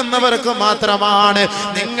അവലംബിക്കുന്നവർക്ക് മാത്രമാണ്.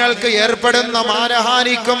 നിങ്ങൾക്ക് ഏർപ്പെടുന്ന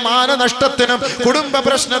മാനഹാനിക്കും മാനനഷ്ടത്തിനും കുടുംബ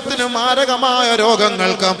പ്രശ്നത്തിനും മാരകമായ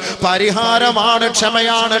രോഗങ്ങൾക്കും പരിഹാരമാണ്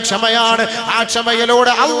ക്ഷമയാണ്. ആ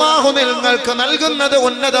ക്ഷമയിലൂടെ അല്ലാഹു നിങ്ങൾക്ക് നൽകുന്നത്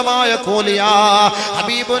ഉന്നതമായ കൂലിയാ.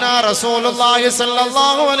 ഹബീബുനാ റസൂലുള്ളാഹി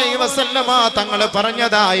സ്വല്ലല്ലാഹു അലൈഹി വസല്ലമ തങ്ങൾ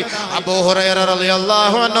പറഞ്ഞതായി അബൂ ഹുറൈറ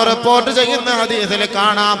റളിയല്ലാഹു അൻഹു റിപ്പോർട്ട് ചെയ്യുന്ന ഹദീസിൽ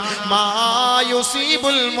കാണാം. മാ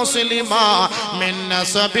യുസീബുൽ മുസ്ലിമ മിൻ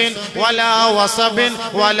നസബിൻ വലാ വസബിൻ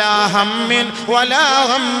വലാ ഹമ്മിൻ വലാ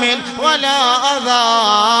ഗമ്മിൻ വലാ അദാ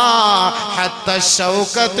ഹത്താ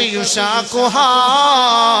ശൗകതി യുശാഖുഹാ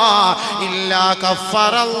ഇല്ലാ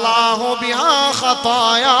കഫറല്ലാഹു ബിഹാ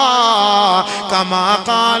ഖതായാ കമാ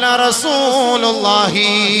ഖാല റസൂലുള്ളാഹി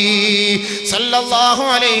സല്ലല്ലാഹു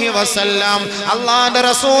അലൈഹി വസല്ലം. അല്ലാഹുവിന്റെ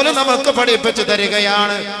റസൂൽ നമുക്ക് പഠിപ്പിച്ചു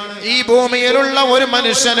തരികയാണ്, ഈ ഭൂമിയിലുള്ള ഒരു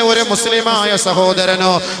മനുഷ്യന്, ഒരു മുസ്ലിമായ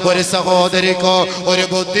സഹോദരനോ ഒരു സഹോദരിക്കോ ഒരു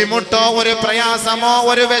ബുദ്ധിമുട്ടോ ഒരു പ്രയാസമോ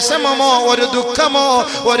ഒരു വിഷമമോ ഒരു ദുഃഖമോ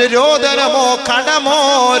ഒരു രോദനമോ കടമോ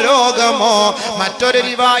രോഗമോ, മറ്റൊരു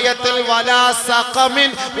റിവായത്തിൽ വലാ സഖമിൻ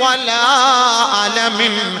വലാ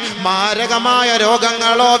അലമിൻ, മാരകമായ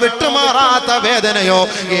രോഗങ്ങളോ വിട്ടുമാറാത്ത വേദനയോ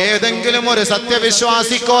ഏതെങ്കിലും ഒരു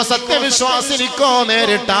സത്യവിശ്വാസിക്കോ സത്യവിശ്വാസിനിക്കോ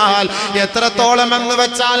നേരിട്ടാൽ എത്രത്തോളം എന്ന്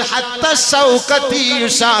വെച്ചാൽ ഹത്താ ശൗകതി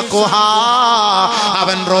യുശാഖുഹാ,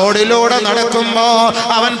 അവൻ റോഡിലൂടെ നടക്കുമ്പോ,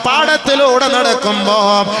 അവൻ പാടത്തിലൂടെ നടക്കുമ്പോ,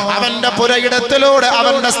 അവന്റെ പുരയിടത്തിലൂടെ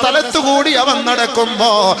അവന്റെ സ്ഥലത്തുകൂടി അവൻ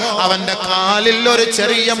നടക്കുമ്പോ അവന്റെ കാലിൽ ഒരു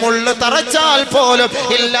ചെറിയ മുള്ള് തറച്ചാൽ പോലും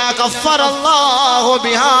ഇല്ലാ കഫറല്ലാഹു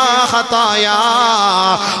ബിഹാ ഖതായാ.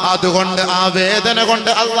 അതുകൊണ്ട് ആ വേദന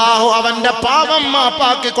കൊണ്ട് അല്ലാഹു അവന്റെ പാപം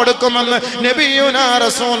മാപ്പാക്കി കൊടുക്കുമെന്ന് നബിയുനാ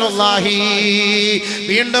റസൂലുള്ളാഹി.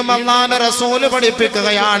 വീണ്ടും അല്ലാഹുവിന്റെ റസൂൽ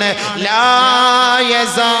പഠിപ്പിക്കുകയാണ്, ലാ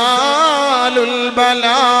യസാലുൽ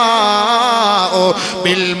ബലാഉ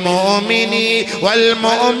ബിൽ മുഅ്മിനി വൽ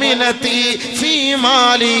മുഅ്മിനതി ഫീ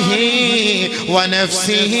മാലിഹി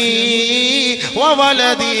വനഫ്സിഹി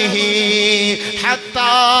വവലദിഹി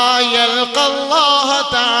ഹത്താ യൽഖാ അല്ലാഹ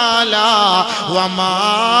തആല വമാ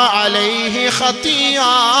അലൈഹി ഖതിയ.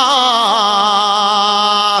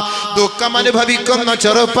 ദുഃഖം അനുഭവിക്കുന്ന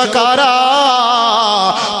ചെറുപ്പക്കാരാ,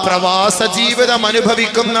 പ്രവാസ ജീവിതം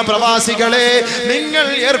അനുഭവിക്കുന്ന പ്രവാസികളെ, നിങ്ങൾ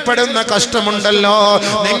ഏർപ്പെടുന്ന കഷ്ടമുണ്ടല്ലോ,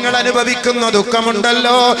 നിങ്ങൾ അനുഭവിക്കുന്ന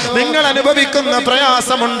ദുഃഖമുണ്ടല്ലോ, നിങ്ങൾ അനുഭവിക്കുന്ന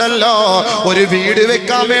പ്രയാസമുണ്ടല്ലോ. ഒരു വീട്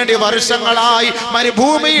വെക്കാൻ വേണ്ടി വർഷങ്ങളായി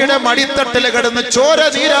മരുഭൂമിയുടെ മടിത്തട്ടിൽ കിടന്ന് ചോര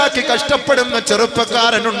നീരാക്കി കഷ്ടപ്പെടുന്ന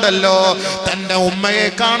ചെറുപ്പക്കാരനുണ്ടല്ലോ. തന്റെ ഉമ്മയെ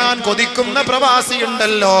കാണാൻ കൊതിക്കുന്ന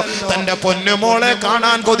പ്രവാസിയുണ്ടല്ലോ, തന്റെ പൊന്നുമോളെ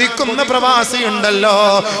കാണാൻ കൊതിക്കുന്ന പ്രവാസിയുണ്ടല്ലോ.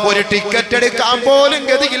 ഒരു ടിക്കറ്റ് എടുക്കാൻ പോലും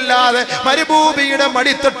ഗതിയില്ലാതെ മരുഭൂമിയുടെ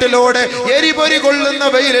മടിത്തട്ടിലൂടെ എരിപൊരി കൊള്ളുന്ന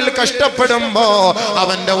വെയിലിൽ കഷ്ടപ്പെടുമ്പോ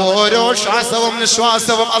അവന്റെ ഓരോ ശ്വാസവും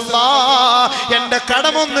നിശ്വാസവും അല്ലാ എന്റെ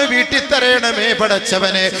കടമൊന്ന് വീട്ടിത്തരേണമേ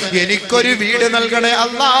പടച്ചവനെ, എനിക്കൊരു വീട് നൽകണേ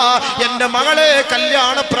അല്ലാ, എന്റെ മകളെ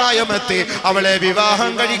കല്യാണപ്രായമെത്തി അവളെ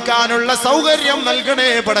വിവാഹം കഴിക്കാനുള്ള സൗകര്യം നൽകണേ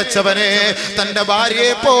പടച്ചവനെ. തന്റെ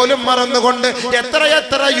ഭാര്യയെ പോലും മറന്നുകൊണ്ട്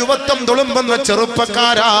എത്രയെത്ര യുവത്വം തുളുമ്പുന്ന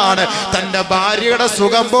ചെറുപ്പക്കാരാണ് തന്റെ ഭാര്യയുടെ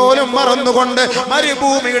സുഖം പോലും മറന്നുകൊണ്ട്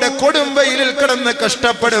മരുഭൂമിയുടെ കൊടുംവെയിലിൽ കിടന്ന്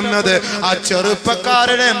കഷ്ടപ്പെടുന്നത്. ആ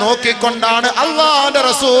ചെറുപ്പക്കാരനെ നോക്കിക്കൊണ്ടാണ് അല്ലാഹുവിന്റെ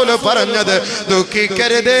റസൂല് പറഞ്ഞത്,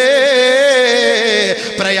 ദുഃഖിക്കരുതേ,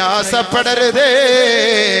 പ്രയാസപ്പെടരുതേ.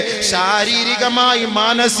 ശാരീരികമായി,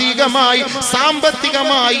 മാനസികമായി,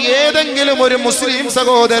 സാമ്പത്തികമായി ഏതെങ്കിലും ഒരു മുസ്ലിം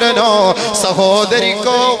സഹോദരനോ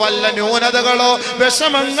സഹോദരിക്കോ വല്ല ന്യൂനതകളോ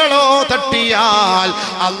വിഷമങ്ങളോ തട്ടിയാൽ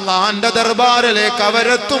അല്ലാഹുവിന്റെ ദർബാറിലേക്ക്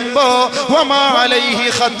അവരെത്തുമ്പോ വമാ അലൈഹി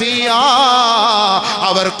ഖതിയ,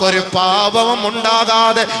 അവർക്കൊരു പാപവും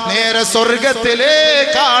ഉണ്ടാകാതെ നേരെ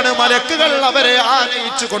സ്വർഗത്തിലേക്കാണ് മലക്കുകൾ അവരെ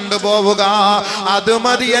ആനയിച്ചു കൊണ്ടുപോവുക. അത്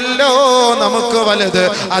മതിയല്ലോ നമുക്ക് വലുത്,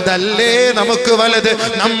 അതല്ലേ നമുക്ക് വലുത്.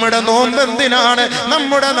 നമ്മുടെ നോമ്പ് എന്തിനാണ്,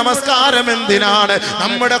 നമ്മുടെ നമസ്കാരം എന്തിനാണ്,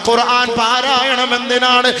 നമ്മുടെ ഖുർആൻ പാരായണം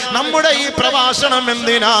എന്തിനാണ്, നമ്മുടെ ഈ പ്രഭാഷണം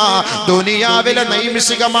എന്തിനാ? ദുനിയാവിലെ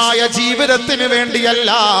നൈമിഷികമായ ജീവിതത്തിന്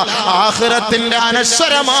വേണ്ടിയല്ല, ആഖിറത്തിന്റെ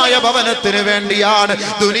അനശ്വരമായ ഭവനത്തിന് വേണ്ടിയാണ്.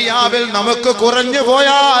 ദുനിയാവിൽ നമുക്ക് കുറഞ്ഞു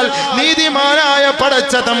പോയാൽ നീതിമാനായ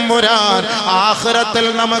പടച്ച തമ്പുരാൻ ആഖിറത്തിൽ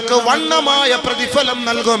നമുക്ക് വണ്ണമായ പ്രതിഫലം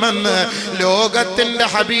നൽകുമെന്ന് ലോകത്തിന്റെ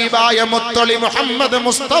ഹബീബായ മുത്തളി മുഹമ്മദ്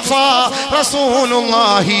മുസ്തഫ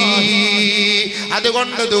റസൂലുള്ളാഹി.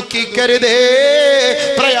 അതുകൊണ്ട് ദുഃഖിക്കരുതേ,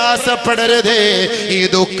 പ്രയാസപ്പെടരുതേ. ഈ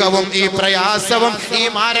ദുഃഖവും ഈ പ്രയാസവും ഈ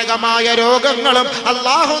മാരകമായ രോഗങ്ങളും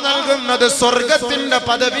അല്ലാഹു നൽകുന്നത് സ്വർഗത്തിന്റെ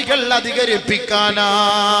പദവികൾ അധികരിപ്പിക്കാനാ.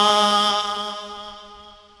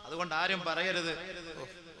 അതുകൊണ്ട് ആരും പറയരുത്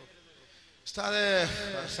ഉസ്താദേ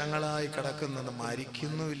വർഷങ്ങളായി കിടക്കുന്നത്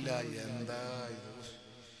മരിക്കുന്നുമില്ല, എന്താ ഇത്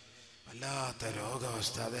വല്ലാത്ത രോഗം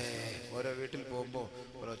ഉസ്താദേ. ഓരോ വീട്ടിൽ പോകുമ്പോ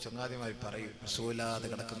ഓരോ ചങ്ങാതിമാർ പറയും, സൂലാതെ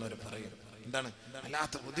കിടക്കുന്നവർ പറയും, എന്താണ്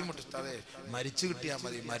വല്ലാത്ത ബുദ്ധിമുട്ട് ഉസ്താദേ, മരിച്ചു കിട്ടിയാൽ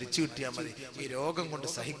മതി, മരിച്ചു കിട്ടിയാൽ മതി, ഈ രോഗം കൊണ്ട്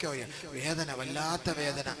സഹിക്കാൻ വേദന, വല്ലാത്ത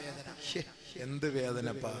വേദന. എന്ത്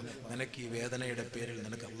വേദനപ്പാ നിനക്ക്? ഈ വേദനയുടെ പേരിൽ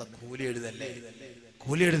നിനക്ക് അല്ലാഹ് കൂലി എഴുതല്ലേ,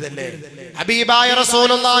 കൂലി എഴുതല്ലേ? ഹബീബായ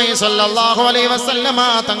റസൂലുള്ളാഹി സ്വല്ലല്ലാഹു അലൈഹി വസല്ലമ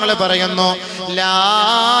തങ്ങൾ പറയുന്നു, ലാ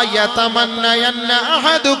യതമന്നയന്ന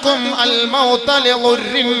അഹദുകും അൽ മൗത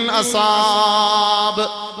ലിഗുർരിൻ അസാബ്.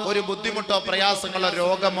 ഒരു ബുദ്ധിമുട്ടോ പ്രയാസങ്ങളോ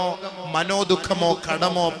രോഗമോ മനോദുഃഖമോ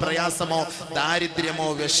കടമോ പ്രയാസമോ ദാരിദ്ര്യമോ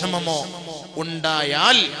വിഷമമോ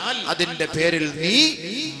ഉണ്ടായാൽ അതിന്റെ പേരിൽ നീ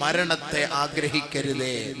മരണത്തെ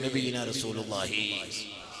ആഗ്രഹിക്കരുതേ. നബിയിന റസൂലുള്ളാഹി.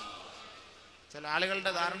 ചില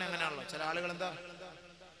ആളുകളുടെ ധാരണ എങ്ങനെയാണല്ലോ, ചില ആളുകൾ എന്താ,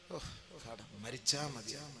 മരിച്ചാൽ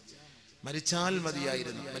മതി, മരിച്ചാൽ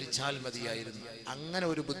മതിയായിരുന്നു, മരിച്ചാൽ മതിയായിരുന്നു. അങ്ങനെ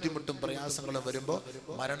ഒരു ബുദ്ധിമുട്ടും പ്രയാസങ്ങളും വരുമ്പോ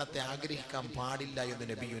മരണത്തെ ആഗ്രഹിക്കാൻ പാടില്ല എന്ന്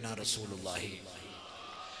നബിയുന റസൂലുള്ളാഹി.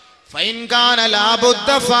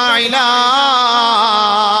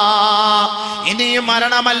 ഇനി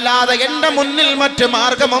മരണമല്ലാതെ എന്റെ മുന്നിൽ മറ്റു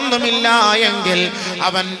മാർഗമൊന്നുമില്ല എങ്കിൽ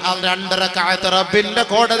അവൻ 2 റക്അത്ത് റബ്ബിന്റെ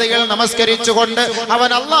കോടതിയിൽ നമസ്കരിച്ചുകൊണ്ട് അവൻ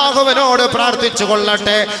അല്ലാഹുവിനോട് പ്രാർത്ഥിച്ചു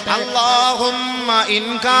കൊള്ളട്ടെ, അല്ലാഹുമ്മ ഇൻ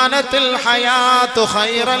കാനത്തിൽ ഹയാതു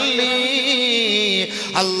ഖൈറൻ ലീ,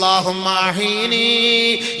 അല്ലാഹുമ്മ അഹീനി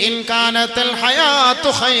ഇൻ കാനത്തിൽ ഹയാതു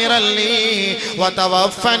ഖൈറൻ ലീ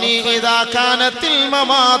വതവഫനി ഇദാ കാനത്തിൽ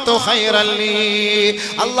മമാതു ഖൈറൻ ലീ.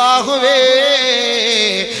 അല്ലാഹുവേ,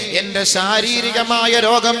 എന്റെ ശാരീരികമായ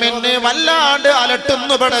രോഗം എന്നെ വല്ലാണ്ട്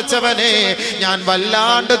അലട്ടുന്നു പടച്ചവനെ, ഞാൻ വല്ലാണ്ട്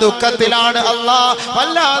വല്ലാണ്ട് ദുഃഖത്തിലാണ് അല്ലാ,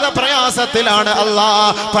 വല്ലാതെ പ്രയാസത്തിലാണ് അല്ലാ.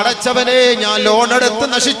 പടച്ചവനെ, ഞാൻ ലോൺ എടുത്ത്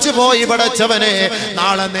നശിച്ചു പോയി പടച്ചവനെ.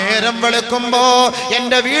 നാളെ നേരം വെളുക്കുമ്പോ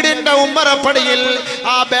എന്റെ വീടിന്റെ ഉമ്മറപ്പടിയിൽ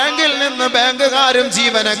ആ ബാങ്കിൽ നിന്ന് ബാങ്കുകാരും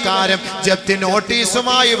ജീവനക്കാരും ജപ്തി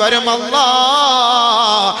നോട്ടീസുമായി വരും അല്ലാ.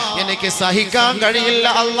 എനിക്ക് സഹിക്കാൻ കഴിയില്ല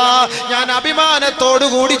അല്ലാ. ഞാൻ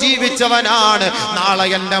അഭിമാനത്തോടുകൂടി ജീവിച്ചവനാണ്. നാളെ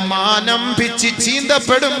എന്റെ മാനം പിച്ചി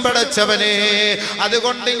ചീന്തപ്പെടും പടച്ചവനെ.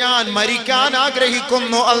 അതുകൊണ്ട് ഞാൻ മരിക്കാൻ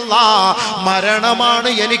ആഗ്രഹിക്കുന്നു അല്ലാ. മരണമാണ്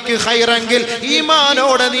എനിക്ക് ഖൈറെങ്കിൽ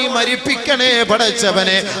ഈമാനോടെ നീ മരിപ്പിക്കണേ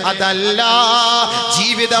പടച്ചവനെ. അതല്ല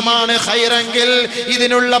ജീവിതമാണ് ഖൈറെങ്കിൽ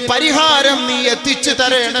ഇതിനുള്ള പരിഹാരം നീ എത്തിച്ചു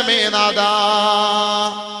തരണമേ നാഥാ.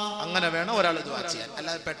 അങ്ങനെ വേണം ഒരാൾ ദുആ ചെയ്യാൻ.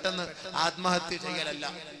 അല്ലാതെ പെട്ടെന്ന് ആത്മഹത്യ ചെയ്യലല്ല.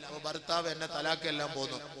 ഭർത്താവ് എന്നെ തലാക്കെല്ലാം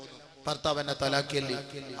പോന്നു, ഭർത്താവ് എന്നെ തലാക്കിയല്ലേ,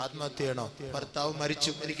 ആത്മഹത്യ ചെയ്യണോ? ഭർത്താവ്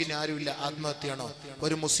മരിച്ചു, എനിക്ക് ഇനി ആരുമില്ല, ആത്മഹത്യ ചെയ്യണോ?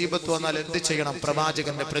 ഒരു മുസീബത്ത് വന്നാൽ എന്ത് ചെയ്യണം?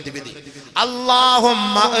 പ്രവാചകന്റെ പ്രതിവിധി,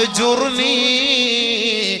 അല്ലാഹുമ്മ അജുർനി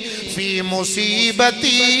ഫീ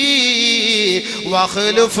മുസീബതി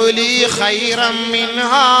വഖ്ലുഫ് ലീ ഖൈറൻ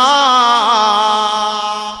മിൻഹാ.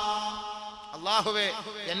 അല്ലാഹുവേ,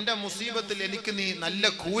 എന്റെ മുസീബത്തിൽ എനിക്ക് നീ നല്ല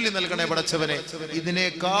കൂലി നൽകണേ പടച്ചവനെ.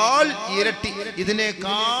 ഇതിനേക്കാൾ ഇരട്ടി,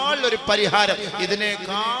 ഇതിനേക്കാൾ ഒരു പരിഹാരം,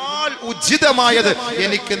 ഇതിനേക്കാൾ ഉചിതമായത്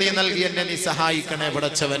എനിക്ക് നീ നൽകി എന്നെ നീ സഹായിക്കണേ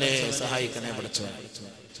പടച്ചവനെ, സഹായിക്കണേ പടച്ചവനെ.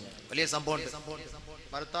 വലിയ സംഭവം.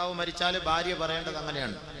 ഭർത്താവ് മരിച്ചാൽ ഭാര്യ പറയേണ്ടത്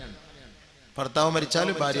അങ്ങനെയാണ്. ഭർത്താവ് മരിച്ചാൽ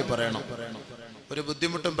ഭാര്യ പറയണം. ഒരു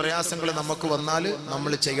ബുദ്ധിമുട്ടും പ്രയാസങ്ങളും നമുക്ക് വന്നാൽ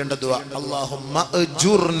നമ്മൾ ചെയ്യേണ്ട ദുആ, അല്ലാഹുമ്മ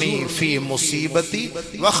അജുർനി ഫീ മുസീബതി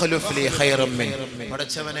വഖ്ലുഫ് ലീ ഖൈറൻ മിൻ.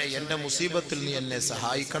 പടച്ചവനെ, എന്റെ മുസീബത്തിൽ നീ എന്നെ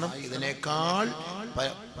സഹായിക്കണം, ഇതിനേക്കാൾ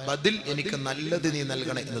ബദൽ എനിക്ക് നല്ലത് നീ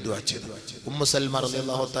നൽകണേ എന്ന് ദുആ ചെയ്തു. ഉമ്മു സൽമ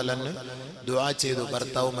റളിയല്ലാഹു തആല ദുആ ചെയ്തു.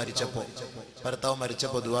 ഭർത്താവ്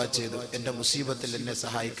മരിച്ചപ്പോൾ ദുആ ചെയ്തു, എന്റെ മുസീബത്തിൽ എന്നെ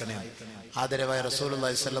സഹായിക്കണേ. ആദരവായ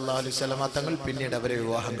റസൂലുള്ളാഹി സ്വല്ലല്ലാഹു അലൈഹി വസല്ലം തങ്ങൾ പിന്നീട് അവരെ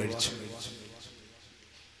വിവാഹം കഴിച്ചു.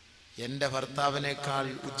 എന്റെ ഭർത്താവിനേക്കാൾ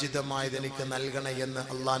ഉചിതമായത് എനിക്ക് നൽകണേ എന്ന്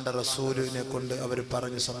അള്ളാന്റെ റസൂലിനെ കൊണ്ട് അവർ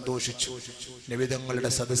പറഞ്ഞ് സന്തോഷിച്ചു. നബിതങ്ങളുടെ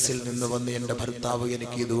സദസ്സിൽ നിന്ന് വന്ന് എന്റെ ഭർത്താവ്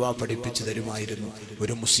എനിക്ക് ഈ ദുആ പഠിപ്പിച്ചു തരുമായിരുന്നു.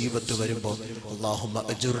 ഒരു മുസീബത്ത് വരുമ്പോൾ അല്ലാഹുമ്മ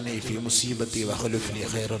അജുർനി ഫീ മുസീബതി വഖ്ലുഫ് ലീ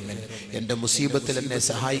ഖൈറൻ മിൻ, എന്റെ മുസീബത്തിൽ എന്നെ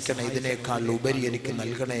സഹായിക്കണേ, ഇതിനേക്കാൾ ഉപരി എനിക്ക്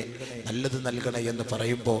നൽകണേ, നല്ലത് നൽകണേ എന്ന്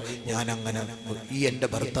പറയുമ്പോൾ ഞാൻ അങ്ങനെ, ഈ എന്റെ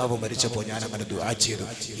ഭർത്താവ് മരിച്ചപ്പോൾ ഞാൻ അങ്ങനെ ദുആ ചെയ്തു.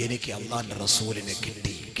 എനിക്ക് അള്ളാന്റെ റസൂലിനെ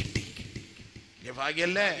കിട്ടി.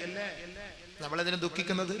 ഭാഗ്യല്ലേ നമ്മളതിനെ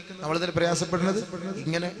ദുഃഖിക്കുന്നത്, നമ്മളതിനെ പ്രയാസപ്പെടുന്നത്?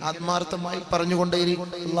 ഇങ്ങനെ ആത്മാർത്ഥമായി പറഞ്ഞുകൊണ്ടേയിരിക്കും,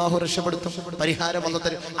 അല്ലാഹു രക്ഷപ്പെടുത്തും, പരിഹാരം അല്ലാഹു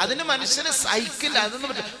തരും. അതിന് മനുഷ്യന് സൈക്കിൾ,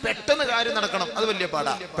 അതൊന്നും പെട്ടെന്ന് കാര്യം നടക്കണം, അത് വലിയ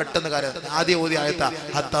പാടാ. പെട്ടെന്ന് കാര്യം ആദ്യം ഓതി ആയത്താ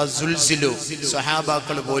ഹത്താ സുൽസിലു,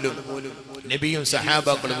 സഹാബാക്കൾ പോലും, നബിയും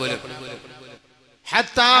സഹാബാക്കൾ പോലും,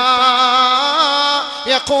 حتى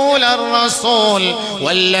يقول الرسول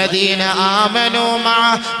والذين آمنوا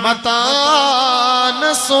معه متى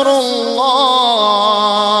نصر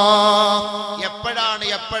الله.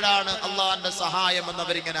 എപ്പോഴാണ് അള്ളാഹുവിന്റെ സഹായം എന്ന്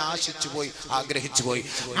അവരിങ്ങനെ ആശിച്ചു പോയി, ആഗ്രഹിച്ചു പോയി.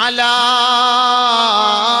 അലാ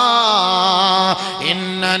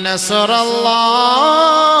ഇന്ന നസ്റല്ലാഹി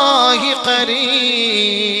ഖരീബ്.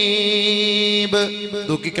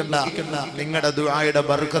 ദുഃഖിക്കണ്ട, നിങ്ങളുടെ ദുആയുടെ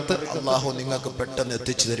ബർക്കത്ത് അള്ളാഹു നിങ്ങൾക്ക് പെട്ടെന്ന്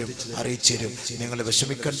എത്തിച്ചു തരും, അറിയിച്ചു തരും. നിങ്ങൾ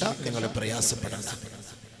വിഷമിക്കണ്ട, നിങ്ങൾ പ്രയാസപ്പെടണ്ട.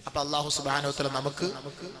 അപ്പൊ അല്ലാഹു സുബ്ഹാനഹു വ തആല നമുക്ക്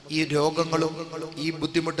ഈ രോഗങ്ങളും ഈ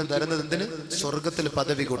ബുദ്ധിമുട്ടും തരുന്നത് എന്തിന്? സ്വർഗ്ഗത്തിൽ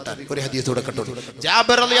പദവി കൂട്ടാൻ. ഒരു ഹദീസ് കൊടുക്കട്ടെ.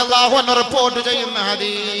 ജാബിർ റളിയല്ലാഹു അൻഹു റിപ്പോർട്ട് ചെയ്യുന്ന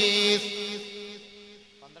ഹദീസ്,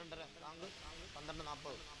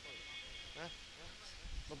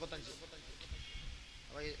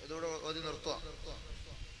 12:35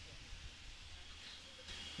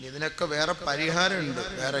 ഇതിനൊക്കെ വേറെ പരിഹാരമുണ്ട്.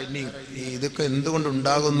 വേറെ ഇനി ഇതൊക്കെ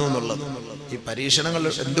എന്തുകൊണ്ടുണ്ടാകുന്നു എന്നുള്ളത്, ഈ പരീക്ഷണങ്ങൾ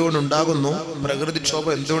എന്തുകൊണ്ടുണ്ടാകുന്നു,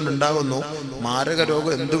 പ്രകൃതിക്ഷോഭം എന്തുകൊണ്ടുണ്ടാകുന്നു, മാരക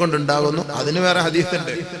രോഗം എന്തുകൊണ്ടുണ്ടാകുന്നു, അതിന് വേറെ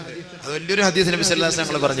ഹദീസുണ്ട്. അത് വലിയൊരു ഹദീസ് നബി സല്ലല്ലാഹു അലൈഹി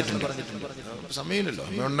വസല്ലം പറഞ്ഞിട്ടുണ്ട്. സമയമില്ലല്ലോ,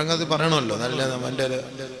 ഉണ്ടെങ്കിൽ അത് പറയണമല്ലോ, നല്ല എൻ്റെ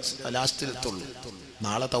ലാസ്റ്റിലെത്തുള്ളൂ.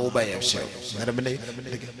 നാളെ തൗബയ വിഷയം. നേരം പിന്നെ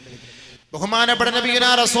ബഹുമാനപ്പെട്ട നബിയുനാ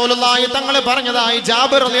റസൂലുള്ളാഹി തങ്ങൾ പറഞ്ഞതായി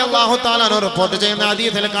ജാബിർ റളിയല്ലാഹു തആല അൻഹു റിപ്പോർട്ട് ചെയ്യുന്ന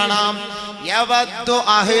ഹദീസിൽ കാണാം, യവദ്ദു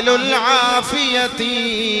അഹ്ലുൽ ആഫിയതി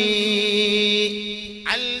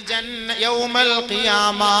അൽ ജന്ന യൗമൽ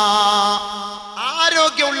ഖിയാമ.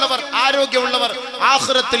 ആരോഗ്യമുള്ളവർ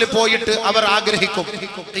ആഖിറത്തിൽ പോയിട്ട് അവർ ആഗ്രഹിക്കും,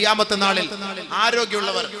 ഖിയാമത്ത് നാളിൽ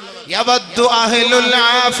ആരോഗ്യമുള്ളവർ. യവദ്ദു അഹ്ലുൽ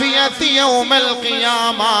ആഫിയതി യൗമൽ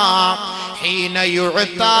ഖിയാമ ഹീന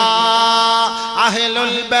യുഅതാ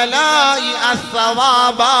അഹ്ലുൽ ബലാഇ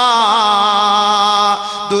അസ്സവാബ.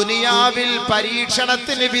 ദുനിയ ദുനിയാവിൽ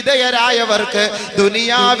പരീക്ഷണത്തിന് വിധേയരായവർക്ക്,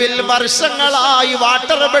 ദുനിയാവിൽ വർഷങ്ങളായി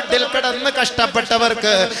വാട്ടർ ബെഡിൽ കിടന്ന്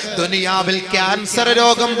കഷ്ടപ്പെട്ടവർക്ക്, ദുനിയാവിൽ ക്യാൻസർ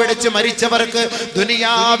രോഗം പിടിച്ച് മരിച്ചവർക്ക്,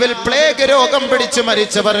 ദുനിയാവിൽ പ്ലേഗ് രോഗം പിടിച്ച്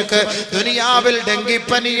മരിച്ചവർക്ക്, ദുനിയാവിൽ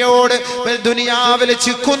ഡെങ്കിപ്പനിയോട്, ദുനിയാവിൽ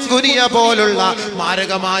ചിക്കുൻഗുനിയ പോലുള്ള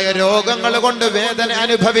മാരകമായ രോഗങ്ങൾ കൊണ്ട് വേദന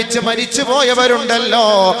അനുഭവിച്ച് മരിച്ചു പോയവരുണ്ടല്ലോ,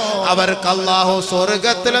 അവർക്ക് അല്ലാഹു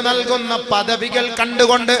സ്വർഗത്തിൽ നൽകുന്ന പദവികൾ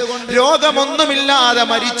കണ്ടുകൊണ്ട് രോഗമൊന്നുമില്ലാതെ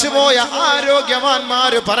മരിച്ചുപോയ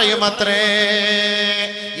ആരോഗ്യവാന്മാര് പറയുമത്രേ,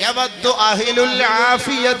 യവദ്ദു അഹ്ലുൽ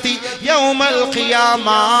ആഫിയതി യൗമൽ ഖിയാമ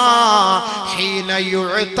ഹീന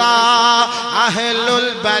യുഅതാ അഹ്ലുൽ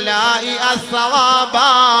ബലാഇ അസ്സവാബ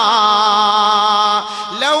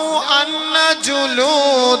ലൗ അന്ന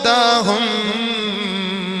ജുലൂദഹും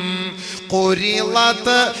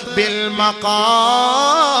ഖുരിളത് ബിൽ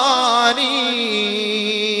മഖാനി.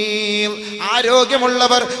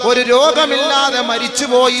 ആരോഗ്യമുള്ളവർ ഒരു രോഗമില്ലാതെ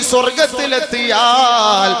മരിച്ചുപോയി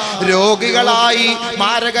സ്വർഗത്തിലെത്തിയാൽ, രോഗികളായി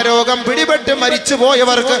മാരക രോഗം പിടിപെട്ട്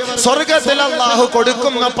മരിച്ചുപോയവർക്ക് സ്വർഗത്തിൽ അല്ലാഹു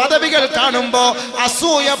കൊടുക്കുന്ന പദവികൾ കാണുമ്പോ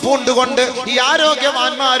അസൂയ പൂണ്ടുകൊണ്ട് ഈ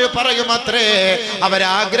ആരോഗ്യവാന്മാര് പറയുമത്രേ,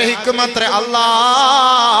 അവരാഗ്രഹിക്കുമത്രേ, അല്ലാ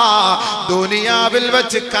ദുനിയാവിൽ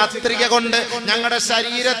വെച്ച് കത്രിക കൊണ്ട് ഞങ്ങളുടെ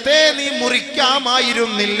ശരീരത്തെ നീ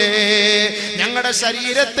മുറിക്കാമായിരുന്നില്ലേ, ഞങ്ങളുടെ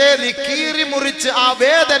ശരീരത്തെ നീ കീറി മുറിച്ച് ആ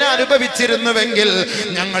വേദന അനുഭവിച്ചിരുന്നുവെങ്കിൽ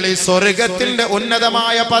ഞങ്ങൾ ഈ സ്വർഗത്തിന്റെ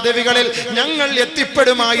ഉന്നതമായ പദവികളിൽ ഞങ്ങൾ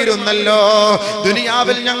എത്തിപ്പെടുമായിരുന്നല്ലോ.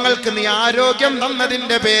 ദുനിയാവിൽ ഞങ്ങൾക്ക് നീ ആരോഗ്യം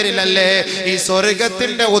തന്നതിന്റെ പേരിലല്ലേ ഈ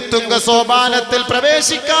സ്വർഗത്തിന്റെ ഉത്തുംഗ സോപാനത്തിൽ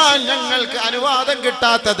പ്രവേശിക്കാൻ ഞങ്ങൾക്ക് അനുവാദം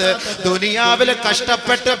കിട്ടാത്തത്. ദുനിയാവിൽ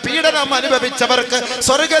കഷ്ടപ്പെട്ട് പീഡനം അനുഭവിച്ചവർക്ക്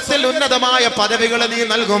സ്വർഗത്തിൽ ഉന്നതമായ പദവികൾ നീ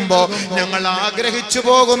നൽകുമ്പോ ഞങ്ങൾ ആഗ്രഹിച്ചു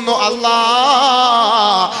പോകുന്നു, അല്ലാ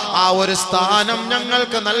ആ ഒരു സ്ഥാനം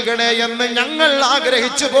ഞങ്ങൾക്ക് നൽകണേ എന്ന് ഞങ്ങൾ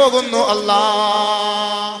ആഗ്രഹിച്ചു പോകുന്നു, അല്ലാ.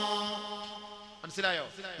 മനസ്സിലായോ?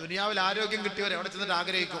 ദുനിയാവിൽ ആരോഗ്യം കിട്ടിയവരെ അവിടെ ചെന്നിട്ട്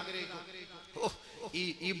ആഗ്രഹിക്കും,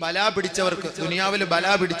 ഈ ബലാ പിടിച്ചവർക്ക്, ദുനിയാവിൽ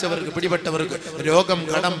ബലാ പിടിച്ചവർക്ക്, പിടിപെട്ടവർക്ക്, രോഗം,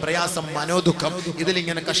 കടം, പ്രയാസം, മനോദുഃഖം,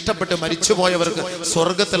 ഇതിലിങ്ങനെ കഷ്ടപ്പെട്ട് മരിച്ചുപോയവർക്ക്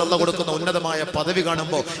സ്വർഗത്തിലുള്ള കൊടുക്കുന്ന ഉന്നതമായ പദവി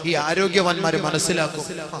കാണുമ്പോൾ ഈ ആരോഗ്യവാന്മാര് മനസ്സിലാക്കും,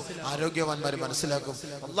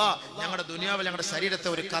 അല്ലാ ഞങ്ങളുടെ ദുനിയാവിൽ ഞങ്ങളുടെ ശരീരത്തെ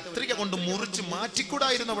ഒരു കത്രിക കൊണ്ട് മുറിച്ച്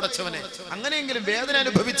മാറ്റിക്കൂടായിരുന്നു പടച്ചവനെ, അങ്ങനെയെങ്കിലും വേദന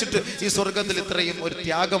അനുഭവിച്ചിട്ട് ഈ സ്വർഗത്തിൽ ഇത്രയും ഒരു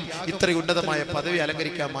ത്യാഗം, ഇത്രയും ഉന്നതമായ പദവി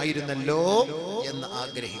അലങ്കരിക്കാമായിരുന്നല്ലോ എന്ന്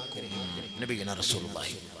ആഗ്രഹിക്കും നബിയുനാ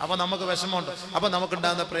റസൂലുള്ളാഹി. അപ്പൊ നമുക്ക് വിഷമമുണ്ടോ? അപ്പൊ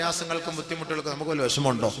നമുക്കുണ്ടാകുന്ന പ്രയാസങ്ങൾക്കും ബുദ്ധിമുട്ടുകൾക്കും നമുക്ക് വല്ല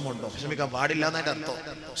വിഷമമുണ്ടോ? വിഷമിക്കാൻ പാടില്ല എന്നതിന്റെ അർത്ഥം,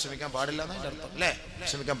 വിഷമിക്കാൻ പാടില്ല എന്നതിന്റെ അർത്ഥം അല്ലേ?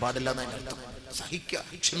 വിഷമിക്കാൻ പാടില്ല എന്നതിന്റെ അർത്ഥം സഹിക്കുക,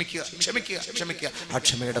 ക്ഷമിക്കുക. ആ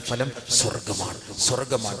ക്ഷമയുടെ ഫലം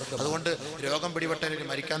സ്വർഗമാണ്. അതുകൊണ്ട് രോഗം പിടിപെട്ടവര്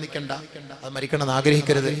മരിക്കാൻ നിൽക്കണ്ട, അത് മരിക്കണമെന്ന്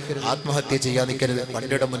ആഗ്രഹിക്കരുത്, ആത്മഹത്യ ചെയ്യാൻ നിൽക്കരുത്,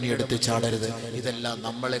 വണ്ടിയുടെ മുന്നിൽ എടുത്ത് ചാടരുത്. ഇതെല്ലാം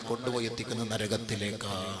നമ്മളെ കൊണ്ടുപോയി എത്തിക്കുന്ന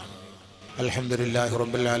നരകത്തിലേക്കാണ്. الحمد لله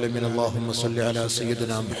رب العالمين. اللهم صل على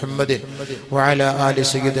سيدنا محمد وعلى آل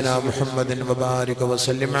سيدنا محمد وبارك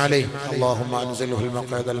وسلم عليه. اللهم أنزله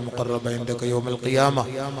المقعد المقرب عندك يوم القيامة.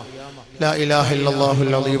 لا إله إلا الله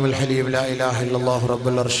العظيم الحليم، لا إله إلا الله رب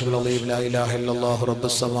العرش العظيم، لا إله إلا الله رب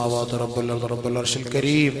السماوات رب الأرض رب العرش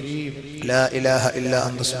الكريم، لا إله إلا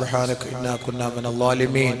أنت سبحانك إنا كنا من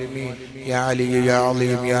الظالمين. يا علي يا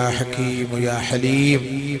عظيم يا حكيم يا حليم.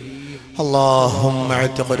 اللهم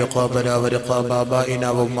اعتق رقابنا ورقاب آبائنا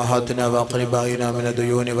وأمهاتنا وأقربائنا من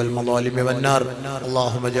الديون والمظالم والنار.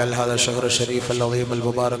 اللهم اجعل هذا الشهر الشريف العظيم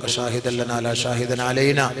المبارك شاهدا لنا لا شاهدا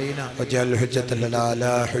علينا، واجعله حجة لنا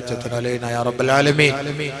لا حجة علينا يا رب العالمين.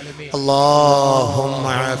 اللهم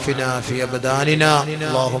عافنا في أبداننا،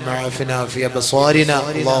 اللهم عافنا في أبصارنا،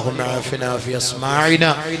 اللهم عافنا في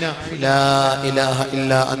أسماعنا. لا إله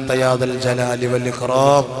إلا أنت يا ذا الجلال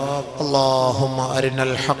والإكرام. اللهم أرنا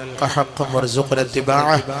الحق حقا وارزقنا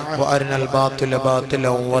اتباعه، وارنا الباطل باطلا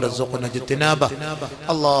وارزقنا اجتنابه.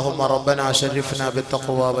 اللهم ربنا شرفنا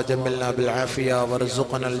بالتقوى وجملنا بالعافيه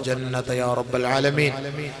وارزقنا الجنه يا رب العالمين.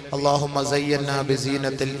 اللهم زينا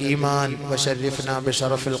بزينه الايمان وشرفنا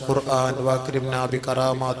بشرف القران واكرمنا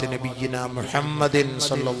بكرامات نبينا محمد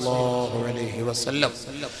صلى الله عليه وسلم.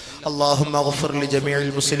 اللهم اغفر لجميع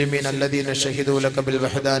المسلمين الذين شهدوا لك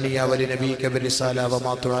بالوحدانيه ولنبيك بالرساله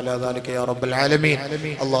وماتوا على ذلك يا رب العالمين.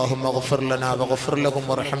 اللهم اغفر لنا واغفر لهم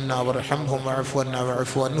وارحمنا وارحمهم واعف عنا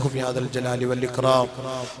واعف عنهم يا ذا الجلال والإكرام.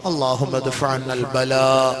 اللهم ادفع عنا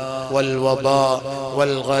البلاء والوباء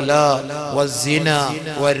والغلاء والزنا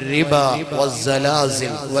والربا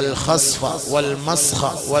والزلازل والخسف والمسخ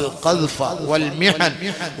والقذف والمحن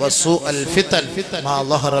وسوء الفتن ما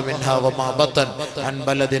ظهر منها وما بطن عن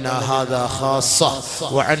بلدنا هذا خاصة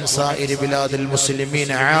وعن سائر بلاد المسلمين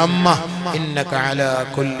عامة، إنك على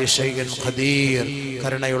كل شيء قدير.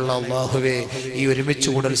 കരുണയുള്ള അല്ലാഹുവേ ഈ ഒരുമിച്ച്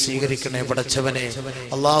കൂടൽ സ്വീകരിക്കണേ പടച്ചവനെ.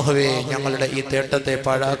 അല്ലാഹുവേ ഞങ്ങളുടെ ഈ തേട്ടത്തെ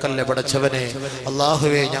പാഴാക്കല്ലേ പടച്ചവനെ.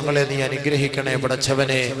 അല്ലാഹുവേ ഞങ്ങളെ നീ അനുഗ്രഹിക്കണേ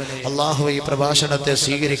പടച്ചവനെ. അല്ലാഹുവേ ഈ പ്രഭാഷണത്തെ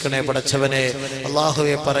സ്വീകരിക്കണേ പടച്ചവനെ.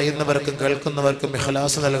 അല്ലാഹുവേ പറയുന്നവർക്കും കേൾക്കുന്നവർക്കും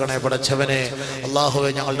ഇഖ്ലാസ് നൽകണേ പടച്ചവനെ.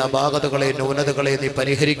 അല്ലാഹുവേ ഞങ്ങളുടെ അപാകതകളെ ന്യൂനതകളെ നീ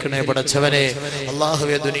പരിഹരിക്കണേ പടച്ചവനെ.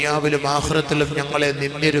 അല്ലാഹുവേ ദുനിയാവിലും ആഖിറത്തിലും ഞങ്ങളെ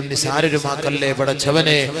നിന്ദ്യരും നിസാരരുമാക്കല്ലേ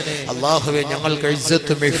പടച്ചവനെ. അല്ലാഹുവേ ഞങ്ങൾക്ക്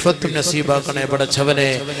ഇസ്സത്തും ഇഫ്ഫത്തും നസീബാക്കണേ പടച്ചവനെ.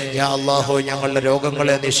 യാ അല്ലാഹു ഞങ്ങളുടെ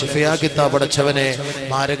രോഗങ്ങളെ നീ ശിഫയാക്കി താ പടച്ചവനെ.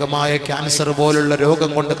 മാരകമായ ക്യാൻസർ പോലുള്ള രോഗം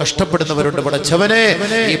കൊണ്ട് കഷ്ടപ്പെടുന്നവരുണ്ട് പടച്ചവനെ.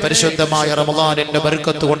 ഈ പരിശുദ്ധമായ റമളാനിന്റെ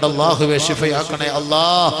ബർക്കത്ത് കൊണ്ട് അല്ലാഹുവേ ശിഫയാക്കണേ അല്ലാ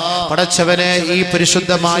പടച്ചവനെ. ഈ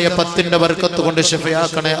പരിശുദ്ധമായ 10ന്റെ ബർക്കത്ത് കൊണ്ട്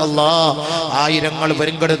ശിഫയാക്കണേ അല്ലാ. ആയിരങ്ങൾ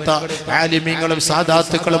പങ്കെടുത്ത ആലിമീങ്ങളും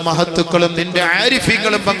സാദാത്തുക്കളും മഹത്തുക്കളും നിന്റെ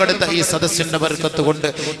ആരിഫീങ്ങളും പങ്കെടുത്ത ഈ സദസ്സിന്റെ ബർക്കത്ത് കൊണ്ട്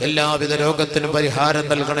എല്ലാവിധ രോഗത്തിനും പരിഹാരം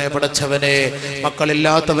നൽകണേ പടച്ചവനെ.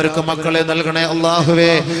 മക്കളില്ലാത്തവർക്ക് മക്കളെ നൽകണേ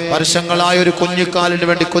അല്ലാഹുവേ. വർഷങ്ങളായ ഒരു കുഞ്ഞുകാലിന്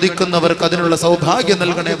വേണ്ടി കൊതിക്കുന്നവർക്ക് അതിനുള്ള സൗഭാഗ്യം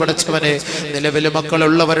നൽകണേ പടച്ചവനെ. നിലവിൽ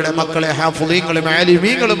മക്കളുള്ളവരുടെ മക്കളെ ഹാഫിളീങ്ങളും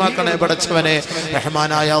ആലിമീങ്ങളും ആക്കണേ പടച്ചവനെ.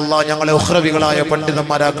 റഹ്മാനായ അല്ലാഹ് ഞങ്ങളെ ഉഖ്റവികളായ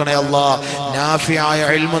പണ്ഡിതന്മാരാക്കണേ അല്ലാഹ്. നാഫിയായ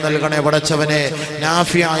ഇൽമു നൽകണേ പടച്ചവനെ.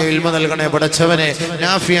 നാഫിയായ ഇൽമു നൽകണേ പടച്ചവനെ.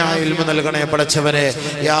 നാഫിയായ ഇൽമു നൽകണേ പടച്ചവനെ.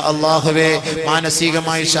 യാ അല്ലാഹുവേ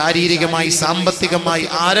മാനസികമായി ശാരീരികമായി സാമ്പത്തികമായി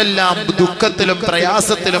ആരെല്ലാം ദുഃഖത്തിലും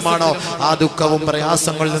പ്രയാസത്തിലുമാണോ ആ ദുഃഖവും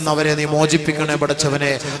പ്രയാസങ്ങളിൽ നിന്ന് അവരെ നീ മോചിപ്പിക്കണേ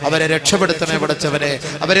പടച്ചവനെ. അവരെ രക്ഷപ്പെടുത്തണേ പടച്ചവനെ.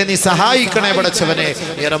 അവരെ നീ സഹായിക്കണേ പടച്ചവനെ.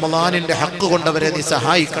 ഈ റമളാനിന്റെ ഹക്ക് കൊണ്ട് അവരെ നീ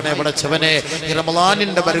സഹായിക്കണേ പടച്ചവനെ. ഈ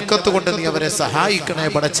റമളാനിന്റെ ബർക്കത്ത് കൊണ്ട് നീ അവരെ സഹായിക്കണേ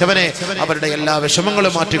പടച്ചവനെ. അവരുടെ എല്ലാ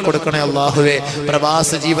വിഷമങ്ങളും മാറ്റിക്കൊടുക്കണേ അല്ലാഹുവേ.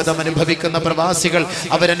 പ്രവാസ ജീവിതം അനുഭവിക്കുന്ന പ്രവാസികൾ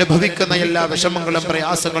അവരനുഭവിക്കുന്ന എല്ലാ വിഷമങ്ങളും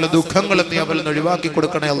പ്രയാസങ്ങളും ദുഃഖങ്ങളും നീ അവരിൽ നിന്ന് ഒഴിവാക്കി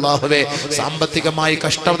കൊടുക്കണേ അല്ലാഹുവേ. സാമ്പത്തികമായി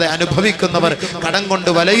കഷ്ടത അനുഭവിക്കുന്നവർ, കടം കൊണ്ട്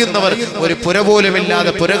വലയുന്നവർ, ഒരു പുര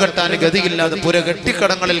പോലുമില്ലാതെ പുര കെട്ടാൻ ഗതിയില്ലാതെ പുര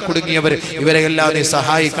കെട്ടിക്കടങ്ങളിൽ കുടുങ്ങിയവർ, ഇവരെയെല്ലാം നീ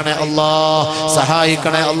സഹായിക്കണേ അല്ലാ.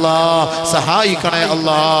 സഹായിക്കണേ അല്ലാ. സഹായിക്കണേ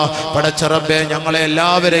അല്ലാ. പടച്ച റബ്ബേ ഞങ്ങളെ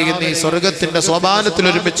എല്ലാവരെയും നീ സ്വർഗത്തിന്റെ സോപാനത്തിൽ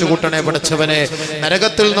ഒരുമിച്ച് കൂട്ടണേ പടച്ചവനെ.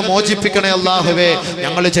 നരകത്തിൽ നിന്ന് മോചിപ്പിക്കണേ അല്ലാഹുവേ.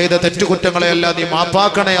 ഞങ്ങൾ ചെയ്ത തെറ്റുകുറ്റങ്ങളെല്ലാം നീ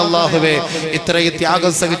മാപ്പാക്കണേ അല്ലാഹുവേ. ഇത്രയും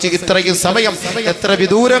ത്യാഗം സഹിച്ച് ഇത്രയും സമയം എത്ര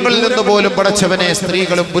വിദൂരങ്ങളിൽ നിന്ന് പോലും പടച്ചവനെ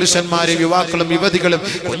സ്ത്രീകളും പുരുഷന്മാരും യുവാക്കളും യുവതികളും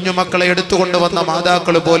കുഞ്ഞുമക്കളെ എടുത്തുകൊണ്ടുവന്ന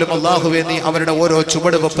മാതാക്കൾ പോലും അല്ലാഹുവേ നീ അവരുടെ ഓരോ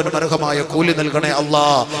ചുവടുവെപ്പിനും അർഹമായ കൂലി നൽകണേ അല്ലാ.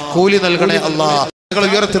 കൂലി നൽകണേ അല്ലാ.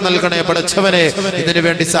 ഉയർത്തി നൽകണേ പടച്ചവനെ. ഇതിനു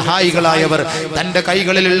വേണ്ടി സഹായികളായവർ തന്റെ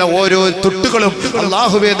കൈകളിലുള്ള ഓരോ തുട്ടുകളും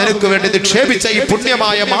അല്ലാഹുവേ നിനക്ക് വേണ്ടി നിക്ഷേപിച്ച ഈ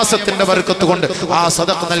പുണ്യമായ മാസത്തിന്റെ ബർക്കത്ത് കൊണ്ട് ആ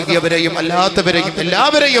സദഖ നൽകിയവരെയും അല്ലാത്തവരെയും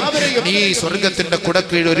എല്ലാവരെയും നീ സ്വർഗത്തിന്റെ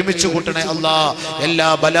കുടക്കീഴിൽ ഒരുമിച്ച് കൂട്ടണേ അല്ലാ. എല്ലാ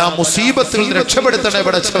ബലാ മുസീബത്തിൽ നിന്ന് രക്ഷപ്പെടുത്തണേ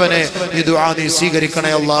പടച്ചവനെ. ഈ ദുആ നീ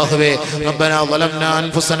സ്വീകരിക്കണേ അല്ലാഹുവേ. റബ്ബനാ ളലംനാ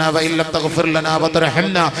അൻഫുസനാ വഇൻ ലം തഗ്ഫിർ ലനാ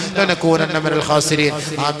വതർഹംനാ ലനകൂനന്ന മിനൽ ഖാസിരീൻ.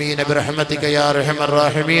 ആമീൻ ബിറഹ്മതിക യാ അർഹമർ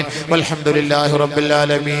റഹീമീൻ. വൽഹംദുലില്ലാഹി റബ്ബിൽ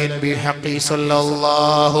العالمين بحق صلى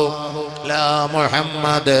الله على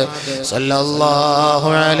محمد صلى الله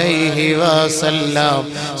عليه وسلم.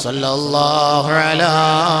 صلى الله على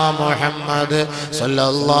محمد صلى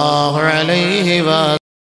الله عليه وسلم.